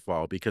in free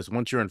fall because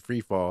once you're in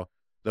free fall,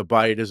 the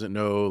body doesn't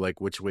know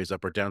like which way's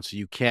up or down. So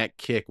you can't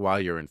kick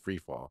while you're in free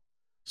fall.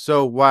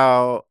 So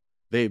while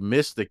they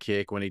miss the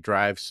kick when he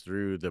drives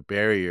through the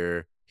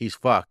barrier, he's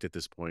fucked at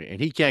this point and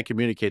he can't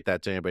communicate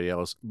that to anybody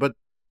else. But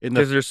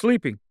because they're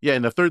sleeping. Yeah.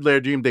 In the third layer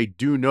dream, they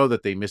do know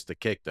that they missed the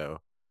kick though.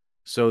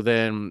 So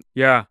then,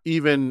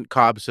 even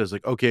Cobb says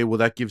like, okay, well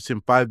that gives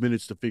him 5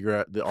 minutes to figure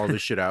out all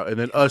this shit out, and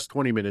then us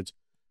 20 minutes,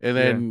 and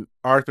then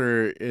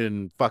Arthur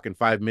in fucking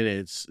 5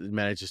 minutes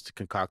manages to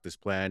concoct this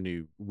plan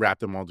to wrap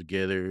them all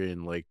together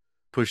and like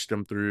push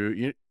them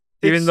through.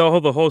 Even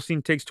though the whole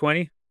scene takes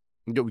 20.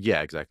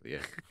 Yeah, exactly.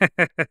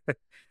 Yeah.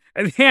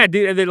 And yeah,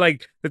 dude. And then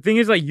like the thing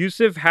is like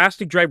Yusuf has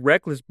to drive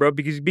reckless, bro,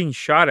 because he's being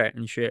shot at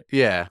and shit.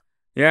 Yeah.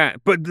 Yeah,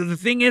 but the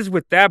thing is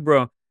with that,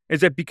 bro,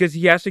 is that because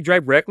he has to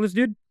drive reckless,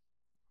 dude.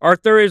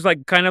 Arthur is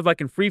like kind of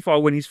like in free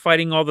fall when he's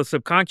fighting all the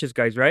subconscious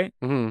guys, right?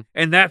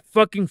 And that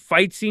fucking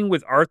fight scene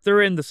with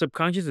Arthur and the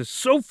subconscious is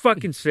so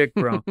fucking sick,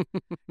 bro.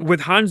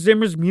 With Hans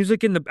Zimmer's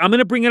music I'm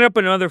gonna bring it up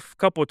another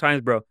couple of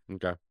times, bro.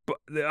 Okay. But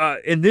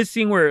in this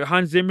scene where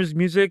Hans Zimmer's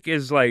music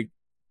is like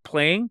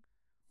playing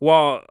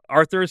while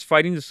Arthur is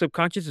fighting the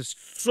subconscious is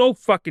so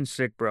fucking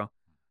sick, bro.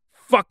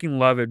 Fucking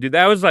love it, dude.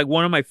 That was like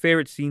one of my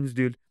favorite scenes,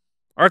 dude.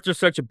 Arthur's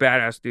such a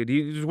badass, dude.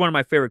 He's one of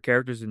my favorite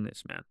characters in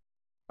this,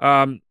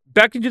 man.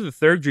 Back into the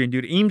third dream,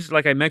 dude. Eames,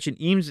 like I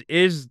mentioned, Eames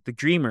is the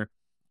dreamer.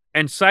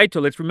 And Saito,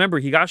 let's remember,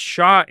 he got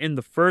shot in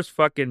the first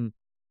fucking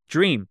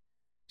dream.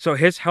 So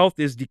his health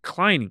is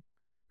declining.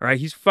 All right?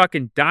 He's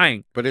fucking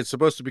dying. But it's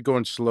supposed to be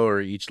going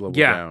slower each level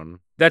down.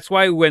 That's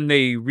why when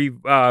they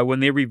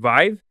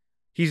revive,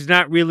 he's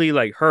not really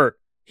like hurt.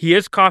 He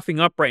is coughing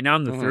up right now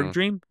in the third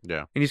dream.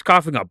 Yeah. And he's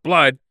coughing up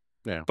blood.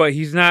 Yeah. But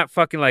he's not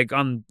fucking like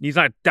he's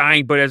not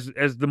dying, but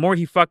as the more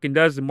he fucking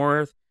does, the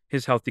more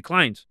his health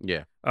declines.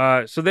 Yeah.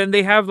 So then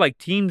they have like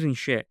teams and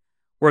shit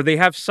where they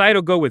have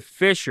Saito go with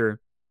Fisher,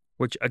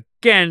 which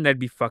again, that'd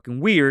be fucking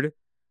weird.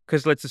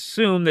 Because let's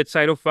assume that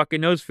Saito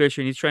fucking knows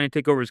Fisher and he's trying to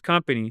take over his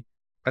company.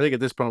 I think at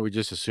this point we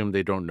just assume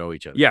they don't know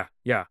each other. Yeah,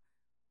 yeah.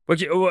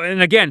 But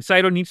and again,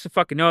 Saito needs to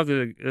fucking know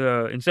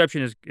the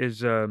Inception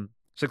is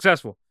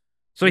successful,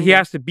 so he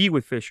has to be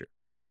with Fisher.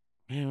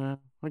 Yeah,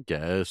 I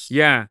guess.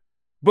 Yeah,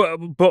 but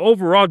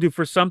overall, dude,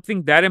 for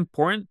something that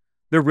important,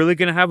 they're really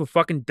gonna have a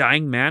fucking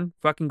dying man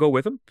fucking go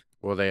with him?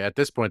 Well, at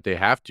this point they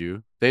have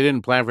to. They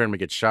didn't plan for him to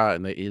get shot,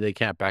 and they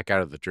can't back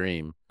out of the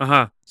dream.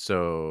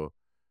 So,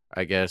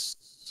 I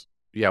guess,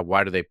 yeah.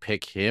 Why do they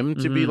pick him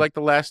to be like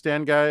the last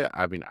stand guy?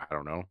 I mean, I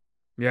don't know.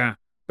 Yeah,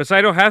 but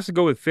Saito has to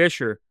go with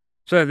Fisher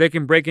so that they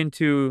can break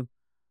into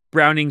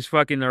Browning's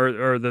fucking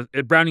or the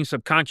Browning's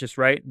subconscious,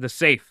 right? The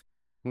safe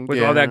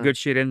with all that good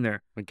shit in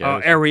there.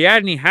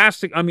 Ariadne has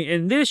to. I mean,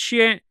 in this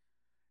shit,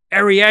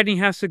 Ariadne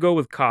has to go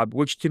with Cobb,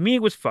 which to me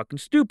was fucking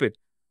stupid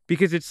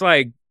because it's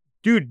like,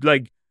 dude,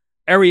 like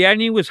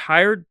Ariadne was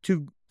hired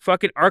to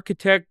fucking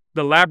architect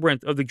the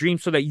labyrinth of the dream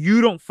so that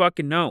you don't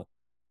fucking know.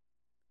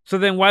 So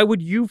then why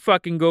would you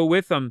fucking go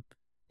with them?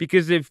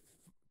 Because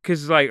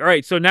like, all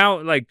right, so now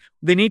like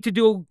they need to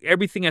do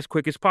everything as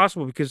quick as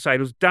possible because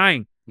Saito's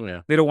dying.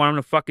 Yeah. They don't want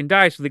him to fucking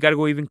die, so they got to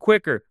go even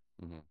quicker.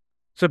 Mm-hmm.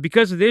 So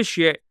because of this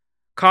shit,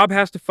 Cobb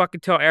has to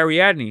fucking tell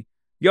Ariadne,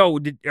 yo,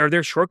 are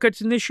there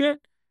shortcuts in this shit?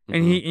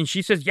 And and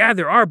she says, yeah,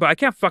 there are, but I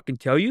can't fucking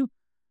tell you.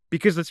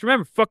 Because let's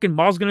remember, fucking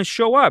Maul's gonna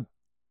show up.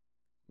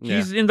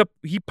 Yeah.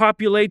 He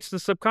populates the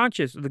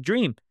subconscious, the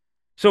dream.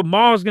 So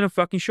Maul's gonna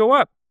fucking show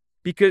up.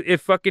 Because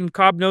if fucking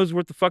Cobb knows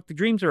what the fuck the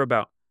dreams are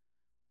about.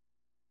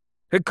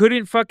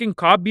 Couldn't fucking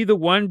Cobb be the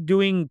one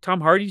doing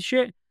Tom Hardy's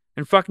shit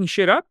and fucking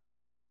shit up?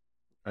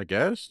 I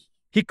guess.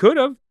 He could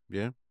have.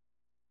 Yeah.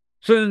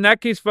 So in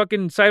that case,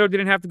 fucking Saito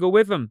didn't have to go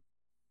with him.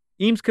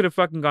 Eames could have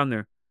fucking gone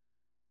there.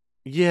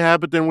 Yeah,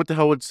 but then what the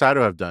hell would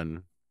Saito have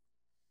done?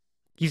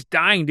 He's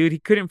dying, dude. He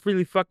couldn't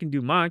really fucking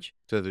do much.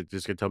 So they're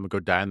just gonna tell him to go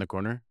die in the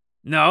corner?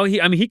 No,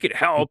 he could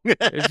help.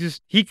 It's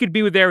just he could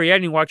be with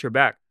Ariadne and watch her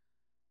back.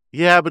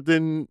 Yeah,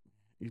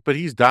 but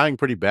he's dying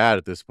pretty bad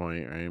at this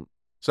point, right?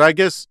 So I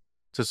guess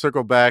to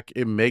circle back,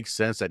 it makes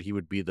sense that he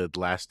would be the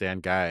last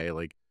stand guy.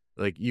 Like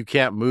you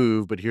can't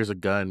move, but here's a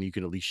gun you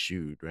can at least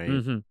shoot, right?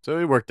 Mm-hmm. So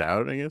it worked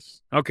out, I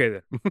guess. Okay,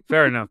 then.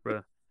 Fair enough,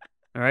 brother.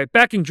 All right,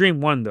 back in Dream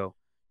 1, though,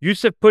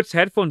 Yusuf puts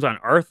headphones on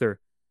Arthur,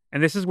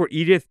 and this is where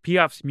Edith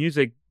Piaf's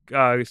music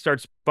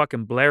starts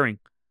fucking blaring,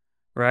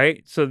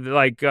 right? So,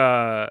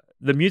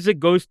 the music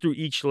goes through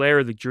each layer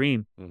of the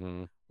dream,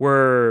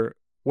 where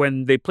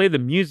when they play the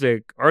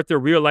music, Arthur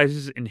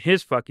realizes in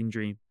his fucking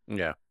dream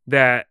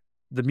that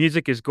the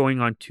music is going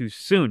on too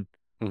soon.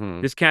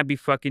 This can't be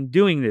fucking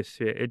doing this.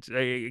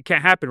 It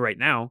can't happen right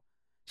now.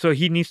 So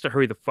he needs to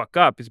hurry the fuck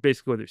up, is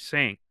basically what they're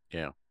saying.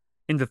 Yeah.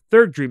 In the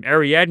third dream,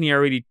 Ariadne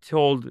already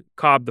told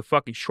Cobb the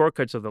fucking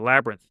shortcuts of the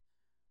labyrinth,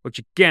 which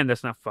again,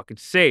 that's not fucking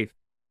safe.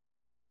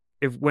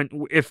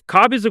 If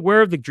Cobb is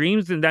aware of the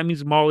dreams, then that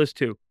means Maul is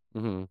too.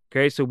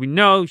 Okay, so we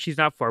know she's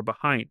not far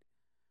behind.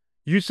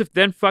 Yusuf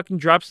then fucking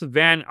drops the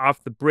van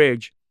off the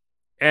bridge,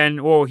 and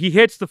he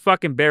hits the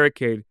fucking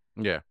barricade.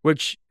 Yeah.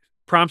 Which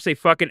prompts a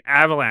fucking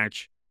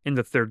avalanche in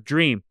the third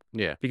dream.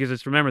 Yeah.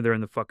 Because remember, they're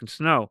in the fucking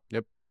snow.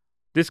 Yep.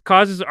 This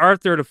causes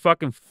Arthur to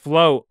fucking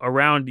float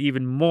around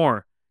even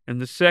more in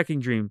the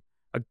second dream.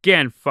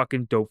 Again,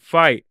 fucking dope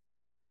fight.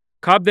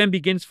 Cobb then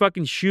begins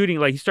fucking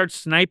shooting, he starts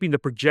sniping the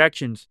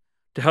projections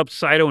to help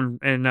Saito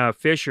and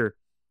Fisher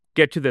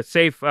get to the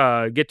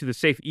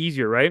safe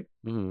easier, right?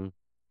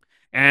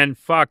 And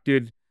fuck,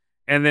 dude.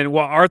 And then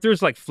while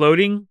Arthur's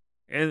floating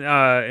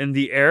in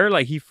the air,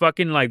 he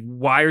fucking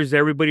wires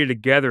everybody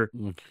together,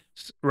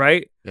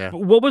 right? Yeah.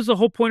 But what was the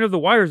whole point of the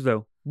wires,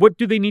 though? What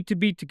do they need to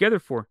be together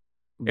for?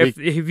 If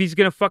he's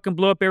gonna fucking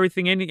blow up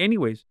everything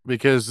anyways.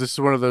 Because this is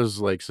one of those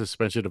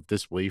suspension of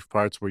disbelief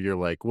parts where you're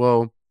like,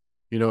 well,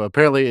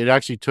 apparently it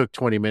actually took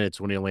 20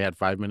 minutes when he only had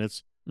 5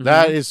 minutes.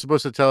 That is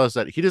supposed to tell us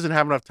that he doesn't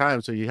have enough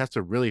time, so he has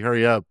to really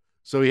hurry up.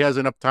 So he has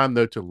enough time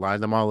though to line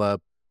them all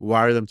up,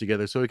 wire them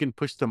together, so he can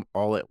push them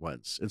all at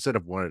once instead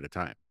of one at a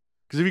time.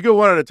 Because if you go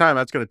one at a time,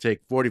 that's going to take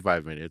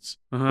 45 minutes.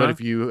 But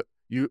if you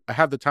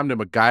have the time to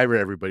MacGyver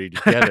everybody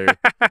together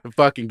and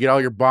fucking get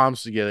all your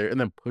bombs together and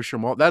then push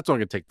them all, that's only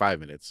going to take 5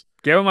 minutes.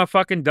 Give him a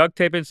fucking duct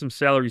tape and some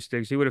celery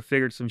sticks. He would have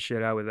figured some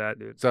shit out with that,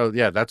 dude. So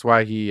yeah, that's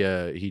why he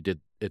did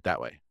it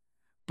that way.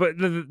 But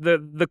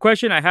the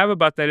question I have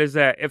about that is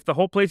that if the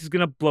whole place is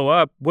going to blow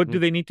up, what do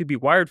they need to be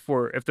wired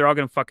for if they're all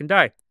going to fucking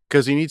die?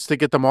 Because he needs to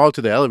get them all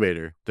to the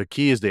elevator. The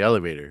key is the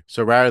elevator.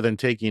 So rather than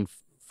taking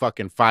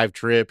fucking 5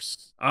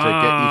 trips to get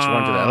each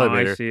one to the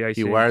elevator, I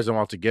see. He wires them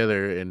all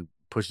together and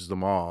pushes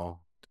them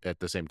all at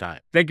the same time.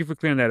 Thank you for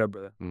clearing that up,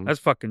 brother. That's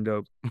fucking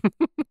dope.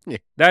 Yeah.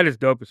 That is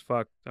dope as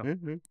fuck. So.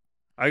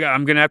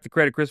 I'm going to have to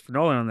credit Christopher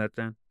Nolan on that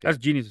then. That's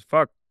genius as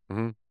fuck.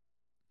 But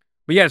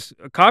yes,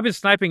 Cobb is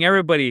sniping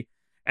everybody.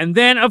 And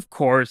then, of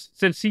course,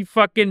 since he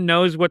fucking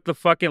knows what the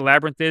fucking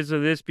labyrinth is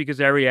of this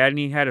because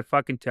Ariadne had to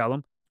fucking tell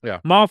him,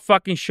 Maul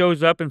fucking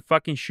shows up and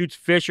fucking shoots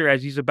Fisher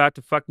as he's about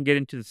to fucking get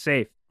into the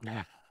safe.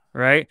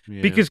 Right?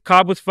 Yeah. Because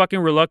Cobb was fucking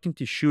reluctant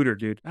to shoot her,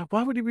 dude.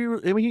 Why would he be?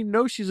 I mean, he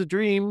knows she's a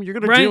dream. You're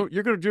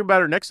gonna dream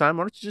about her next time.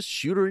 Why don't you just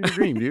shoot her in your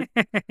dream, dude?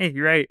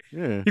 You're right.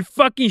 Yeah. He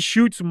fucking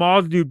shoots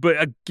Maul, dude. But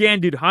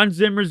again, dude, Hans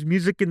Zimmer's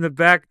music in the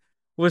back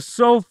was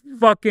so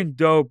fucking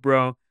dope,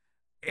 bro.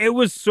 It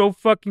was so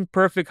fucking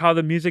perfect how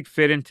the music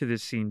fit into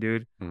this scene,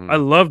 dude. I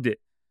loved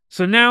it.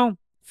 So now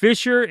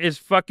Fisher is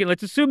fucking.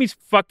 Let's assume he's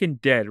fucking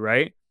dead,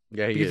 right?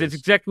 Yeah, he is. Because that's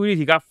exactly what he is.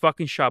 He got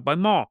fucking shot by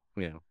Maul.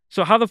 Yeah.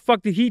 So how the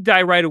fuck did he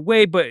die right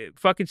away, but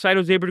fucking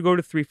Saito's able to go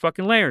to 3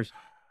 fucking layers?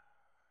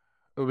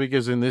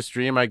 Because in this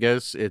dream, I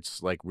guess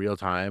it's real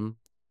time.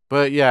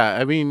 But yeah,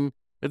 I mean,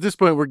 at this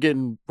point, we're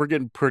getting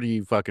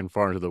pretty fucking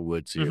far into the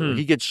woods here.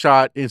 He gets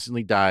shot,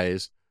 instantly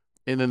dies,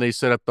 and then they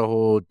set up the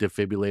whole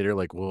defibrillator.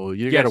 Well,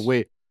 you gotta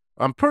wait.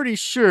 I'm pretty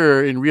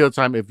sure in real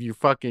time, if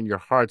your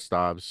heart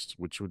stops,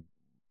 which would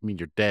mean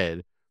you're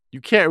dead, you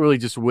can't really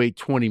just wait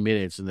 20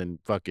 minutes and then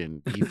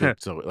fucking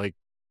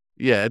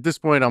yeah, at this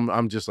point,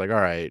 I'm just all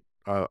right,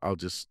 I'll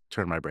just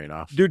turn my brain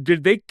off. Dude,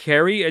 did they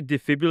carry a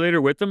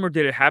defibrillator with them, or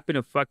did it happen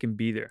to fucking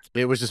be there?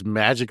 It was just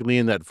magically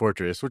in that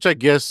fortress, which I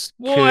guess.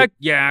 Well,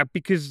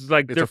 because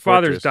their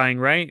father's dying,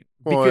 right?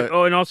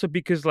 And also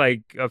because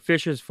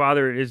Fisher's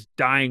father is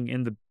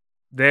dying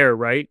there,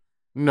 right?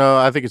 No,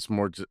 I think it's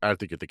more. I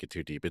think you're thinking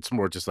too deep. It's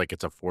more just like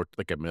it's a fort,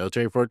 like a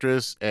military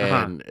fortress,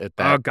 and at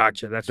that, Oh,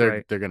 gotcha. That's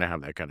right. They're gonna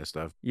have that kind of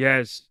stuff.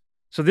 Yes.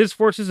 So this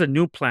forces a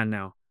new plan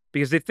now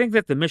because they think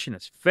that the mission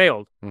has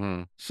failed.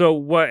 Mm-hmm. So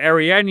what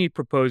Ariadne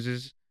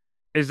proposes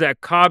is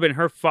that Cobb and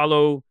her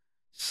follow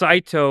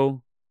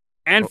Saito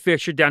and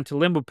Fisher down to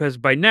Limbo because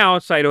by now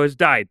Saito has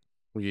died.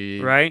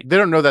 Right? They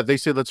don't know that. They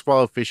say let's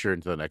follow Fisher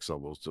into the next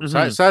level. So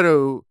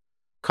Saito,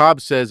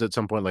 Cobb says at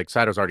some point like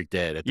Saito's already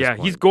dead at this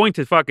point. He's going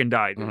to fucking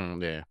die.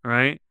 Yeah.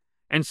 Right?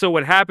 And so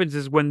what happens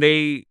is when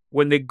they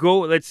go,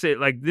 let's say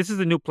like this is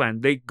the new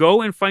plan. They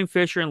go and find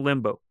Fisher in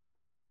Limbo.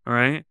 All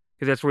right?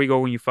 Because that's where you go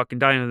when you fucking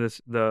die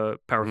into the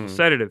powerful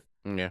sedative.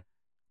 Yeah.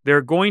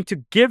 They're going to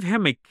give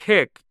him a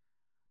kick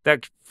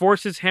that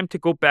forces him to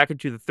go back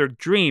into the third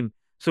dream.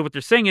 So what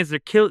they're saying is they're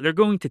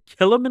going to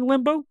kill him in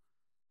Limbo?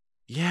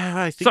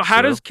 Yeah, I think so. So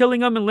how does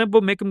killing him in Limbo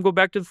make him go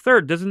back to the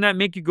third? Doesn't that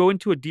make you go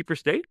into a deeper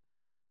state?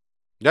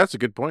 That's a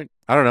good point.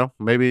 I don't know.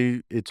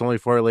 Maybe it's only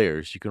 4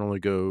 layers. You can only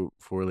go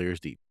 4 layers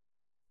deep.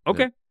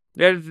 Okay.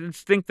 Yeah,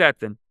 let's think that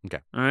then. Okay.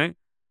 All right.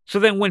 So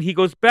then when he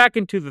goes back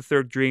into the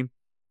third dream,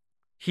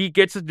 he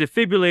gets a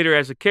defibrillator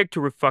as a kick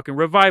to fucking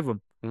revive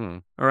him. Mm-hmm.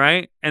 All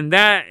right. And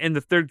that in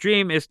the third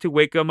dream is to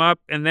wake him up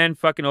and then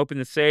fucking open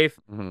the safe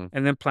and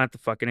then plant the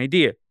fucking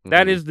idea.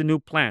 That is the new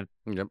plan.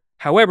 Yep.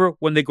 However,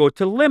 when they go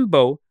to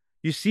Limbo,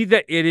 you see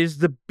that it is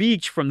the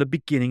beach from the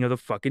beginning of the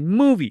fucking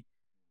movie.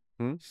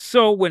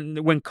 So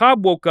when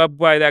Cobb woke up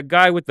by that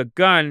guy with the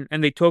gun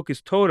and they took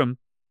his totem,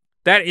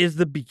 that is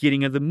the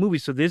beginning of the movie.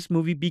 So this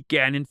movie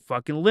began in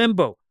fucking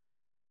Limbo.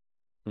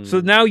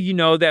 So now you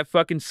know that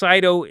fucking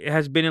Saito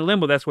has been in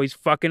Limbo. That's why he's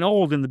fucking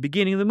old in the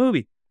beginning of the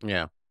movie.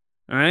 Yeah.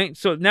 All right.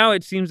 So now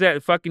it seems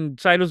that fucking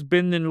Saito's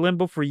been in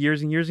Limbo for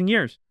years and years and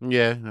years.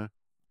 Yeah.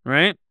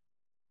 Right?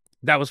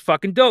 That was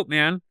fucking dope,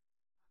 man.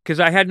 Because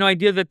I had no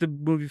idea that the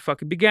movie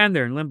fucking began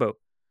there in Limbo.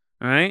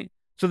 All right.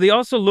 So they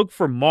also look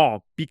for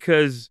Maul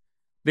because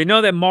they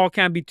know that Maul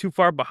can't be too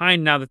far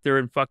behind now that they're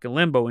in fucking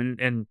Limbo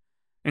and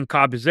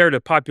Cobb is there to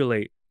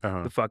populate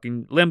the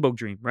fucking Limbo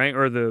dream, right?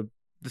 Or the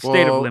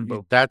state of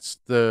Limbo. That's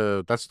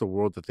the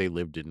world that they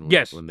lived in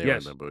when they were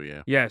in Limbo,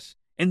 yeah. Yes.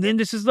 And then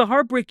this is the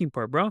heartbreaking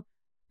part, bro.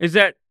 Is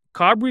that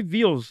Cobb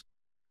reveals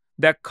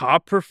that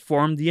Cobb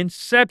performed the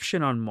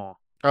Inception on Maul.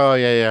 Oh,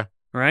 yeah.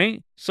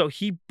 Right? So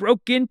he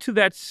broke into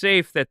that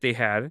safe that they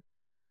had.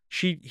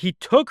 He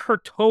took her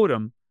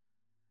totem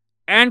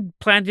and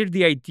planted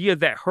the idea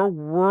that her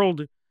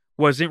world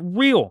wasn't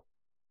real.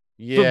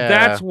 Yeah. So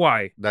that's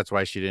why. That's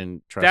why she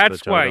didn't trust the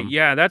totem.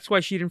 That's why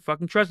she didn't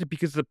fucking trust it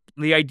because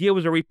the idea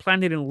was already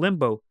planted in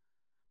Limbo.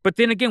 But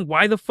then again,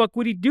 why the fuck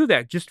would he do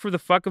that? Just for the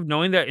fuck of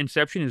knowing that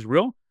Inception is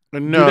real? No.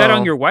 Do that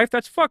on your wife?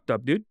 That's fucked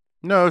up, dude.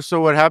 No, so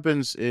what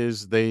happens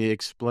is they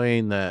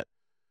explain that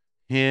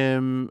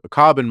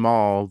Cobb and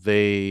Maul,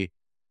 they've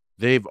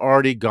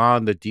already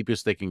gone the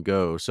deepest they can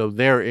go. So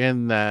they're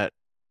in that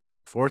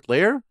 4th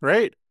layer,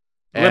 right?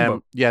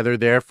 Limbo. And they're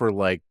there for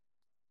like,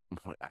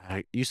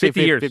 you say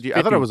 50 years. 50.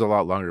 I thought it was a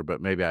lot longer,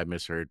 but maybe I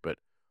misheard. But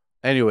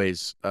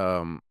anyways,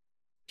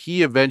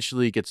 he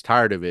eventually gets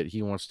tired of it.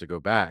 He wants to go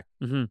back,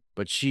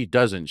 but she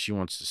doesn't. She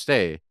wants to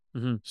stay.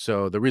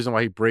 So the reason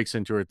why he breaks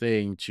into her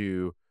thing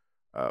to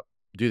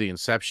do the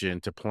Inception,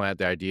 to plant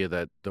the idea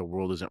that the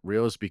world isn't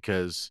real, is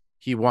because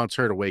he wants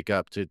her to wake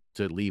up to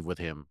leave with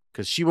him,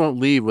 because she won't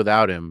leave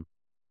without him,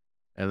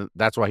 and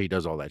that's why he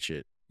does all that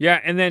shit. Yeah,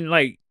 and then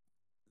like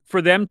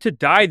for them to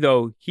die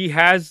though, he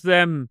has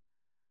them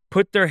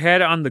put their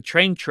head on the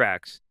train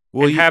tracks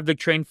and have the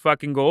train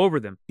fucking go over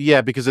them.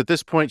 Yeah, because at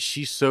this point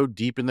she's so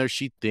deep in there,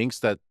 she thinks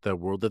that the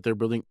world that they're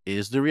building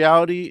is the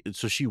reality,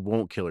 so she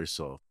won't kill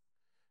herself.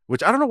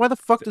 Which I don't know, why the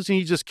fuck doesn't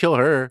he just kill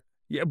her?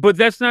 Yeah, but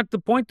that's not the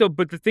point though.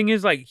 But the thing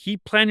is, like, he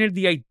planted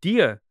the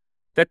idea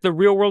that the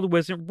real world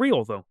wasn't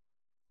real though.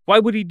 Why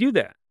would he do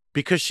that?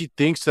 Because she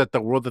thinks that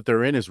the world that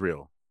they're in is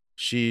real.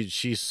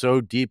 She's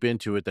so deep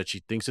into it that she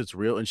thinks it's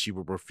real, and she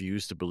will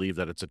refuse to believe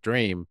that it's a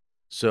dream.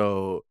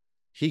 So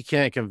he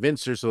can't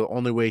convince her. So the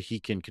only way he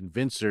can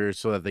convince her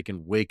so that they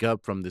can wake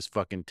up from this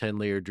fucking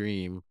 10-layer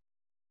dream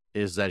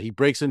is that he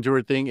breaks into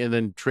her thing and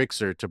then tricks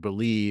her to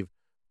believe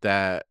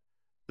that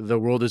the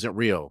world isn't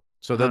real.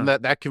 So then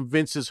that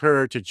convinces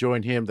her to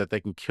join him, that they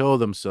can kill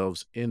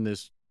themselves in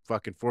this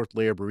fucking 4th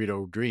layer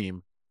burrito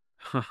dream.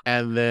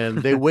 And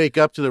then they wake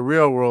up to the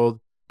real world.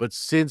 But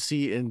since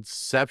he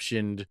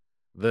inceptioned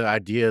the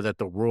idea that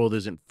the world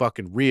isn't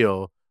fucking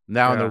real,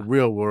 now in the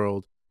real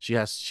world, she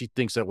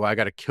thinks that, well, I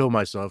got to kill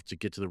myself to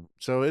get to the,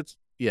 so it's,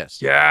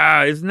 yes.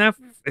 Yeah. Isn't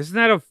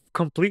that a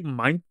complete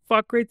mind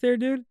fuck right there,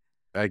 dude?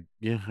 I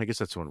guess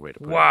that's one way to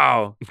put it.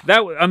 Wow.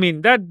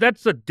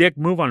 That's a dick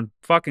move on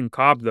fucking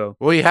Cobb though.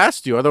 Well, he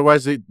has to.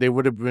 Otherwise they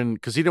would have been,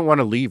 because he didn't want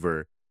to leave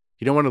her.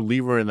 He didn't want to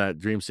leave her in that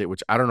dream state,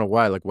 which I don't know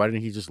why. Like, why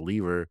didn't he just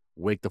leave her,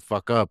 wake the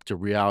fuck up to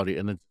reality,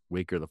 and then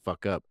wake her the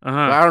fuck up? But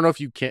I don't know if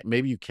you can't,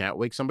 maybe you can't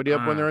wake somebody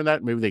up when they're in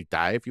that. Maybe they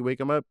die if you wake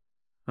them up.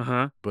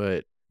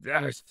 But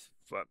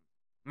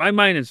my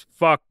mind is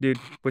fucked, dude,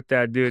 with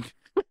that, dude.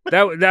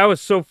 that was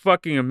so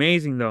fucking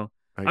amazing though.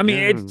 I mean,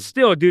 it's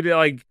still, dude,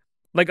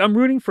 like I'm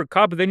rooting for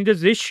Cobb, but then he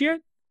does this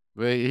shit.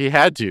 But he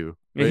had to.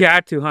 Right? He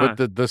had to, huh?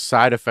 But the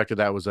side effect of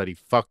that was that he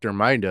fucked her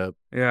mind up.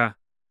 Yeah.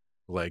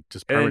 Like,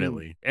 just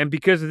permanently. And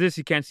because of this,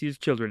 he can't see his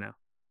children now.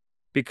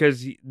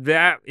 Because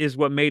that is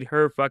what made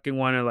her fucking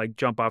want to, like,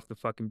 jump off the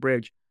fucking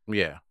bridge.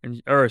 Yeah.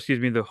 Or, excuse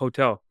me, the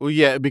hotel. Well,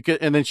 yeah,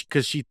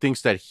 because she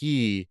thinks that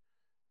he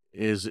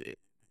is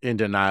in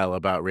denial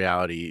about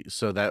reality.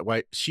 So that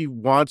why she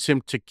wants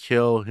him to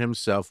kill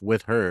himself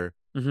with her.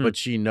 Mm-hmm. But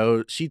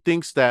she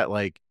thinks that,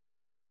 like,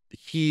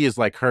 he is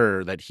like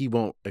her, that he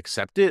won't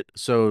accept it.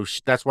 So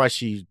that's why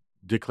she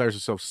declares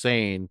herself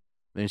sane.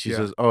 Then she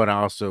says, "Oh, and I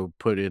also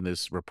put in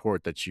this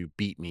report that you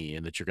beat me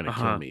and that you're gonna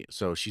kill me."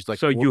 So she's like,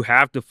 "So you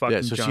have to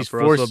fucking so jump, she's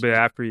or else they'll be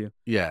after you."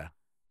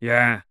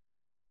 Yeah.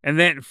 And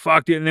then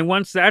fuck it. And then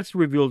once that's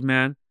revealed,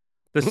 man,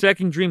 the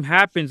second dream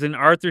happens, and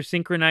Arthur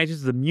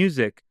synchronizes the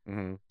music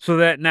so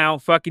that now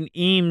fucking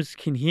Eames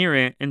can hear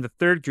it in the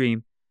third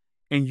dream,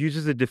 and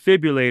uses a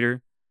defibrillator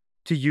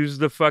to use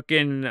the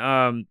fucking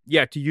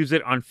to use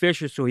it on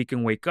Fisher so he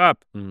can wake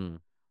up.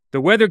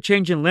 The weather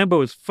change in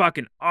Limbo is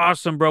fucking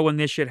awesome, bro, when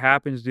this shit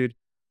happens, dude.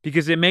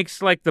 Because it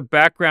makes, like, the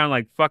background,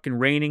 like, fucking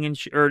raining and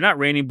shit. Or not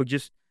raining, but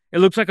just, it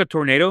looks like a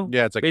tornado.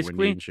 Yeah, it's like basically.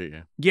 Windy and shit,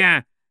 yeah.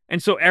 Yeah.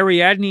 And so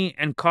Ariadne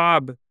and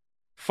Cobb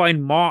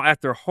find Ma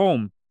at their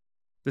home.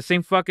 The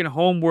same fucking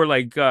home where,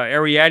 like,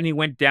 Ariadne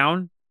went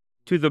down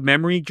to the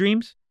memory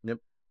dreams. Yep.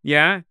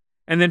 Yeah.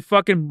 And then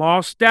fucking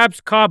Ma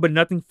stabs Cobb, but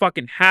nothing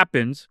fucking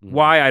happens.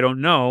 Why, I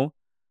don't know.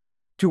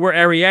 To where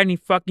Ariadne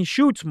fucking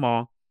shoots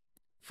Ma.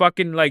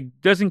 Fucking, like,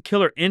 doesn't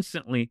kill her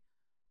instantly.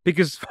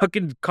 Because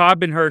fucking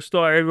Cobb and her still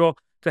are able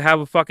to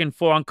have a fucking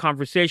full-on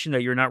conversation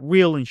that you're not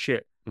real and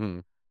shit.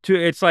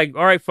 It's like,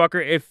 all right,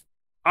 fucker, if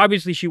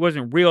obviously she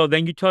wasn't real,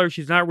 then you tell her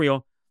she's not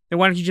real, then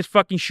why don't you just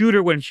fucking shoot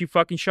her when she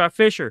fucking shot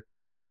Fisher?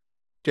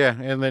 Yeah,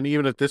 and then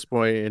even at this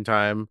point in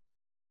time,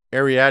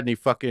 Ariadne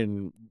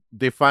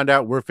they find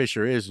out where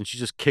Fisher is, and she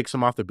just kicks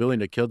him off the building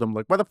to kill them.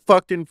 Like, why the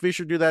fuck didn't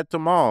Fisher do that to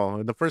Maul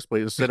in the first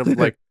place instead of,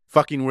 like,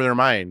 fucking with her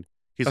mind?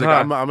 He's like,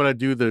 I'm going to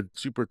do the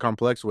super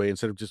complex way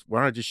instead of just, why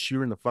don't I just shoot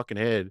her in the fucking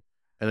head,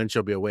 and then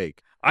she'll be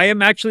awake. I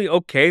am actually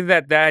okay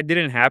that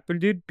didn't happen,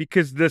 dude,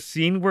 because the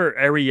scene where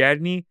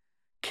Ariadne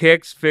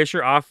kicks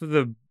Fisher off of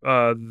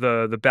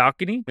the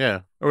balcony,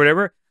 or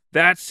whatever,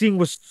 that scene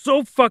was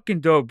so fucking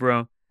dope,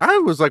 bro. I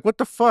was like, what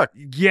the fuck?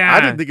 Yeah. I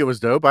didn't think it was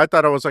dope. I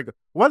thought I was like,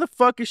 why the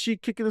fuck is she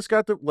kicking this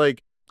guy?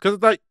 Like, because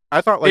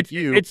I thought like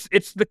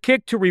it's the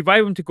kick to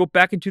revive him to go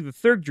back into the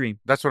third dream.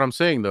 That's what I'm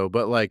saying, though.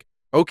 But, like,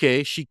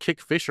 okay, she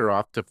kicked Fisher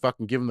off to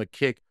fucking give him the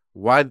kick.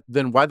 Why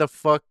the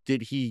fuck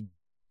did he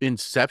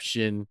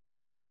Inception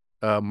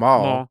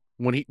Maul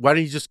why didn't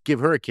he just give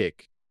her a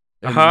kick?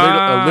 And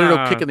a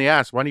little kick in the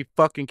ass. Why didn't he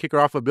fucking kick her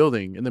off a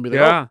building and then be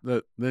like,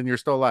 then you're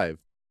still alive.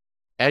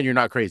 And you're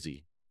not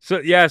crazy. So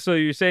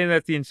you're saying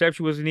that the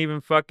Inception wasn't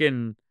even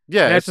fucking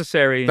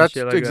necessary and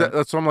shit like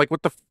that. So I'm like,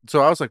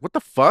 so I was like, what the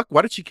fuck?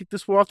 Why did she kick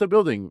this fool off the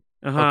building?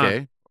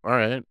 Okay. All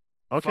right.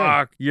 Okay.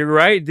 Fuck. You're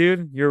right,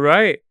 dude. You're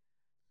right.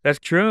 That's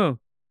true.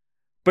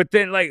 But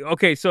then, like,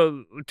 okay,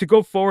 so to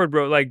go forward,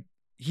 bro, like,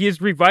 he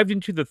is revived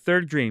into the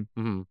third dream,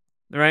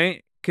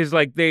 right? Because,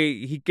 like,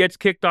 he gets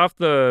kicked off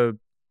the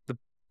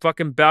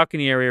fucking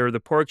balcony area or the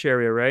porch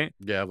area, right?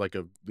 Yeah, like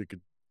a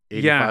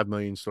 85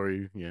 million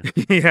story. Yeah.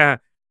 Yeah.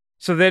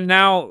 So then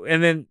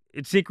and then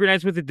it's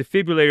synchronized with the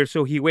defibrillator,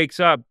 so he wakes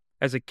up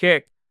as a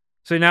kick.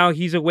 So now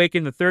he's awake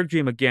in the third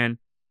dream again.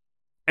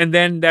 And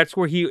then that's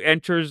where he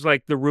enters,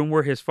 like, the room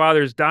where his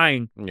father's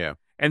dying. Yeah.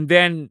 And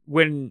then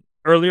when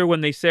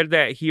they said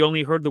that he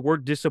only heard the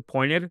word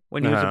disappointed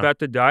when he was about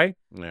to die,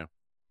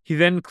 he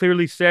then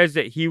clearly says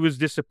that he was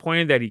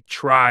disappointed that he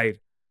tried.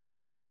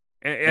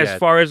 As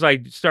far as,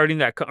 like, starting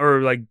that,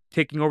 or, like,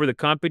 taking over the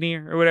company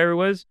or whatever it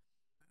was.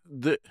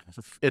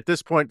 At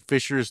this point,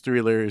 Fisher is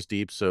 3 layers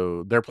deep,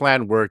 so their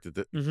plan worked.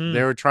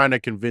 They were trying to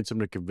convince him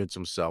to convince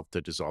himself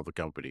to dissolve the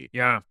company.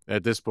 Yeah.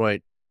 At this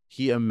point,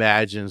 he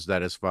imagines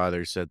that his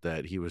father said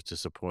that he was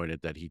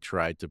disappointed that he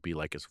tried to be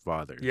like his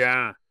father.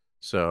 Yeah.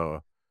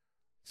 So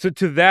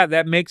to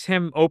that makes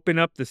him open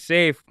up the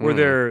safe where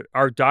there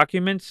are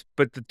documents,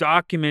 but the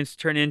documents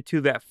turn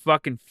into that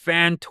fucking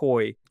fan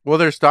toy. Well,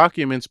 there's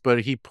documents,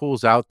 but he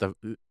pulls out the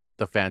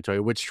fan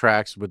toy, which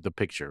tracks with the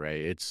picture,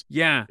 right? It's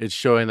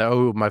showing that,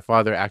 oh, my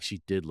father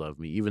actually did love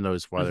me, even though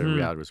his father in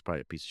reality was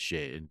probably a piece of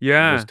shit. And he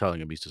was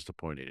telling him he's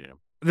disappointed in him.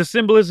 The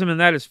symbolism in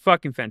that is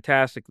fucking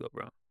fantastic, though,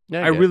 bro.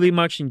 Yeah, I really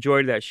much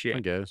enjoyed that shit. I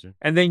guess. Yeah.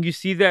 And then you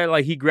see that,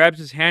 like, he grabs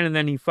his hand and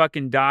then he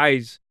fucking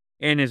dies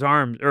in his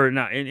arms, or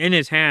not, in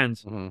his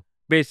hands,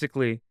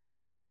 basically.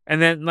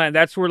 And then, like,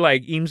 that's where,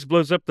 like, Eames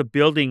blows up the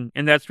building,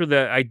 and that's where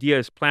the idea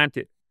is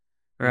planted,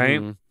 right?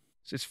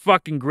 So it's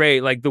fucking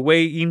great. Like, the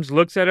way Eames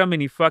looks at him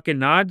and he fucking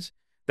nods,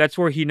 that's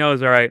where he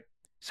knows, all right,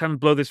 it's time to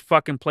blow this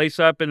fucking place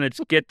up, and let's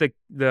get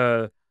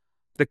the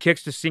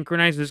kicks to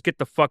synchronize. Let's get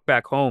the fuck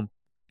back home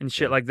and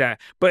shit like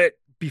that. But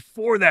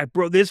before that,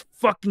 bro, this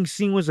fucking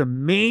scene was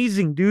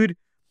amazing, dude.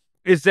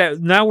 Is that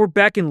now we're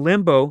back in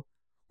Limbo,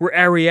 where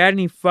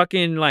Ariadne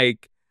fucking,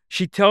 like,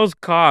 she tells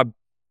Cobb,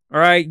 all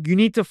right, you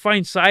need to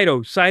find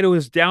Saito. Saito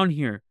is down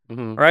here.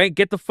 All right,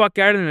 get the fuck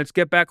out of there. Let's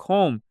get back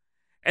home.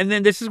 And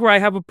then this is where I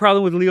have a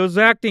problem with Leo's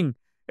acting.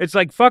 It's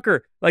like,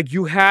 fucker, like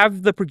you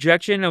have the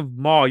projection of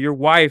Maul, your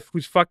wife,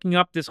 who's fucking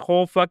up this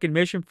whole fucking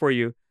mission for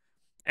you.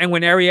 And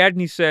when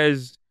Ariadne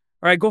says,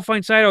 all right, go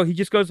find Saito, he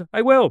just goes,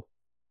 I will.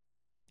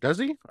 Does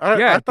he?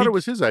 Yeah, I thought it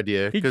was his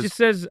idea. He just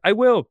says, I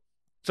will.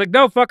 It's like,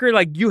 no, fucker,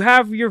 like you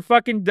have your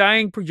fucking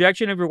dying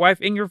projection of your wife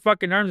in your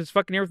fucking arms. It's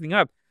fucking everything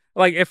up.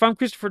 Like, if I'm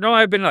Christopher Nolan,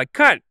 I've been like,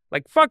 cut.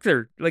 Like, fuck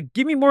her. Like,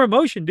 give me more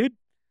emotion, dude.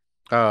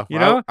 You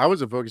know? I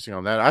wasn't focusing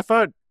on that. I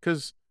thought,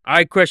 because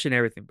I question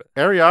everything, but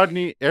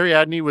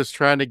Ariadne was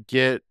trying to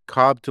get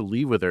Cobb to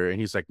leave with her, and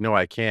he's like, no,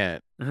 I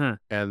can't. Uh-huh.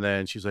 And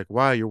then she's like,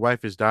 why? Your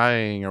wife is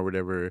dying or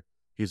whatever.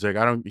 He's like,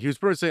 he was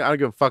pretty saying, I don't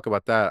give a fuck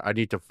about that. I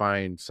need to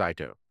find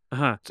Saito.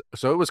 Uh-huh.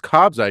 So it was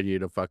Cobb's idea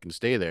to fucking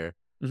stay there.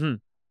 Mm-hmm.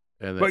 And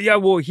then, but yeah,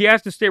 well, he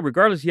has to stay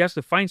regardless. He has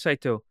to find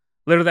Saito.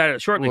 Later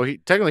that shortly. Well,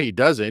 technically he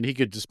doesn't. He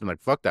could just been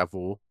like, fuck that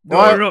fool.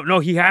 No,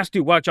 he has to.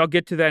 Watch, I'll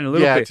get to that in a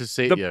little bit. To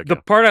say,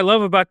 the part I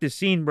love about this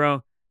scene,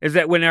 bro, is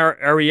that when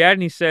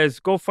Ariadne says,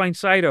 go find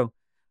Saito,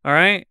 all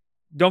right?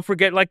 Don't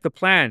forget, like, the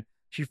plan.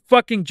 She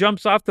fucking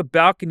jumps off the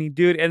balcony,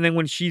 dude, and then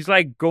when she's,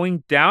 like,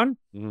 going down,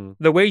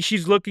 the way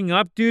she's looking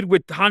up, dude,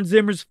 with Hans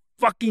Zimmer's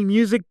fucking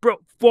music, bro,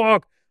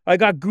 fuck. I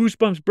got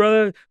goosebumps,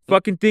 brother,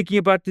 fucking thinking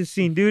about this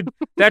scene, dude.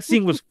 That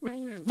scene was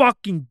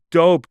fucking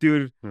dope,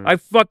 dude. I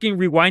fucking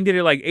rewinded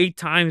it like 8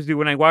 times, dude,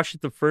 when I watched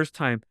it the first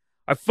time.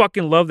 I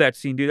fucking love that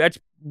scene, dude. That's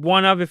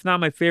one of, if not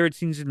my favorite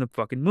scenes in the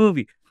fucking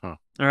movie. All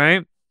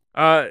right?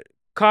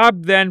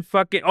 Cobb then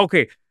fucking...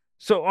 Okay,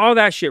 so all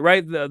that shit,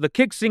 right? The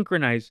kick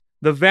synchronized.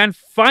 The van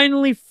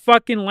finally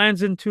fucking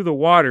lands into the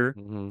water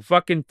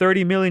fucking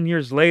 30 million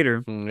years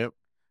later. Yep.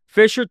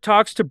 Fisher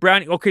talks to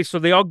Brownie. Okay, so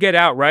they all get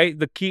out, right?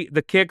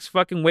 The kicks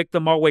fucking wake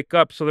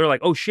up. So they're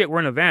like, oh shit, we're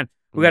in a van.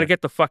 We got to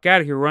get the fuck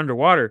out of here. We're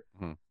underwater.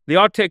 They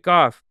all take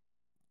off.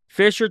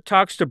 Fisher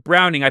talks to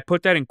Browning. I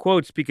put that in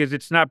quotes because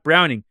it's not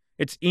Browning.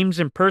 It's Eames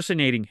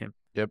impersonating him.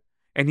 Yep.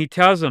 And he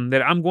tells him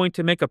that I'm going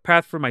to make a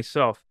path for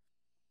myself.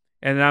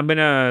 And I'm going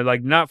to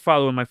like not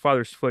follow in my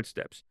father's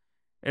footsteps.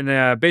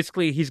 And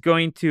basically he's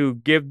going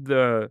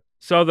to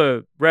sell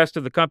the rest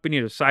of the company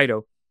to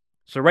Saito.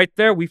 So right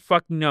there, we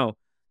fucking know.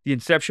 The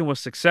Inception was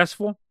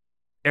successful.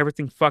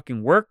 Everything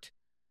fucking worked.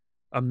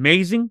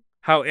 Amazing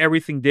how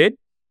everything did.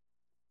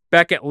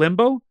 Back at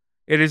Limbo,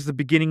 it is the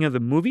beginning of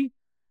the movie.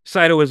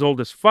 Saito is old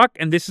as fuck,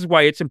 and this is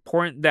why it's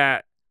important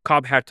that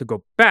Cobb had to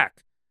go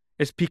back.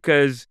 It's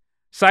because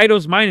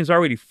Saito's mind is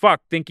already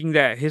fucked, thinking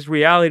that his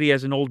reality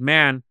as an old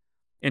man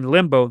in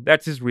Limbo,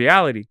 that's his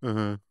reality.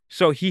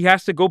 So he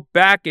has to go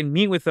back and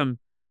meet with him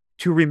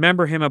to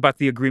remember him about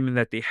the agreement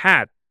that they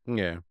had.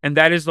 Yeah. And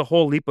that is the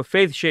whole leap of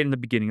faith shit in the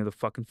beginning of the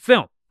fucking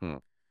film.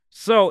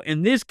 So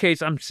in this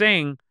case, I'm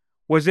saying,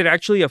 was it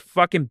actually a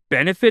fucking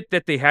benefit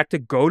that they had to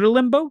go to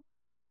Limbo?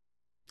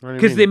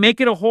 Because they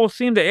make it a whole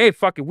scene that, hey,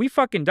 fuck it, we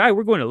fucking die,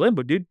 we're going to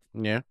Limbo, dude.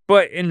 Yeah.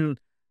 But in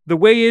the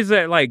way is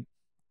that, like,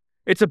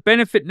 it's a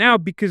benefit now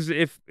because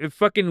if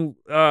fucking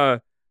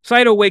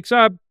Saito wakes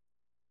up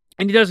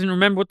and he doesn't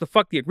remember what the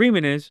fuck the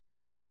agreement is,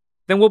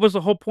 then what was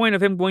the whole point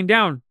of him going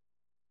down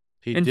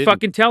and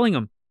fucking telling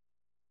him?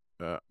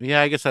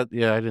 Yeah, I guess I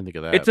didn't think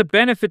of that. It's a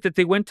benefit that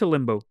they went to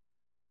Limbo.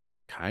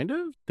 Kind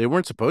of? They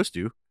weren't supposed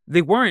to.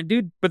 They weren't,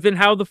 dude. But then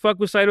how the fuck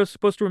was Saito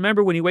supposed to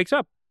remember when he wakes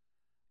up?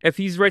 If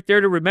he's right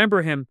there to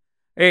remember him,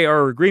 hey,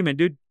 our agreement,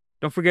 dude.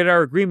 Don't forget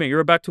our agreement.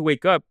 You're about to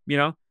wake up, you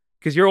know?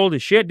 Because you're old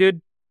as shit,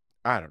 dude.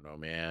 I don't know,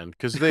 man.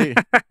 Because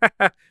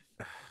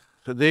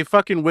they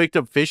fucking waked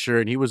up Fisher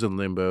and he was in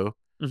Limbo.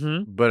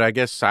 But I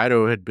guess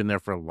Saito had been there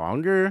for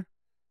longer,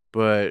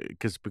 but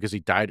because he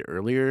died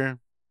earlier.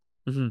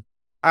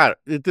 At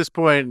this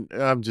point,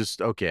 I'm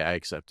just, okay, I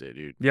accept it,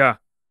 dude. Yeah.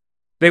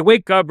 They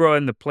wake up, bro,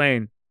 in the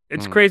plane.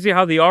 It's crazy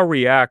how they all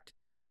react.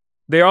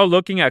 They're all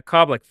looking at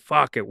Cobb like,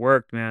 fuck, it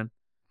worked, man.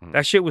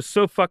 That shit was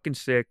so fucking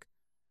sick.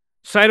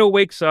 Saito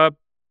wakes up.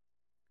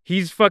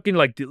 He's fucking,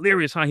 like,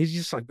 delirious, huh? He's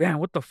just like, man,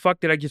 what the fuck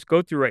did I just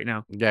go through right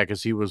now? Yeah,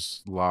 because he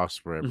was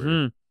lost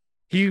forever.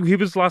 He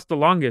was lost the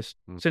longest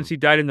since he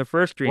died in the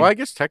first dream. Well, I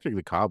guess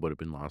technically Cobb would have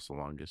been lost the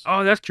longest.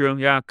 Oh, that's true.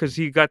 Yeah, because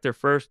he got there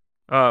first.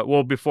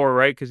 Before,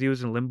 right? Because he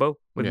was in Limbo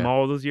with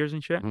Maul all those years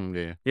and shit.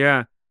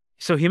 Yeah.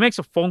 So he makes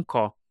a phone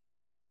call.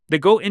 They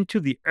go into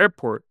the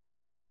airport.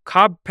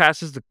 Cobb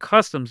passes the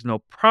customs, no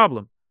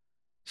problem.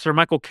 Sir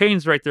Michael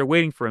Caine's right there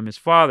waiting for him, his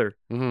father.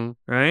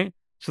 Right?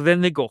 So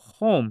then they go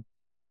home.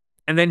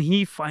 And then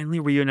he finally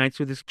reunites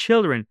with his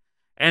children.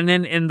 And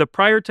then in the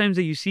prior times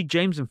that you see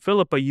James and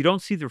Philippa, you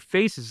don't see their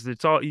faces.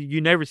 It's all,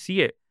 you never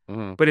see it.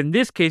 But in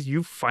this case,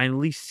 you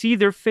finally see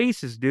their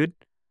faces, dude.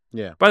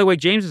 Yeah. By the way,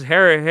 James's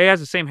hair, he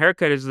has the same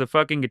haircut as the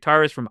fucking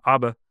guitarist from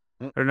ABBA.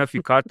 I don't know if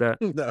you caught that.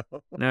 No.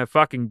 Nah,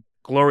 fucking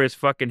glorious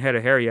fucking head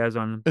of hair he has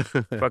on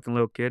him. Fucking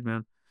little kid,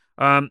 man.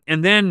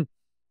 And then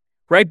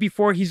right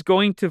before he's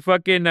going to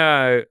fucking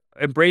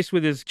embrace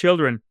with his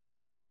children,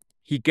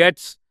 he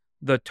gets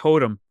the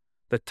totem,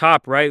 the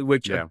top, right?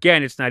 Which,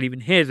 again, it's not even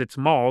his, it's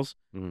Maul's.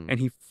 And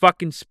he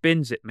fucking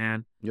spins it,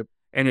 man. Yep.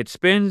 And it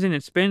spins and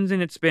it spins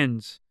and it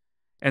spins.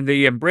 And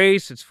they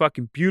embrace, it's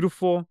fucking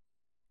beautiful.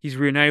 He's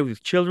reunited with his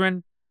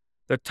children.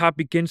 the top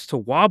begins to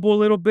wobble a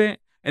little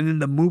bit, and then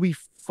the movie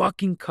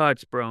fucking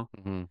cuts, bro.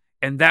 Mm-hmm.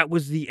 And that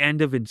was the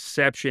end of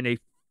Inception, a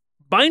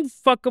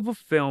mindfuck of a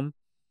film,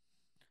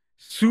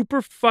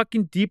 super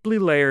fucking deeply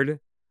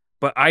layered,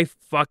 but I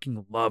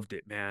fucking loved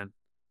it, man.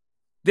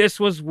 This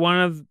was one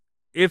of,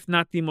 if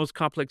not the most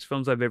complex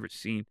films I've ever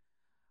seen.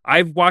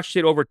 I've watched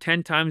it over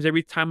 10 times.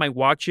 Every time I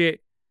watch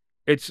it,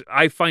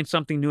 I find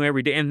something new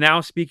every day. And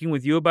now speaking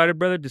with you about it,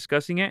 brother,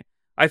 discussing it,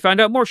 I found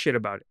out more shit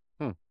about it.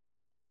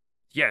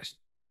 Yes.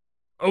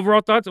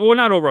 Overall thoughts? Well,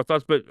 not overall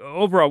thoughts, but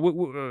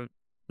overall,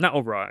 not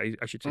overall,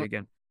 I should say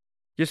again.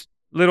 Just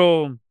a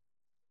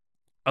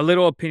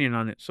little opinion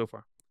on it so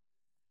far.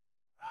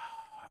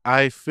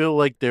 I feel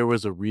like there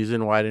was a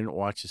reason why I didn't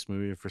watch this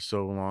movie for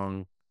so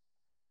long.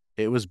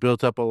 It was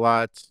built up a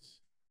lot.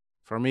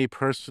 For me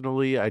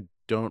personally, I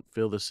don't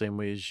feel the same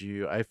way as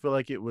you. I feel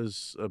like it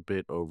was a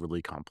bit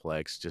overly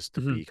complex just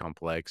to be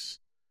complex.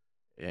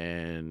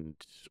 And,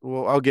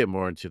 well, I'll get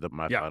more into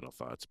my final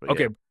thoughts. But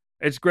okay.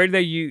 It's great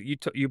that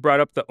you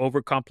brought up the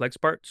over complex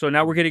part. So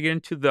now we're going to get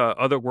into the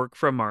other work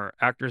from our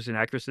actors and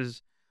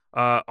actresses.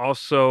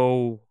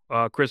 Also,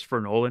 Christopher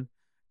Nolan.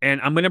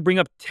 And I'm going to bring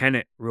up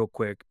Tenet real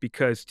quick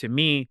because to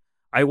me,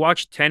 I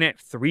watched Tenet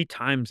 3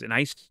 times and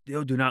I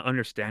still do not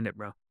understand it,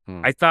 bro.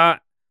 I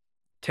thought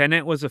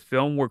Tenet was a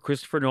film where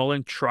Christopher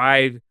Nolan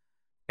tried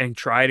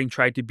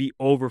to be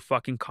over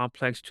fucking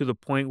complex to the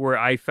point where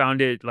I found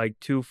it like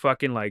too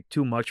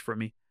much for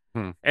me.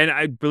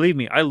 And believe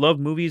me, I love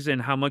movies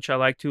and how much I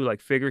like to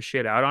like figure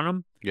shit out on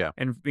them. Yeah.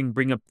 And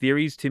bring up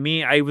theories. To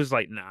me, I was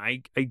like, nah,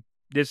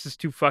 this is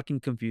too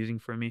fucking confusing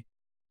for me.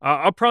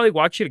 I'll probably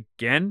watch it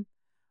again.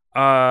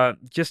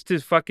 Just to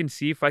fucking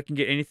see if I can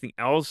get anything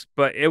else.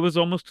 But it was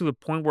almost to the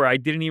point where I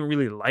didn't even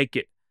really like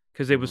it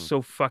because it was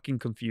so fucking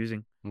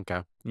confusing.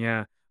 Okay.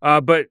 Yeah.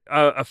 But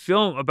a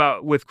film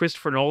with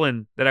Christopher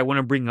Nolan that I want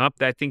to bring up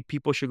that I think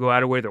people should go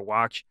out of their way to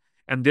watch.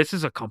 And this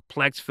is a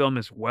complex film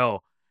as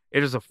well.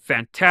 It is a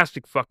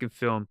fantastic fucking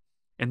film.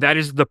 And that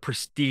is The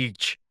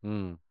Prestige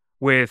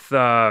with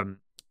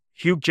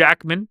Hugh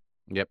Jackman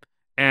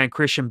and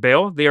Christian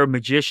Bale. They are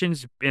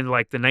magicians in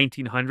like the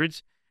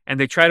 1900s. And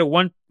they try to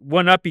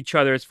one up each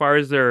other as far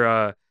as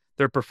their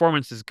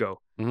performances go.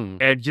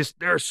 And just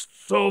there's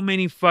so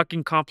many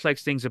fucking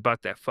complex things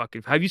about that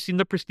fucking. Have you seen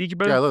The Prestige,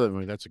 brother? Yeah, I love that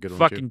movie. That's a good one.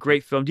 Fucking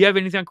great film. Do you have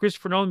anything on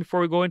Christopher Nolan before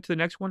we go into the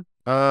next one?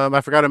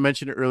 I forgot to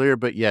mention it earlier,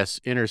 but yes,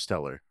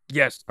 Interstellar.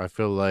 Yes. I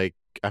feel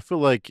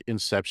like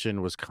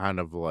Inception was kind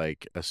of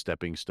like a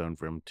stepping stone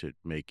for him to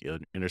make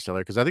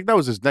Interstellar because I think that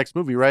was his next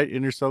movie, right?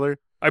 Interstellar.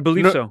 I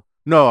believe so.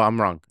 No, I'm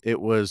wrong. It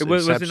was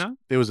was Inception. it not?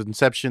 It was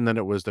Inception, then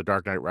it was The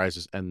Dark Knight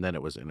Rises, and then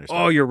it was Interstellar.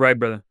 Oh, you're right,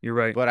 brother. You're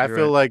right. But I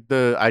feel like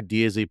the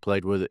ideas he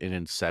played with in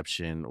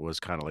Inception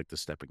was kind of like the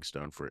stepping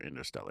stone for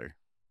Interstellar.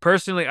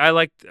 Personally, I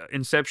liked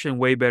Inception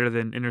way better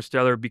than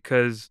Interstellar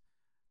because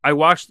I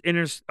watched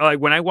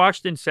when I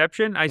watched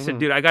Inception, I said,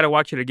 dude, I got to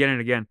watch it again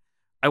and again.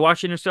 I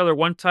watched Interstellar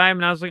one time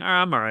and I was like,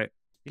 I'm all right.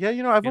 Yeah,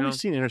 I've only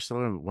seen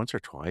Interstellar once or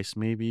twice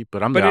maybe,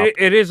 but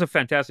it is a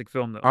fantastic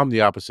film though. I'm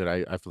the opposite.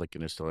 I feel like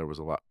Interstellar was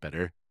a lot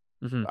better.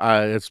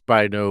 It's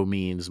by no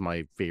means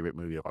my favorite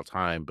movie of all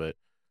time, but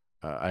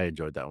I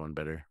enjoyed that one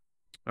better.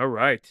 All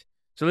right.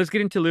 So let's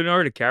get into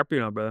Leonardo DiCaprio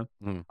now, brother.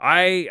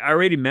 I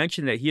already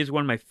mentioned that he is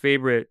one of my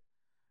favorite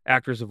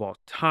actors of all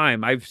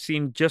time. I've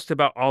seen just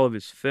about all of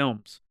his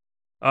films.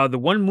 The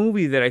one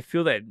movie that I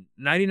feel that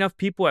not enough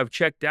people have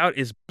checked out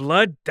is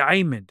Blood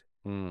Diamond.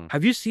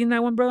 Have you seen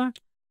that one, brother?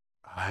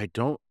 I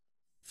don't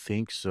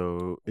think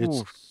so.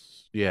 It's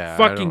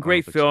fucking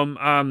great film.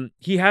 So.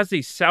 He has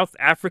a South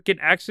African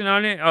accent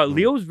on it.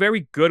 Leo's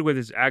very good with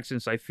his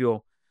accents, I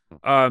feel.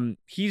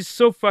 He's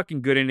so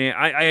fucking good in it.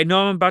 I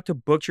know I'm about to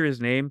butcher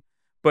his name,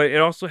 but it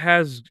also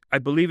has, I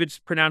believe it's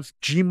pronounced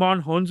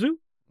Jimon Honzu.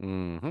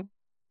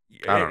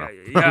 I don't know.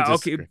 Yeah,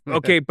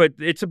 okay, but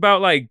it's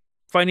about like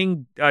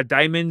finding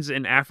diamonds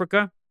in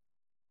Africa,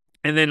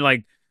 and then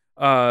like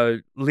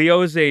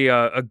Leo is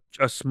a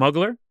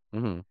smuggler,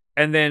 and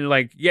then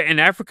like in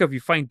Africa if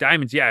you find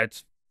diamonds,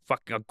 it's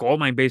fucking a gold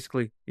mine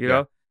basically, you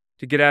know,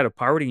 to get out of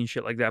poverty and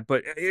shit like that.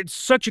 But it's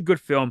such a good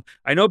film.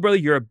 I know, brother,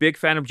 you're a big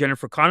fan of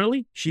Jennifer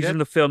Connelly. She's in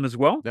the film as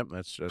well. Yep,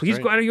 that's Please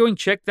right. go out of your way and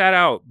check that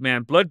out,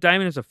 man. Blood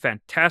Diamond is a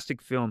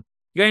fantastic film.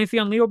 You got anything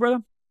on Leo,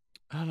 brother?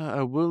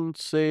 I wouldn't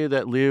say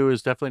that Leo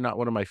is definitely not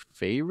one of my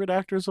favorite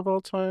actors of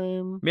all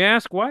time. May I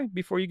ask why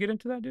before you get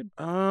into that, dude?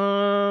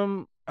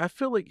 I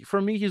feel like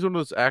for me, he's one of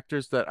those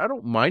actors that I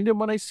don't mind him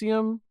when I see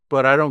him,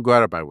 but I don't go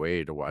out of my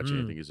way to watch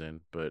anything he's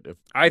in. But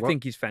I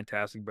think he's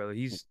fantastic, brother.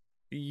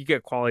 You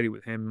get quality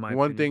with him. In my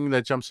opinion. Thing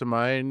that jumps to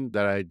mind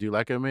that I do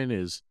like him in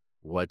is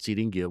What's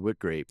Eating Gilbert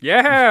Grape.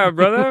 Yeah,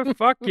 brother.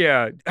 Fuck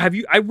yeah.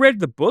 I read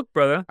the book,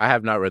 brother. I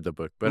have not read the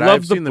book, but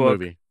I've seen the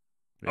movie.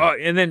 Yeah. Oh,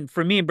 and then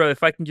for me, brother,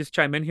 if I can just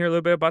chime in here a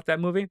little bit about that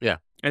movie. Yeah.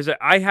 Is that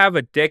I have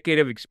a decade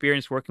of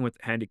experience working with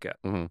the handicap.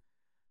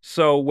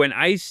 So when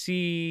I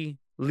see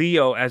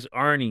Leo as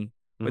Arnie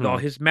with all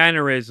his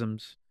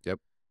mannerisms,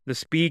 the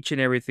speech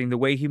and everything, the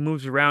way he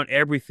moves around,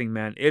 everything,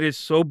 man, it is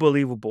so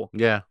believable.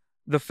 Yeah.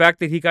 The fact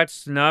that he got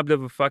snubbed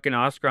of a fucking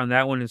Oscar on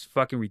that one is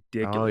fucking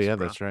ridiculous. Oh, yeah,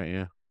 bro. that's right,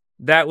 yeah.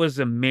 That was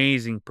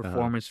amazing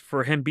performance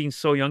for him being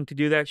so young to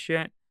do that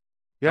shit.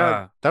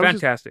 Yeah,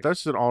 fantastic.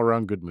 That's an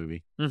all-around good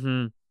movie.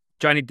 Mm-hmm.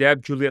 Johnny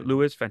Depp, Juliette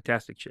Lewis,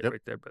 fantastic shit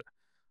right there, brother.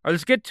 All right,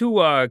 let's get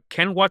to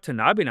Ken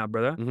Watanabe now,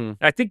 brother. Mm-hmm.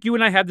 I think you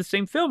and I have the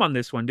same film on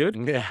this one, dude.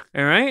 Yeah.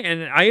 All right,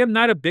 and I am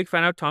not a big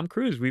fan of Tom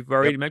Cruise. We've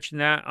already mentioned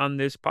that on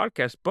this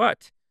podcast,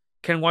 but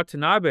Ken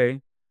Watanabe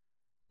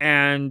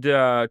and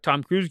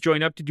Tom Cruise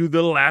joined up to do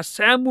The Last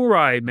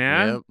Samurai,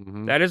 man. Yep.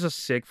 Mm-hmm. That is a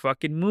sick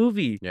fucking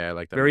movie. Yeah, I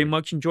like that. Very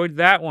much enjoyed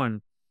that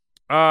one.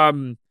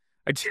 To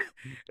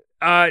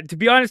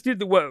be honest,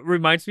 dude, what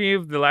reminds me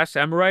of The Last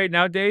Samurai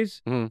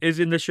nowadays is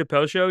in the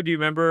Chappelle Show. Do you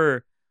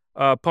remember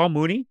Paul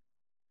Mooney?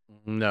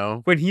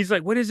 No. When he's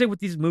like, what is it with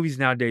these movies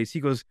nowadays? He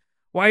goes,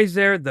 why is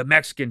there The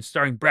Mexican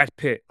starring Brad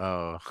Pitt?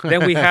 Oh.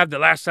 Then we have The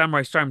Last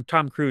Samurai starring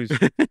Tom Cruise.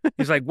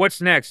 He's like,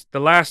 what's next? The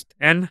Last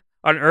End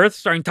on Earth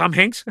starring Tom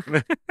Hanks?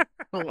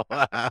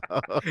 Wow.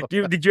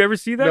 Did you ever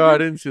see that? No, I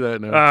didn't see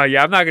that, no.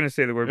 Yeah, I'm not going to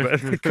say the word,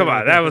 but come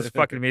on. That was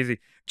fucking amazing.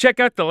 Check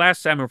out The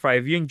Last Samurai.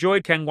 If you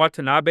enjoyed Ken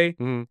Watanabe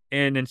in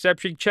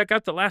Inception, check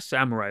out The Last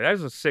Samurai. That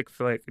is a sick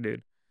flick,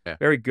 dude. Yeah.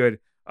 Very good.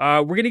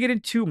 We're going to get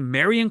into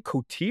Marion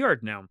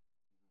Cotillard now.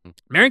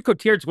 Marion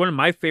Cotillard is one of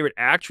my favorite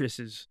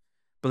actresses,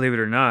 believe it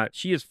or not.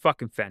 She is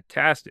fucking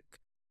fantastic.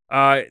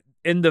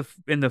 In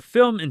the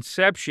film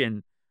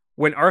Inception,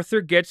 when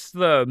Arthur gets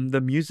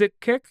the music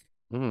kick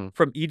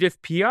from Edith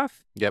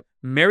Piaf,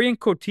 Marion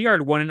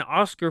Cotillard won an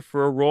Oscar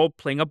for a role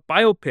playing a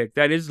biopic.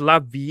 That is La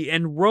Vie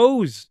en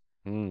Rose.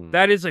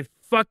 That is a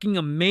fucking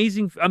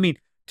amazing. I mean,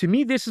 to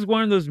me, this is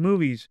one of those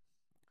movies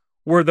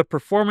where the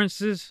performance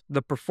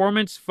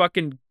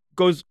fucking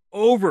goes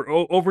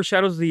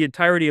overshadows the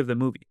entirety of the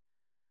movie.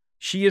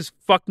 She is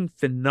fucking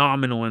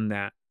phenomenal in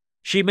that.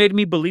 She made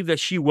me believe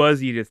that she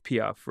was Edith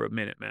Piaf for a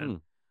minute,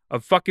 man. A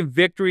fucking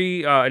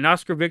victory, an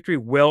Oscar victory,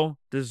 well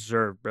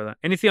deserved, brother.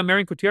 Anything on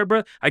Marion Cotillard,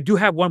 brother? I do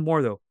have one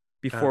more though.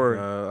 Before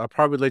I'll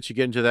probably let you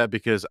get into that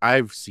because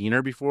I've seen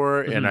her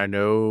before, and I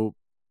know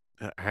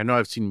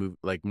I've seen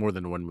like more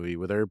than one movie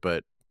with her,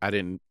 but I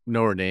didn't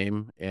know her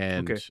name,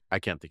 and I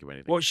can't think of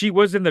anything. Well, she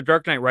was in The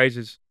Dark Knight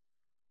Rises.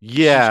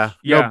 Yeah.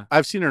 No,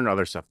 I've seen her in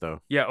other stuff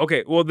though. Yeah.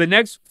 Okay. Well, the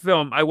next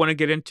film I want to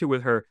get into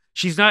with her,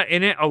 she's not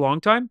in it a long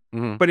time,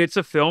 but it's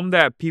a film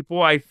that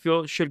people I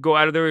feel should go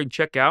out of there and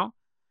check out,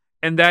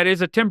 and that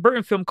is a Tim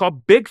Burton film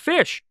called Big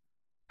Fish.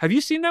 Have you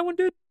seen that one,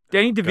 dude?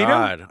 Danny DeVito,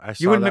 God, I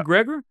saw Ewan that.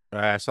 McGregor.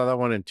 I saw that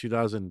one in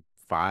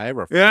 2005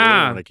 or 4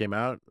 when it came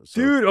out.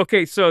 So. Dude.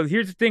 Okay. So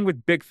here's the thing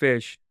with Big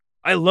Fish.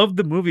 I love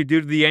the movie,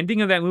 dude. The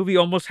ending of that movie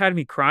almost had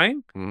me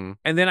crying, and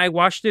then I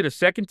watched it a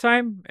second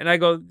time, and I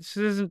go, "This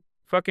isn't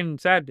fucking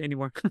sad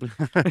anymore."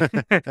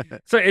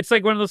 So it's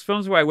like one of those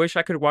films where I wish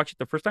I could have watched it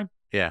the first time.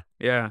 Yeah.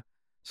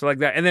 So like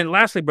that. And then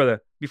lastly,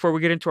 brother, before we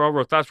get into our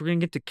overall thoughts, we're gonna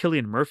get to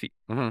Cillian Murphy.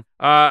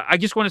 I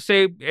just want to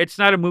say it's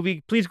not a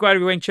movie. Please go out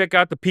of your way and check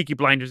out the Peaky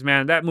Blinders,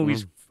 man. That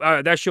movie's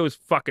that show is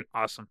fucking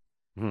awesome.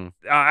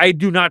 I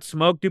do not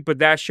smoke, dude, but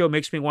that show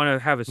makes me want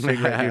to have a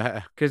cigarette,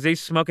 dude, because they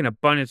smoke an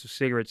abundance of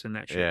cigarettes in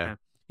that shit. Man.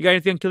 You got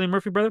anything on Cillian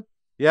Murphy, brother?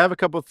 Yeah, I have a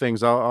couple of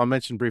things. I'll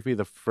mention briefly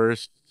the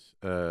first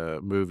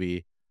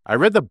movie. I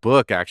read the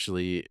book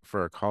actually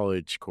for a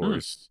college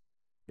course.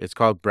 It's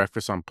called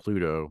Breakfast on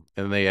Pluto,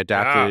 and they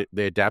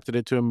adapted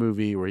it to a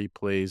movie where he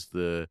plays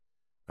the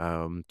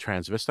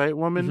transvestite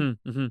woman,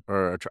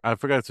 or I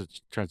forgot if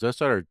it's a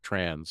transvestite or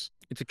trans.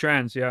 It's a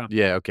trans, yeah.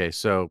 Yeah, okay.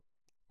 So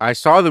I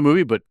saw the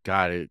movie, but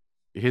God,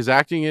 his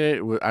acting in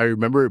it, I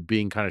remember it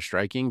being kind of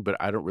striking, but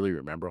I don't really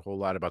remember a whole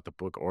lot about the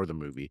book or the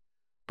movie.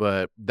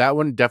 But that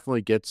one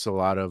definitely gets a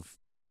lot of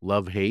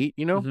love-hate,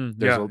 you know?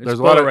 There's a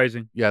lot of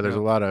there's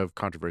a lot of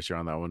controversy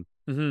on that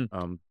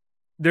one.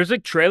 There's a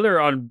trailer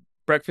on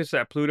Breakfast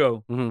at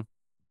Pluto.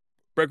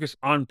 Breakfast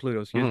on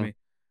Pluto, excuse me.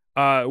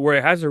 Where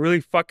it has a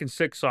really fucking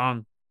sick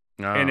song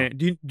in it.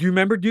 Do you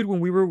remember, dude, when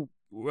we were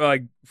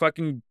like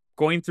fucking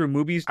going through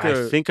movies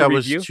to I think to I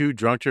review? was too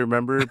drunk to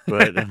remember,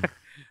 but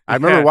I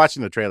remember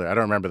watching the trailer. I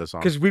don't remember the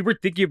song. Because we were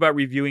thinking about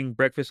reviewing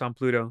Breakfast on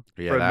Pluto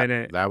for a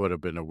minute. That would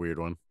have been a weird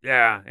one.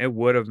 Yeah, it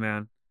would have,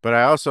 man. But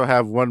I also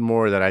have one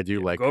more that I do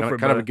like.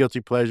 Kind of a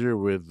guilty pleasure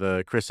with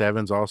Chris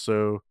Evans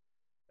also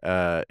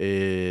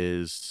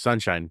is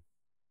Sunshine.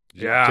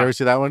 Did you ever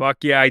see that one?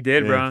 Fuck yeah, I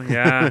did, bro.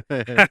 Yeah.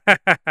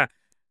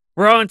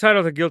 We're all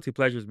entitled to guilty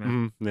pleasures,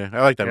 man. Yeah,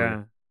 I like that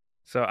movie.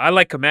 So I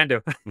like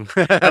Commando.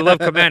 I love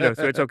Commando,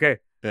 so it's okay.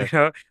 Yeah. You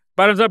know?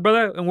 Bottoms up,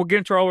 brother, and we'll get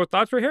into our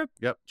thoughts right here.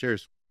 Yep.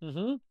 Cheers. If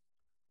you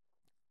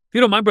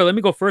don't mind, bro, let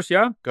me go first,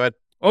 yeah? Go ahead.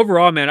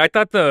 Overall, man, I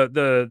thought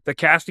the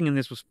casting in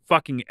this was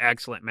fucking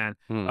excellent, man.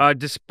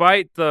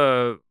 Despite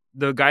the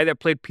guy that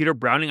played Peter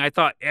Browning, I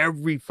thought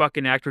every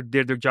fucking actor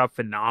did their job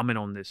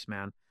phenomenal in this,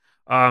 man.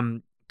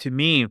 To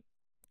me,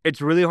 it's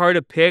really hard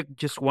to pick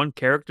just one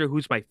character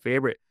who's my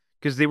favorite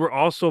because they were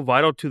all so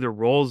vital to their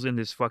roles in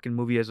this fucking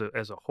movie as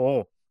a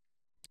whole.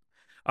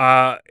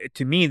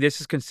 To me,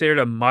 this is considered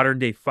a modern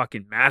day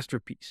fucking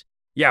masterpiece.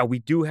 Yeah, we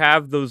do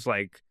have those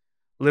like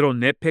little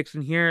nitpicks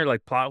in here,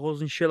 like plot holes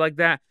and shit like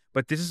that.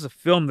 But this is a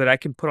film that I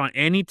can put on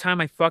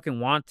anytime I fucking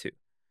want to.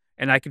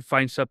 And I can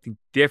find something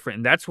different.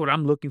 And that's what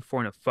I'm looking for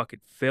in a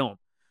fucking film.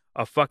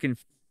 A fucking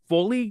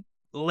fully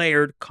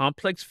layered,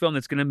 complex film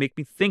that's gonna make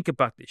me think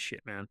about this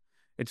shit, man.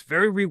 It's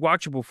very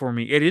rewatchable for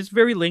me. It is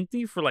very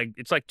lengthy for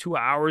it's like 2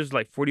 hours,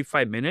 like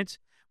 45 minutes.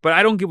 But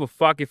I don't give a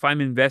fuck if I'm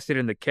invested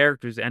in the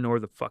characters and or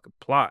the fucking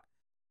plot.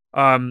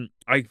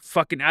 I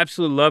fucking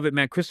absolutely love it,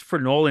 man. Christopher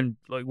Nolan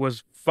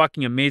was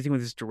fucking amazing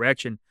with his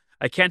direction.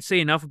 I can't say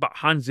enough about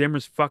Hans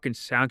Zimmer's fucking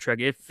soundtrack.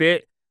 It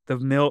fit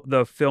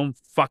the film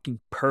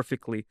fucking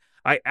perfectly.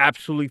 I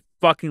absolutely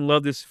fucking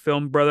love this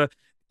film, brother.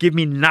 Give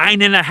me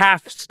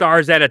 9.5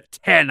 stars out of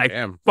 10.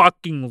 Damn. I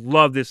fucking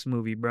love this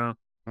movie, bro.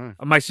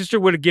 My sister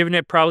would have given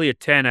it probably a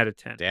 10 out of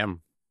 10.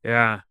 Damn.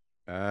 Yeah.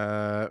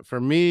 For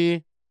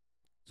me,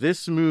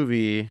 this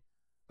movie,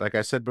 like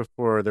I said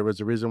before, there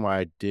was a reason why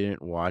I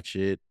didn't watch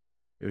it.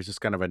 It was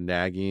just kind of a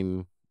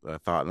nagging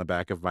thought in the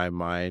back of my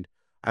mind.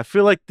 I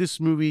feel like this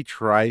movie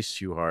tries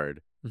too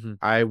hard. Mm-hmm.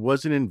 I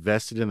wasn't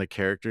invested in the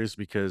characters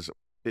because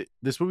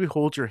this movie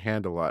holds your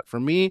hand a lot. For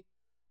me,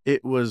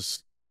 it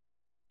was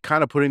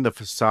kind of putting the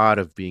facade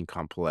of being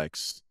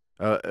complex.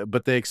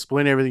 But they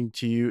explain everything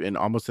to you in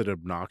almost an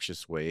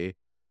obnoxious way.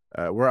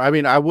 There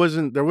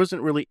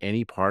wasn't really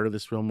any part of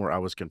this film where I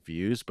was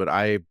confused, but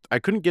I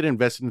couldn't get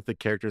invested into the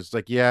characters. It's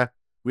like, yeah,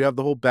 we have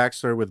the whole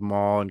backstory with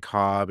Maul and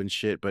Cobb and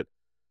shit, but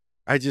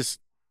it just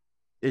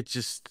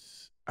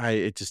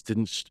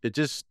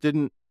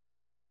didn't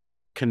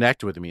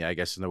connect with me, I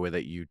guess, in the way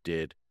that you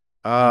did.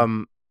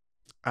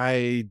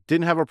 I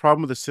didn't have a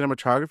problem with the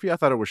cinematography. I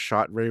thought it was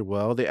shot very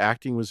well. The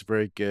acting was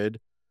very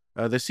good.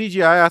 The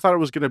CGI, I thought it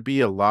was going to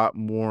be a lot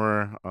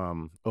more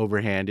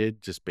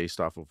overhanded, just based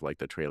off of like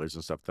the trailers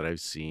and stuff that I've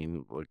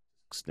seen, like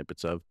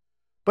snippets of,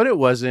 but it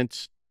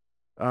wasn't.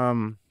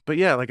 But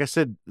yeah, like I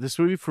said, this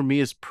movie for me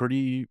is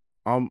pretty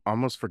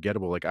almost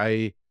forgettable. Like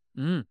I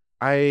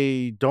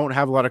don't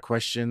have a lot of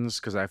questions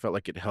because I felt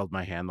like it held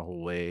my hand the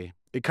whole way.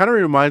 It kind of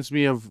reminds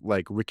me of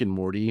like Rick and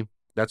Morty.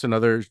 That's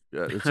another.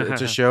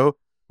 It's a show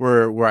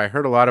where I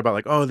heard a lot about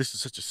like, oh, this is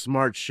such a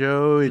smart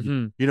show,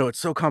 and it's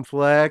so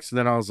complex. And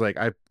then I was like,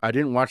 I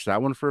didn't watch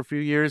that one for a few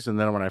years, and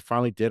then when I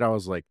finally did, I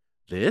was like,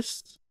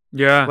 this,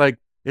 like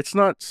it's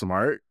not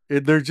smart.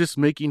 They're just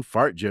making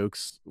fart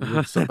jokes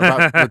with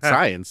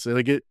science.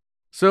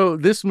 So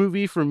this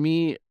movie for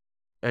me,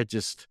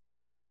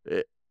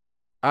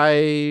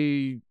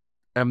 I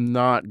am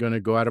not gonna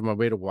go out of my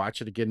way to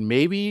watch it again.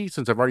 Maybe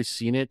since I've already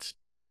seen it,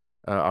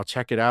 I'll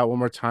check it out one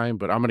more time.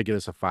 But I'm gonna give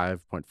this a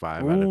 5.5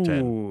 out of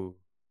 10.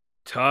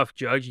 Tough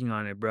judging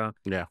on it, bro.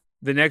 Yeah.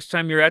 The next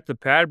time you're at the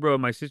pad, bro,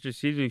 my sister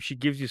sees you, she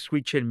gives you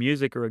sweet chin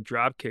music or a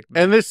drop kick,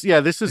 man. And this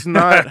is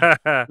not.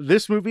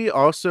 This movie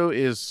also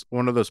is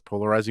one of those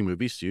polarizing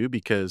movies too,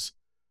 because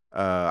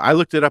I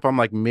looked it up. I'm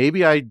like,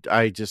 maybe I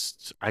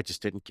just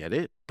didn't get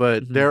it.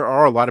 But there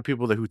are a lot of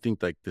people who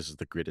think like this is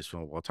the greatest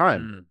film of all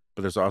time.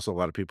 But there's also a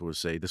lot of people who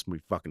say this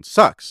movie fucking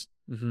sucks.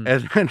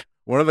 And then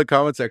one of the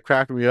comments that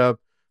cracked me up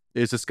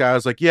is this guy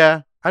was like,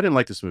 yeah, I didn't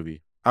like this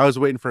movie. I was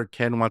waiting for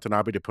Ken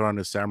Watanabe to put on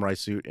his samurai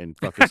suit and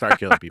fucking start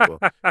killing people.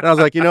 And I was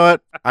like, you know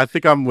what? I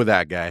think I'm with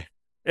that guy.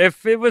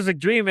 If it was a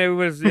dream, it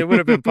would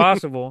have been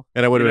possible.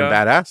 And it would have been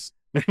badass.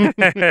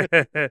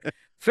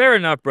 Fair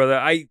enough,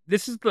 brother.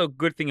 This is the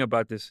good thing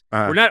about this.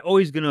 We're not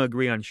always gonna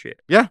agree on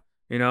shit. Yeah.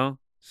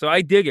 So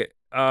I dig it.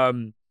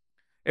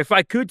 If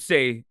I could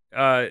say,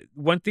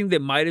 one thing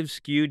that might have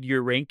skewed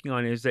your ranking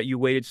on it is that you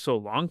waited so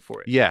long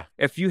for it. Yeah.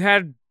 If you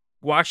had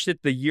watched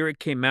it the year it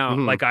came out,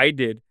 like I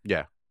did,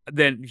 yeah,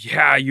 then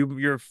yeah,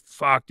 you're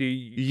fucked.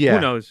 Yeah.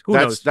 Who knows? Who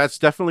knows? That's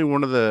definitely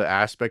one of the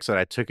aspects that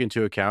I took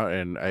into account,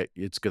 and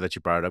it's good that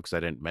you brought it up because I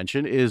didn't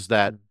mention, is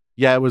that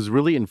yeah, it was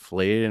really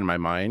inflated in my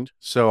mind.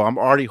 So I'm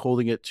already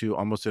holding it to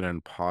almost an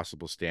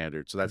impossible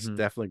standard. So that's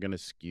definitely going to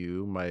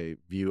skew my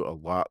view a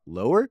lot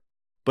lower.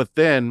 But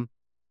then,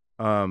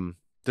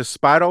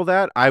 despite all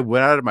that, I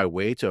went out of my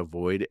way to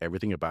avoid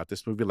everything about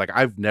this movie. Like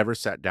I've never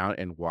sat down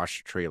and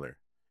watched a trailer.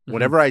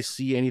 Whenever I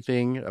see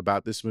anything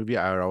about this movie,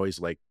 I would always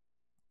like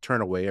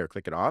turn away or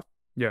click it off.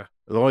 Yeah.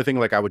 The only thing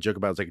like I would joke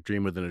about is like a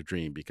dream within a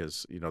dream,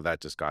 because that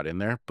just got in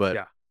there. But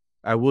yeah,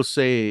 I will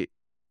say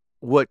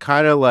what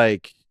kind of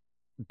like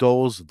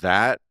dulls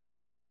that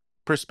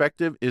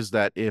perspective is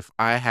that if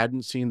I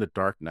hadn't seen The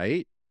Dark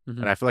Knight,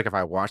 and I feel like if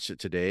I watched it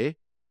today,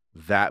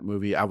 that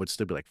movie, I would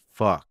still be like,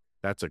 fuck,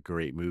 that's a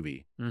great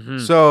movie.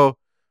 So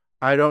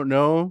I don't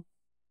know,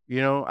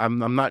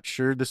 I'm not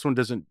sure. This one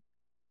doesn't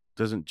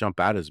jump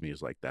out as me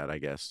as like that, I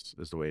guess,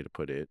 is the way to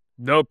put it.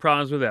 No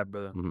problems with that,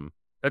 brother.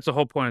 That's the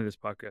whole point of this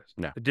podcast.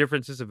 Yeah. The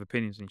differences of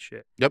opinions and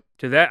shit. Yep.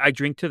 To that, I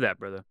drink to that,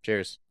 brother.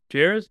 Cheers.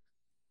 Cheers.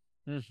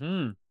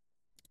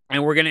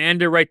 And we're going to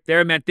end it right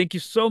there, man. Thank you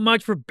so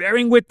much for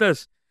bearing with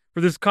us for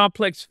this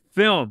complex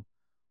film.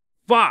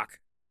 Fuck.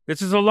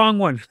 This is a long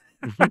one.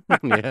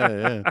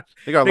 Yeah. I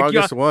think our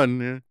longest one.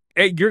 Yeah.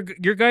 Hey,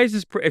 your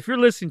guys' if you're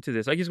listening to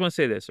this, I just want to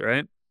say this, all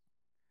right?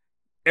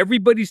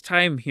 Everybody's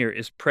time here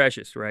is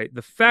precious, right?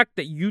 The fact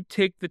that you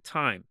take the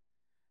time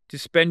to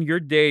spend your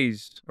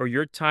days or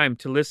your time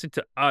to listen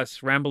to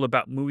us ramble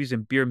about movies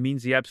and beer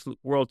means the absolute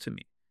world to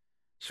me.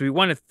 So we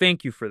want to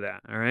thank you for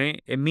that, all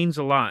right? It means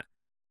a lot.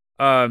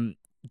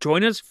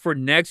 Join us for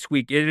next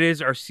week. It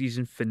is our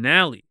season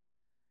finale.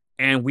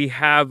 And we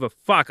have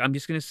I'm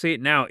just going to say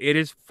it now. It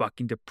is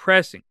fucking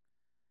depressing.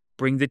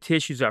 Bring the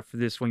tissues out for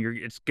this one.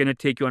 It's going to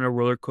take you on a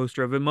roller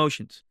coaster of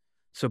emotions.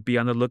 So be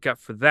on the lookout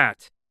for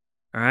that.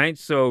 All right?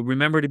 So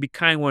remember to be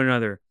kind to one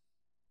another.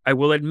 I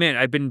will admit,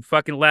 I've been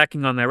fucking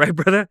lacking on that, right,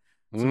 brother?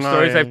 Some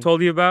stories I've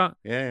told you about.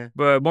 Yeah.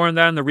 But more on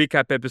that in the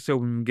recap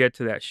episode when we get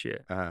to that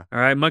shit. Uh-huh. All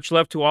right? Much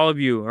love to all of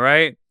you, all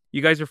right?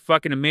 You guys are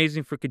fucking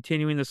amazing for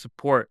continuing the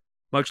support.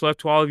 Much love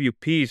to all of you.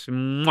 Peace.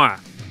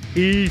 Mwah.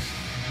 Peace.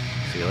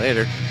 See you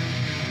later.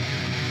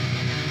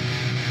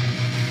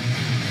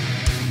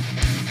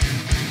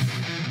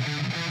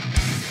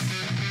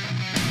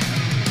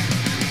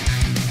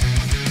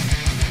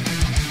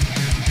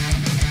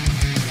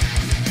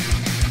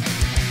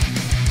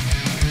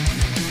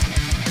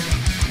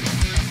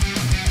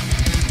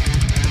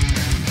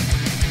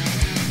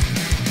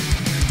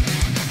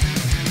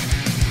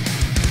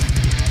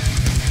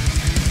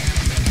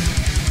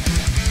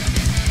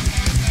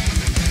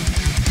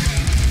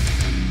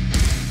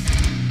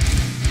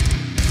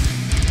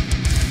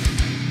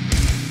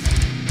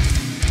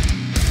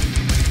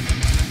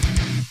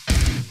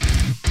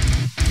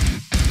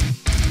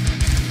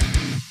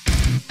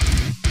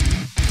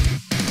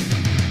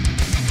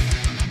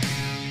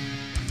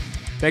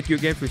 Thank you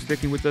again for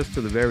sticking with us to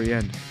the very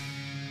end.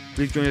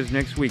 Please join us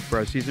next week for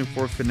our Season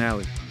 4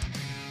 finale.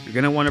 You're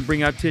going to want to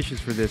bring out tissues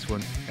for this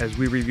one, as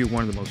we review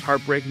one of the most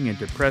heartbreaking and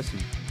depressing,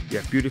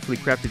 yet beautifully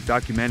crafted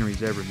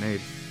documentaries ever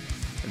made.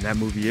 And that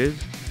movie is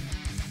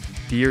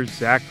Dear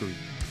Zachary,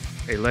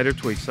 a letter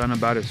to a son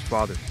about his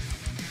father, a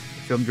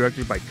film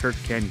directed by Kirk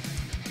Caine.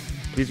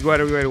 Please go out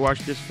everywhere to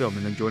watch this film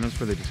and then join us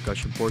for the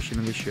discussion portion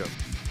of the show.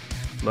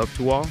 Love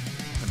to all,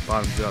 and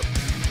bottoms up.